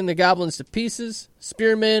in, cutting the goblins to pieces.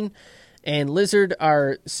 Spearman and Lizard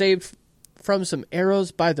are saved from some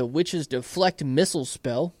arrows by the witch's deflect missile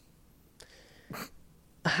spell.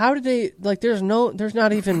 How did they, like, they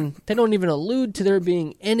don't even allude to there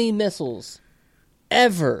being any missiles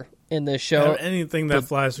ever in this show. Anything that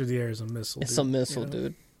flies through the air is a missile. It's a missile,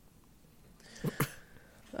 dude.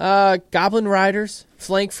 Goblin riders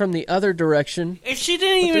flank from the other direction. And she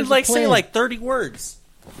didn't even, say, 30 words.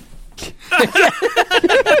 She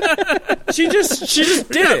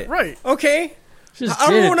just did it. Right. Okay.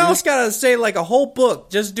 Everyone else got to say, a whole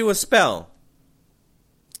book, just do a spell.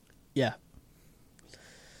 Yeah.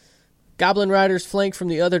 Goblin riders flank from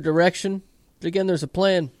the other direction. But again, there's a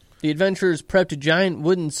plan. The adventurers prepped giant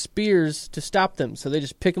wooden spears to stop them, so they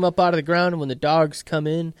just pick them up out of the ground, and when the dogs come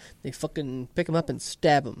in, they fucking pick them up and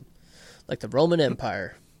stab them, like the Roman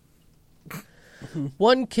Empire.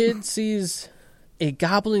 One kid sees a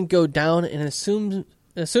goblin go down and assumes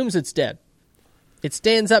it's dead. It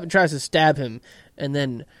stands up and tries to stab him, and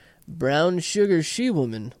then brown sugar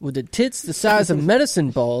she-woman with the tits the size of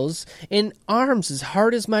medicine balls and arms as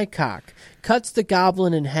hard as my cock cuts the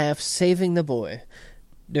goblin in half, saving the boy.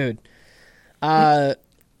 Dude.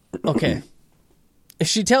 Okay.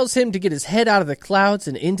 She tells him to get his head out of the clouds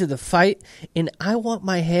and into the fight, and I want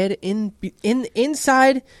my head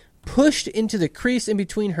inside, pushed into the crease in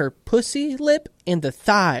between her pussy lip and the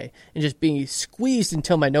thigh, and just being squeezed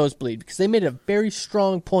until my nose bleed, because they made a very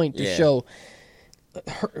strong point to show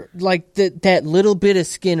her, that little bit of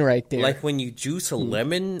skin right there. Like when you juice a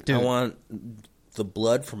lemon, dude. I want the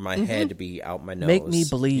blood from my head to be out my nose. Make me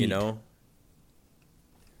bleed. You know?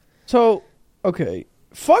 So, okay,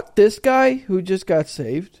 fuck this guy who just got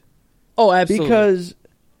saved. Oh, absolutely. Because,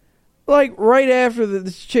 right after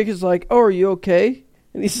this chick is like, oh, are you okay?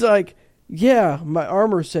 And he's like, yeah, my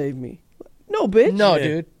armor saved me. No, bitch. No,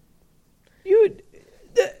 dude.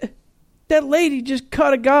 That lady just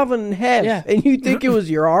cut a goblin in half, and you think it was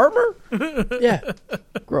your armor? Yeah.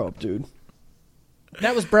 Grow up, dude.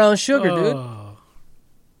 That was brown sugar, dude.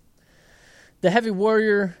 The heavy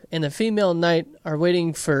warrior and the female knight are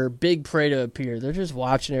waiting for big prey to appear. They're just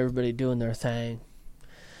watching everybody doing their thing.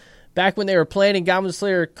 Back when they were planning, Goblin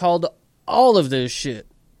Slayer called all of this shit.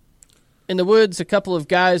 In the woods, a couple of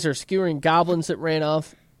guys are skewering goblins that ran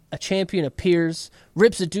off. A champion appears,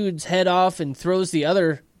 rips a dude's head off, and throws the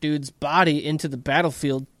other dude's body into the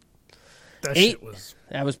battlefield. That shit was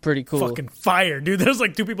that was pretty cool. fucking fire, dude. There's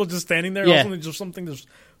like two people just standing there. Yeah. Yeah. Just something just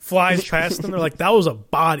flies past them. They're like, that was a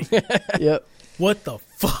body. Yep. What the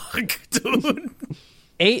fuck, dude?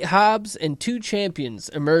 8 hobs and 2 champions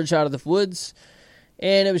emerge out of the woods,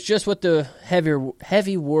 and it was just what the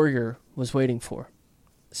heavy warrior was waiting for.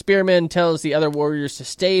 Spearman tells the other warriors to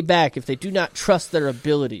stay back if they do not trust their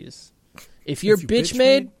abilities. If you're bitch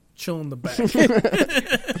made, chill in the back.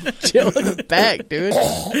 chill in the back, dude.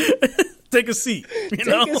 Take a seat. Take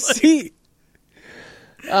a seat.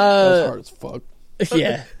 That's hard as fuck.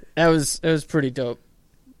 Yeah, that was pretty dope.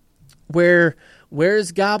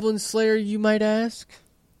 Where's Goblin Slayer, you might ask?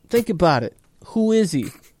 Think about it. Who is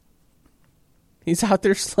he? He's out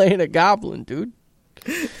there slaying a goblin, dude.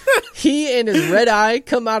 He and his red eye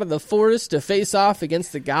come out of the forest to face off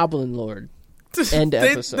against the Goblin Lord. End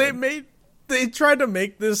episode. They tried to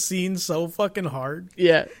make this scene so fucking hard.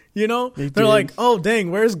 Yeah. You know? They're like, oh, dang,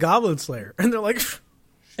 where's Goblin Slayer? And they're like,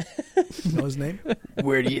 you know his name?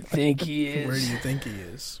 Where do you think he is? Where do you think he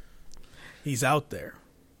is? He's out there.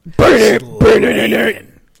 Burn it.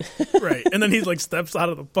 Right. And then he like steps out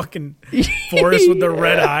of the fucking forest with the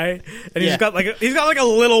red eye. And he's got like a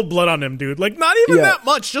little blood on him, dude. Like not even that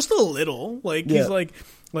much, just a little. Like he's like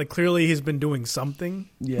clearly he's been doing something.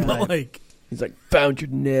 Yeah. But like he's like, found your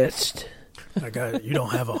nest. You don't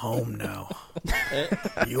have a home now.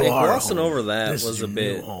 You are glossing home. Over that this was a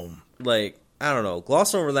bit home. Like, I don't know,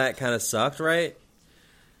 glossing over that kind of sucked, right?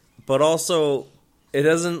 But also it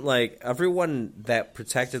doesn't like everyone that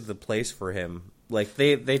protected the place for him. Like,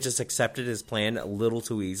 they just accepted his plan a little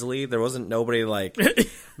too easily. There wasn't nobody like,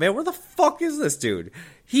 man, where the fuck is this dude?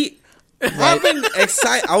 I've been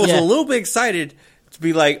excited. I was a little bit excited to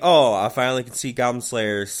be like, oh, I finally can see Goblin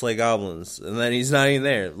Slayer slay goblins. And then he's not even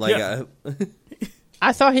there. Like,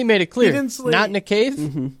 I thought he made it clear. Not in a cave?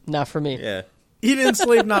 Mm-hmm. Not for me. Yeah. He didn't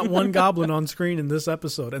slay not one goblin on screen in this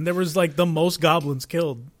episode. And there was like the most goblins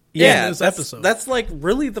killed. Yeah, in this episode. That's like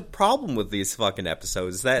really the problem with these fucking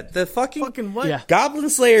episodes. That the fucking what? Yeah. Goblin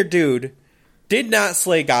Slayer dude did not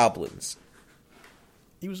slay goblins.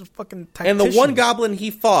 He was a fucking tactician. And the one goblin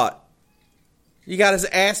he fought, he got his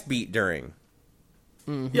ass beat during.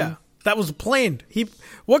 Mm-hmm. Yeah, that was planned.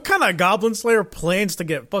 What kind of Goblin Slayer plans to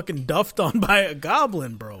get fucking duffed on by a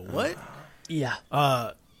goblin, bro? What? Yeah.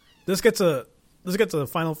 This gets a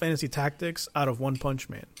Final Fantasy Tactics out of One Punch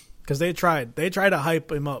Man. Because they tried to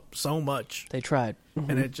hype him up so much. They tried.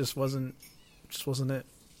 And it just wasn't it.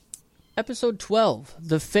 Episode 12,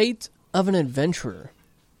 The Fate of an Adventurer.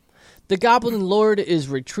 The Goblin Lord is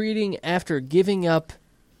retreating after giving up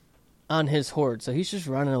on his horde, so he's just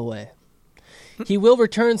running away. He will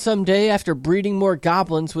return someday after breeding more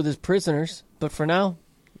goblins with his prisoners, but for now,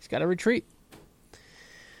 he's got to retreat.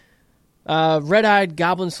 Red-eyed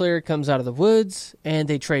Goblin Slayer comes out of the woods, and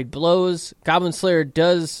they trade blows. Goblin Slayer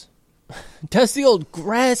does the old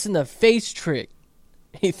grass in the face trick.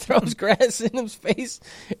 He throws grass in his face,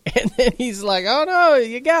 and then he's like, "Oh no,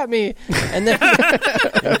 you got me!" And then,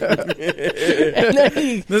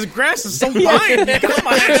 this grass is so fine. You got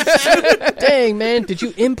my ass. Dang, man, did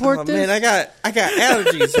you import this? Man, I got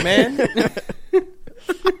allergies, man.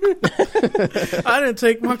 I didn't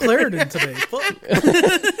take my Claritin today.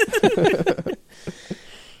 Fuck.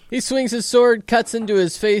 He swings his sword, cuts into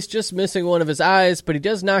his face, just missing one of his eyes, but he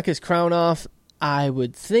does knock his crown off. I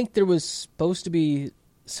would think there was supposed to be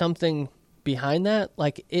something behind that.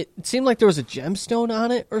 Like, it seemed like there was a gemstone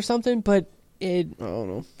on it or something, but I don't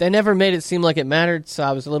know. They never made it seem like it mattered, so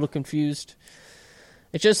I was a little confused.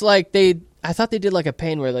 It's just like I thought they did like a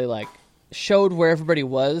pane where they like showed where everybody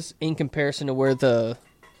was in comparison to where the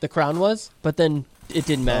crown was, but then it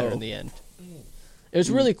didn't matter in the end. It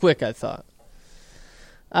was really quick, I thought.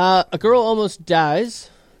 A girl almost dies,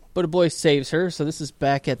 but a boy saves her, so this is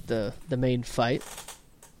back at the main fight.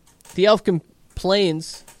 The elf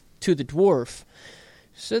complains to the dwarf.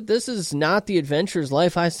 She said, "This is not the adventurer's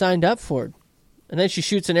life I signed up for." And then she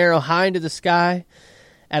shoots an arrow high into the sky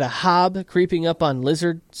at a hob creeping up on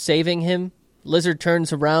Lizard, saving him. Lizard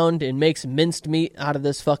turns around and makes minced meat out of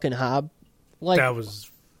this fucking hob. Like, that was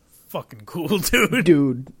fucking cool, dude.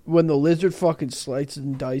 Dude, when the lizard fucking slices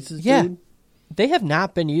and dices, yeah. dude. They have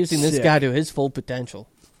not been using this guy to his full potential.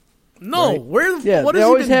 No, right? What they has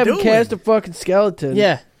always he been have doing? him cast a fucking skeleton.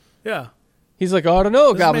 Yeah. Yeah. He's like, "Oh, I don't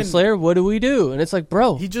know, This Goblin man- Slayer, what do we do?" And it's like,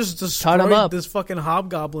 bro, He just Cut him destroyed up. this fucking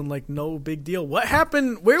hobgoblin like no big deal. What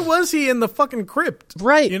happened? Where was he in the fucking crypt?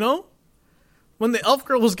 right. You know? When the elf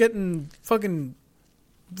girl was getting fucking,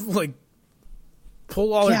 like,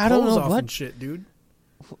 pull all their I don't clothes know off what- and shit, dude.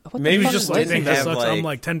 Maybe He's he's just like, didn't that have sucks. like I'm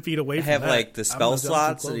like 10 feet away from have that. like the I'm spell gonna jump too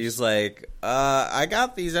slots, and close. he's like, I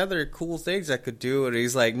got these other cool things I could do, and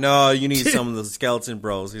he's like, no, you need some of the skeleton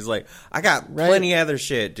bros. He's like, I got plenty other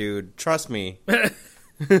shit, dude. Trust me.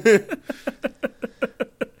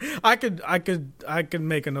 I could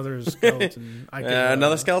make another skeleton. I could,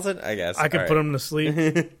 Another skeleton, I guess. I could put him to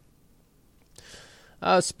sleep.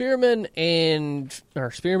 Spearman,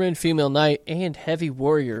 Female Knight, and Heavy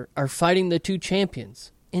Warrior are fighting the two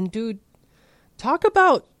champions. And, dude, talk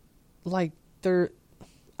about, like,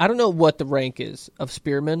 I don't know what the rank is of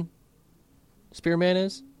Spearman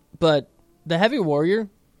is, but the Heavy Warrior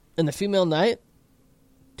and the Female Knight,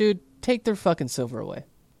 dude, take their fucking silver away.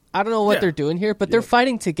 I don't know what they're doing here, but they're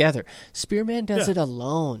fighting together. Spearman does it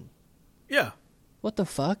alone. Yeah. What the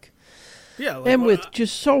fuck? Yeah. Like, And with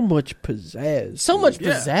just so much pizzazz. So much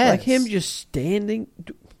pizzazz. Like him just standing.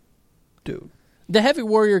 Dude. The Heavy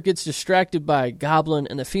Warrior gets distracted by Goblin,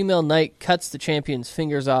 and the Female Knight cuts the champion's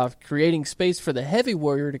fingers off, creating space for the Heavy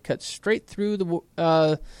Warrior to cut straight through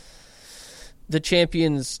the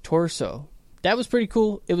champion's torso. That was pretty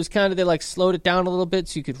cool. It was kind of, they like slowed it down a little bit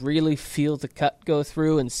so you could really feel the cut go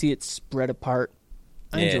through and see it spread apart.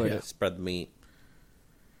 I enjoyed it. Spread the meat.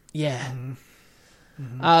 Yeah.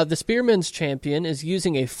 The Spearman's champion is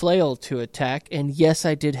using a flail to attack, and yes,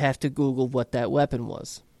 I did have to Google what that weapon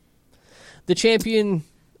was. The champion,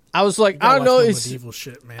 I was like, I don't know. It's medieval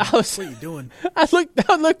shit, man. What are you doing? I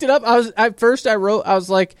looked it up. I was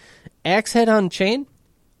like, axe head on chain?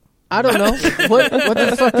 I don't know. What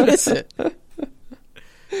the fuck is it?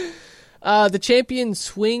 The champion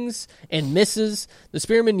swings and misses. The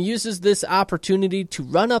spearman uses this opportunity to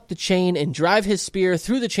run up the chain and drive his spear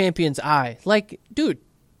through the champion's eye. Like, dude,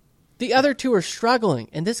 the other two are struggling,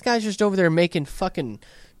 and this guy's just over there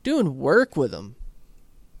doing work with them.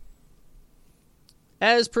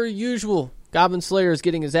 As per usual, Goblin Slayer is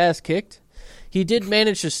getting his ass kicked. He did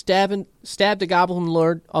manage to stab the Goblin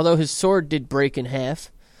Lord, although his sword did break in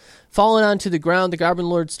half. Falling onto the ground, the Goblin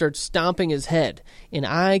Lord starts stomping his head, and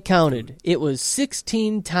I counted. It was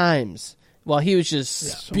 16 times while he was just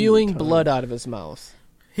spewing blood out of his mouth.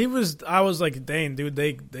 I was like, dang, dude,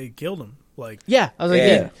 they killed him. Like, yeah, I was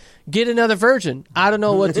like, get another virgin. I don't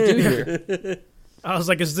know what to do here. I was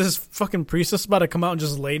like, is this fucking priestess about to come out and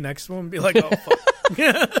just lay next to him and be like, oh, fuck.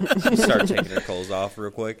 Start taking her clothes off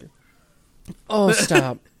real quick. Oh,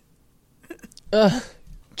 stop.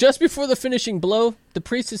 Just before the finishing blow, the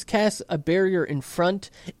priestess casts a barrier in front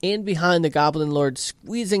and behind the Goblin Lord,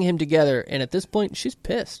 squeezing him together, and at this point, she's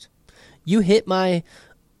pissed. You hit my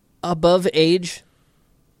above age...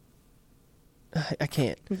 I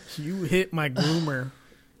can't. You hit my groomer.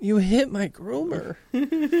 You hit my groomer.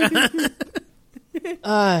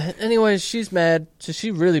 Anyways, she's mad, so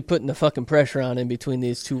she's really putting the fucking pressure on in between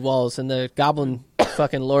these two walls, and the Goblin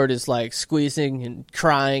fucking Lord is like squeezing and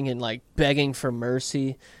crying and like begging for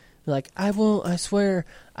mercy. Like, I swear,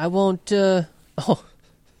 I won't, oh,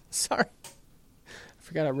 sorry. I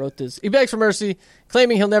forgot I wrote this. He begs for mercy,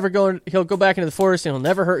 claiming he'll go back into the forest and he'll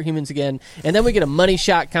never hurt humans again. And then we get a money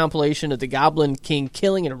shot compilation of the Goblin King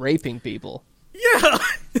killing and raping people. Yeah.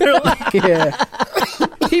 They're like, Yeah.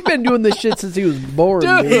 He been doing this shit since he was born,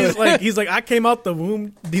 dude. he's like, I came out the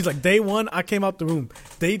womb. He's like, day one, I came out the womb.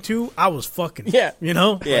 Day two, I was fucking. Yeah. You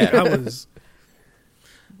know? Yeah. Like, I was.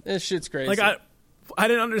 This shit's crazy. Like, I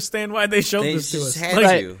didn't understand why they showed They this to just us. had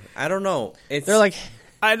Like, to. I don't know. They're like,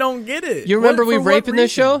 I don't get it. you remember we For what raping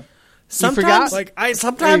this reason? show? Sometimes, forgot? Like,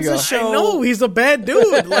 sometimes There you the go. show. I know he's a bad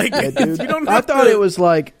dude. Like, Dude, you don't I have thought to, it was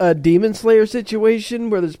like a Demon Slayer situation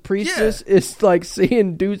where this priestess is like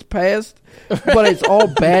seeing dudes past, but it's all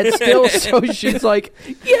bad still. So she's like,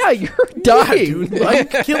 "Yeah, you're dying." dude. I'm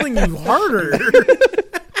killing you harder.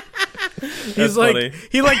 He's like, funny.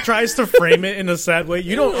 he like tries to frame it in a sad way.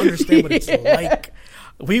 You don't understand what it's like.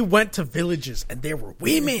 We went to villages and there were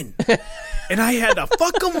women, and I had to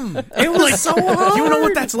fuck them. It was like so hard. You know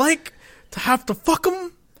what that's like to have to fuck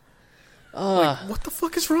them? Like, what the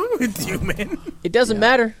fuck is wrong with you, man? It doesn't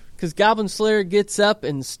matter, because Goblin Slayer gets up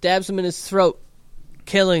and stabs him in his throat,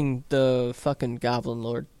 killing the fucking Goblin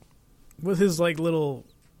Lord. With his like little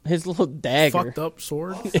His little dagger. fucked up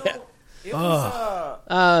sword. It was,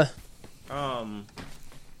 I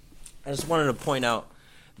just wanted to point out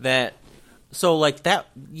that, so like that,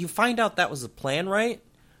 you find out that was the plan, right?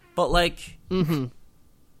 But like,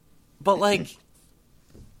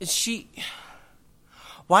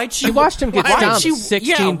 why'd she watched him get stomped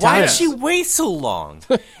 16 times. Why did she wait so long?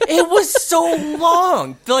 It was so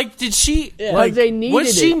long. Like, did she? Like they needed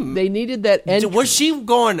was she? it. They needed that entry. Was she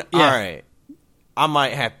going? All right, I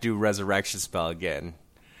might have to do resurrection spell again.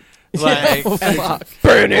 Like,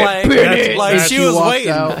 Burn it, like, burn it. like And she was walks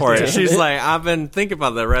waiting out. for it. She's like, I've been thinking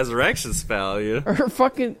about the resurrection spell. You know?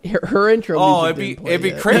 Her intro. Oh, music it'd be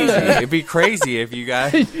didn't play crazy. yet. It'd be crazy if you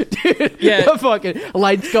guys. Dude, Yeah. the fucking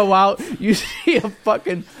lights go out. You see a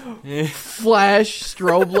fucking flash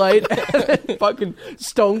strobe light, and then fucking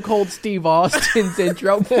Stone Cold Steve Austin's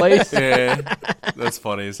intro plays. Yeah, that's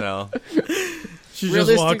funny as hell. She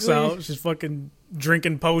just walks Realistically- out. She's fucking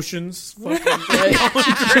drinking potions. Fucking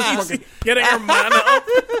getting her mana up.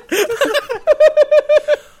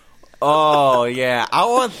 Oh yeah, I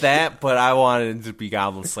want that, but I want it to be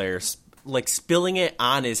Goblin Slayer, like spilling it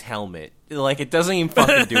on his helmet. Like it doesn't even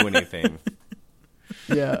fucking do anything.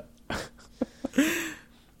 Yeah.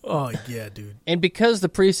 Oh yeah, dude. And because the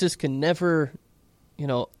priestess can never,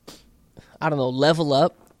 level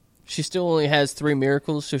up, she still only has 3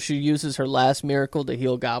 miracles, so she uses her last miracle to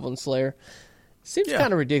heal Goblin Slayer. Seems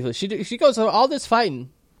kind of ridiculous. She goes all this fighting.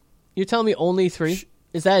 You're telling me only 3?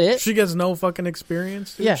 Is that it? She gets no fucking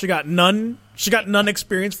experience. Dude. Yeah. She got none. She got none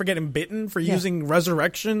experience for getting bitten for using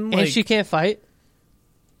resurrection. And she can't fight?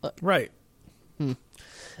 Right.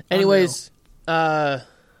 Anyways,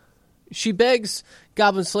 she begs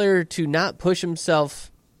Goblin Slayer to not push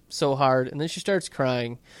himself so hard, and then she starts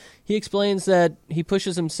crying. He explains that he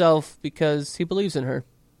pushes himself because he believes in her.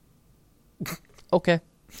 Okay.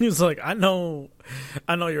 He's like, I know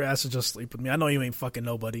your ass is just sleep with me. I know you ain't fucking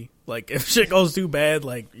nobody. Like, if shit goes too bad,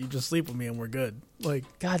 like, you just sleep with me and we're good. Like,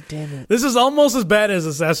 God damn it. this is almost as bad as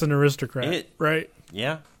Assassin Aristocrat, right?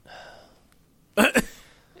 Yeah. lot.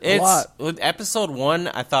 It's with episode 1.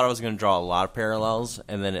 I thought I was going to draw a lot of parallels,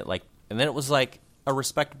 and then it was like a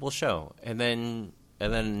respectable show, and then I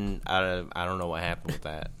don't know what happened with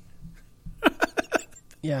that.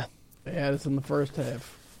 Yeah. Yeah, it's in the first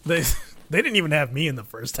half. They didn't even have me in the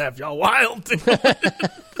first half. Y'all wild.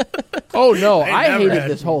 Oh no, They I never hated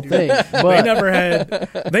had this me, whole dude. thing. They But never had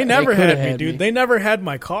me, had dude. me. They never had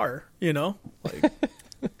my car, Like,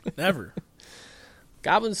 never.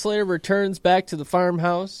 Goblin Slayer returns back to the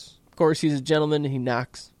farmhouse. Of course, he's a gentleman and he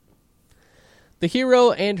knocks. The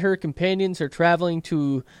hero and her companions are traveling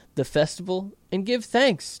to the festival and give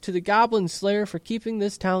thanks to the Goblin Slayer for keeping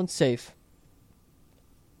this town safe.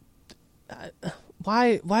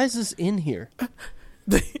 Why is this in here?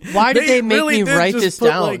 Why did they make me did write just this put,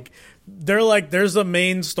 down? Like, they're like, there's a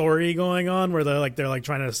main story going on where they're like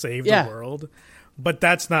trying to save Yeah. the world, but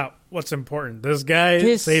that's not what's important. This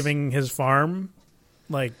guy saving his farm,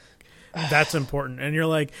 like, that's important. And you're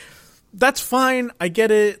like, that's fine. I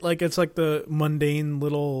get it. Like, it's like the mundane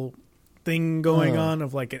little thing going on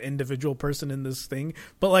of like an individual person in this thing,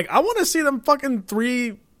 but like, I want to see them fucking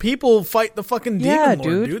 3 people fight the fucking demon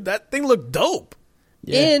lord, dude. That thing looked dope.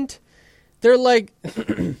 Yeah. And they're like,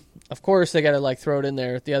 of course they got to like throw it in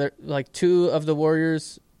there. The other, like 2 of the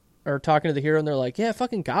warriors are talking to the hero and they're like, yeah,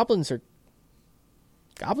 fucking goblins are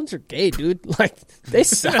gay, dude. Like, they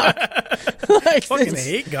suck. Like, Fucking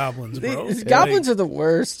hate goblins, bro. these goblins are the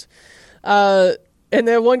worst. And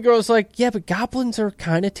then one girl's like, yeah, but goblins are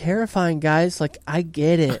kind of terrifying, guys. Like, I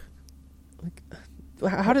get it.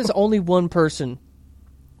 Like, how does only one person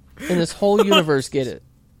in this whole universe get it?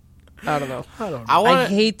 I don't know. I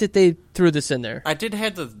hate that they threw this in there. I did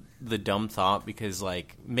have the dumb thought because,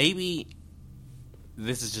 like, maybe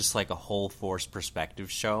this is just like a whole force perspective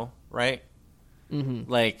show, right? Mm-hmm.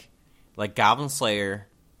 Like Goblin Slayer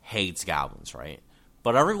hates goblins, right?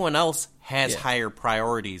 But everyone else has higher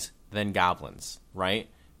priorities than goblins, right?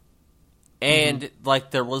 And like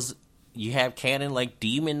you have canon like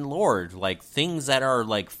Demon Lord, like things that are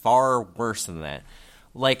like far worse than that.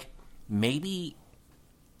 Like maybe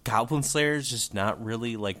Goblin Slayer is just not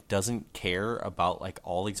really like doesn't care about like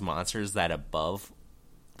all these monsters that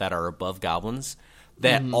are above goblins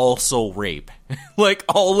that also rape, like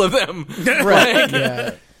all of them, right?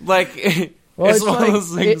 Yeah. Like Well, it's one of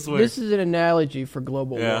those things where this is an analogy for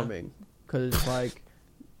global warming because, like,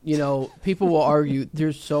 people will argue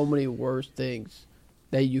there's so many worse things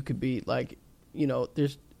that you could be like,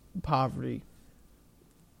 there's poverty,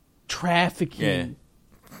 trafficking,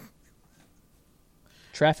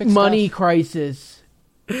 Traffic money stuff? crisis.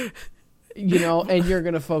 And you're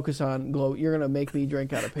gonna focus on You're gonna make me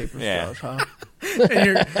drink out of paper straws, huh?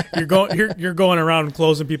 And you're going around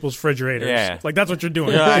closing people's refrigerators. Yeah. Like, that's what you're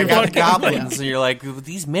doing. I got the goblins, and you're like,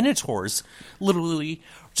 these minotaurs literally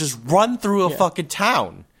just run through a fucking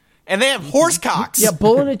town, and they have horse cocks. Yeah,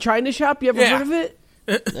 Bull in a China shop. You ever Yeah. heard of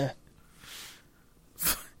it?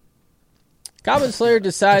 Goblin Slayer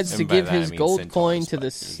decides to And by give that I his mean gold centaurs, coin to but the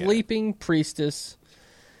you get it. sleeping priestess.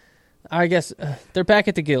 I guess they're back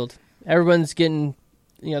at the guild. Everyone's getting,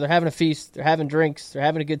 they're having a feast. They're having drinks. They're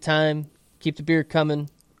having a good time. Keep the beer coming.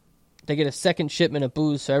 They get a second shipment of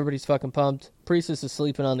booze, so everybody's fucking pumped. Priestess is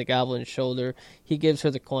sleeping on the Goblin's shoulder. He gives her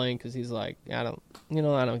the coin because he's like, I don't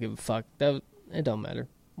give a fuck. It don't matter.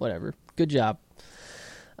 Whatever. Good job.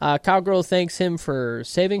 Cowgirl thanks him for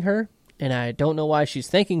saving her, and I don't know why she's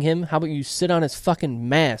thanking him. How about you sit on his fucking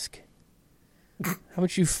mask? How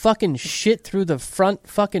about you fucking shit through the front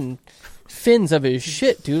fucking fins of his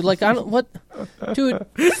shit, dude? Like, what? Dude,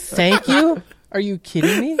 thank you? Are you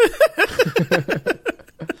kidding me?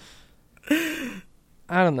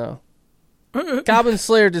 I don't know. Goblin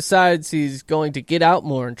Slayer decides he's going to get out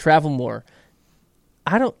more and travel more.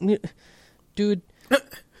 Dude,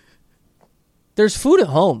 there's food at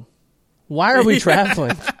home. Why are we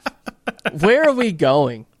traveling? Where are we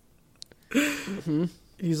going? Mm-hmm.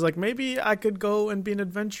 He's like, maybe I could go and be an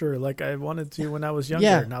adventurer like I wanted to when I was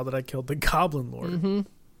younger, now that I killed the Goblin Lord.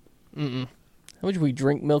 Mm-hmm. How much we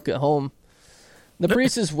drink milk at home? The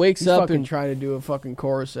priestess wakes up and trying to do a fucking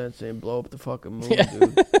chorus and saying blow up the fucking moon,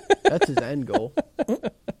 dude. That's his end goal.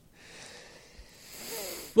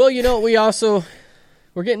 Well,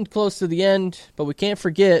 we're getting close to the end, but we can't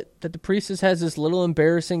forget that the priestess has this little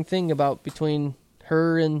embarrassing thing about between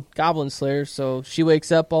her and Goblin Slayer. So she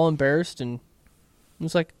wakes up all embarrassed and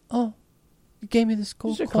was like, "Oh, you gave me this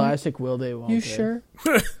gold coin." It's a classic will they, won't they? You sure?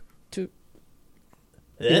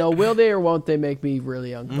 Will they or won't they make me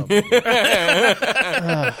really uncomfortable? Am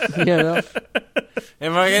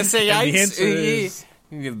I going to say yikes?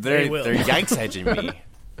 They're yikes hedging me.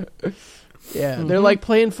 Yeah, they're like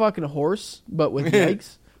playing fucking horse, but with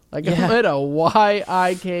yikes. Like, I'm at a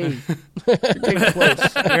Y-I-K. You're getting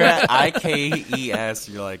close. You're at I-K-E-S.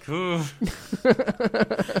 You're like, ooh.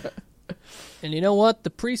 And you know what?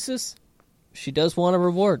 The priestess, she does want a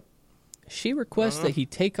reward. She requests that he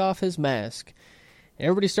take off his mask.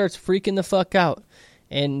 Everybody starts freaking the fuck out,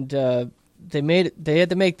 and they had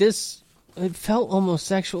to make this. It felt almost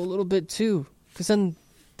sexual a little bit too, because then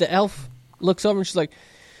the elf looks over and she's like,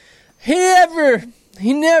 "He never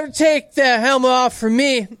take the helmet off for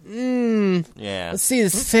me." Yeah, let's see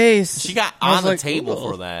his face. She got on the table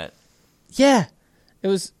for that. Yeah, it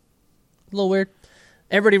was a little weird.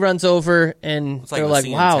 Everybody runs over and they're like,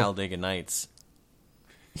 "Wow, Talladega Nights."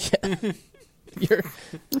 Yeah.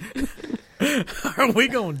 Are we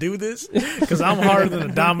gonna do this? Because I'm harder than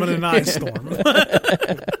a dominant ice storm.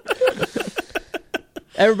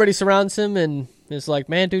 Everybody surrounds him and is like,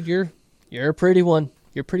 "Man, dude, you're a pretty one.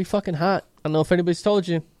 You're pretty fucking hot. I don't know if anybody's told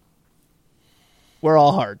you. We're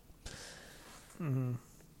all hard." Mm-hmm.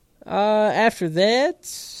 After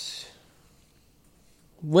that,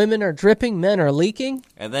 women are dripping, men are leaking,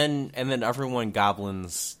 and then everyone Goblin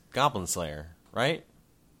Slayer, right?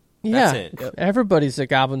 Yeah, that's it. Everybody's a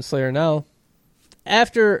Goblin Slayer now.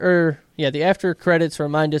 The after credits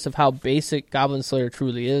remind us of how basic Goblin Slayer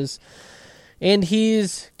truly is. And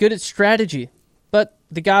he's good at strategy. But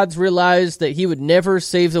the gods realize that he would never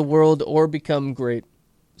save the world or become great.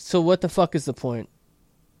 So what the fuck is the point?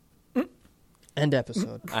 End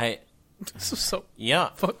episode. This is so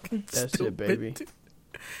fucking That's stupid. it, baby.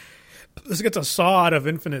 This gets a saw out of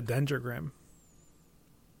Infinite Dendrogram.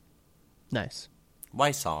 Nice.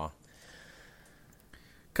 Why Saw?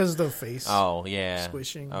 Because the face. Oh, yeah.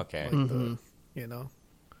 Squishing. Okay. Like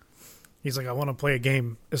He's like, I want to play a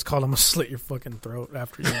game. It's called I'm going to slit your fucking throat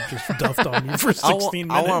after you just duffed on me for 16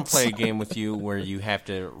 minutes. I want to play a game with you where you have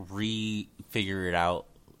to re-figure it out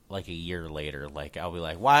like a year later. Like, I'll be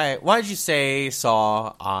like, why did you say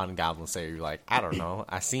Saw on Goblin Slayer? You're like, I don't know.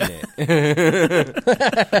 I seen it.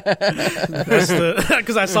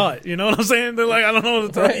 Because I saw it. You know what I'm saying? They're like, I don't know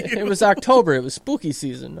what to tell you. It was October. It was spooky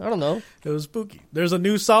season. I don't know. It was spooky. There's a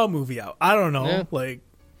new Saw movie out. I don't know. Yeah. Like,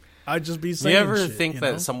 I'd just be saying you ever shit, think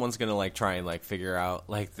that someone's going to, like, try and, like, figure out,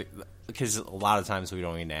 like, because a lot of times we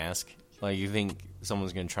don't even ask. Like, you think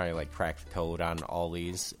someone's going to try to, like, crack the code on all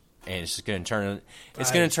these, and it's just going to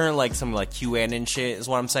turn, like, some, like, QAnon shit, is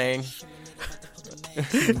what I'm saying.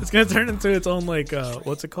 It's going to turn into its own, like,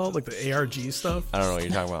 what's it called? Like, the ARG stuff? I don't know what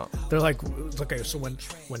you're talking about. They're like, okay, so when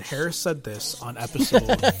Harris said this on episode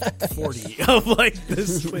 40 of, like,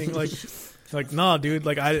 this thing, like, nah, dude,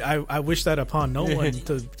 like, I wish that upon no one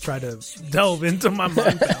to try to delve into my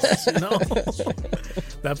mind palace, you know?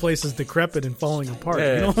 That place is decrepit and falling apart.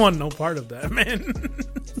 Yeah. You don't want no part of that, man.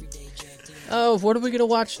 Oh, what are we going to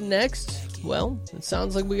watch next? Well, it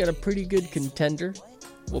sounds like we got a pretty good contender.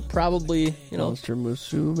 We'll probably, Monster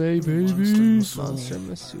Musume, baby. Monster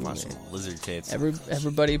Musume. Monster lizard tits.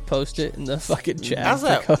 Everybody post it in the fucking chat. How's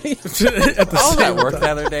that? I was at work the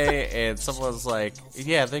other day, and someone was like,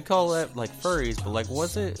 yeah, they call it, like, furries, but, like,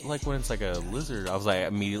 was it, like, when it's, like, a lizard? I was like,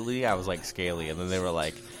 immediately, I was like, scaly, and then they were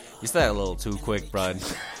like, you said that a little too quick, bud.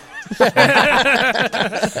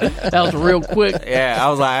 That was real quick. Yeah, I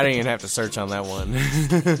was like, I didn't even have to search on that one.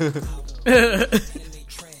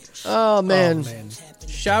 Oh man.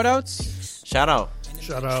 Shout outs. Shout out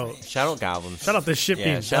Goblin. Goblin. Shout out this shit Yeah,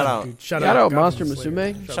 being shout done, out. dude. Shout out Monster Goblin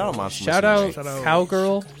Musume. Slayer. Shout out Monster. Shout Musume. out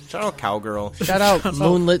Cowgirl. Shout out Cowgirl. Shout out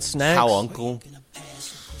Moonlit Snacks. Cow Uncle.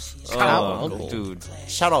 Cow Uncle. Dude.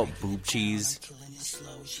 Shout out Boob Cheese.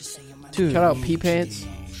 Dude. Shout out Pea Pants.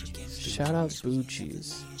 Shout out Boo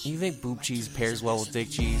Cheese. You think Boob Cheese pairs well with Dick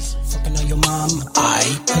Cheese? Fucking on your mom, I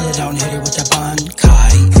pull it out and hit her with the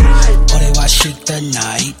bankai. Oh, they watch shake the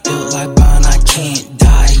night. Built like Bon, I can't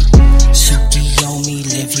die. Suki on me,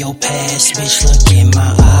 live your past, bitch, look in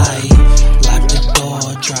my eye.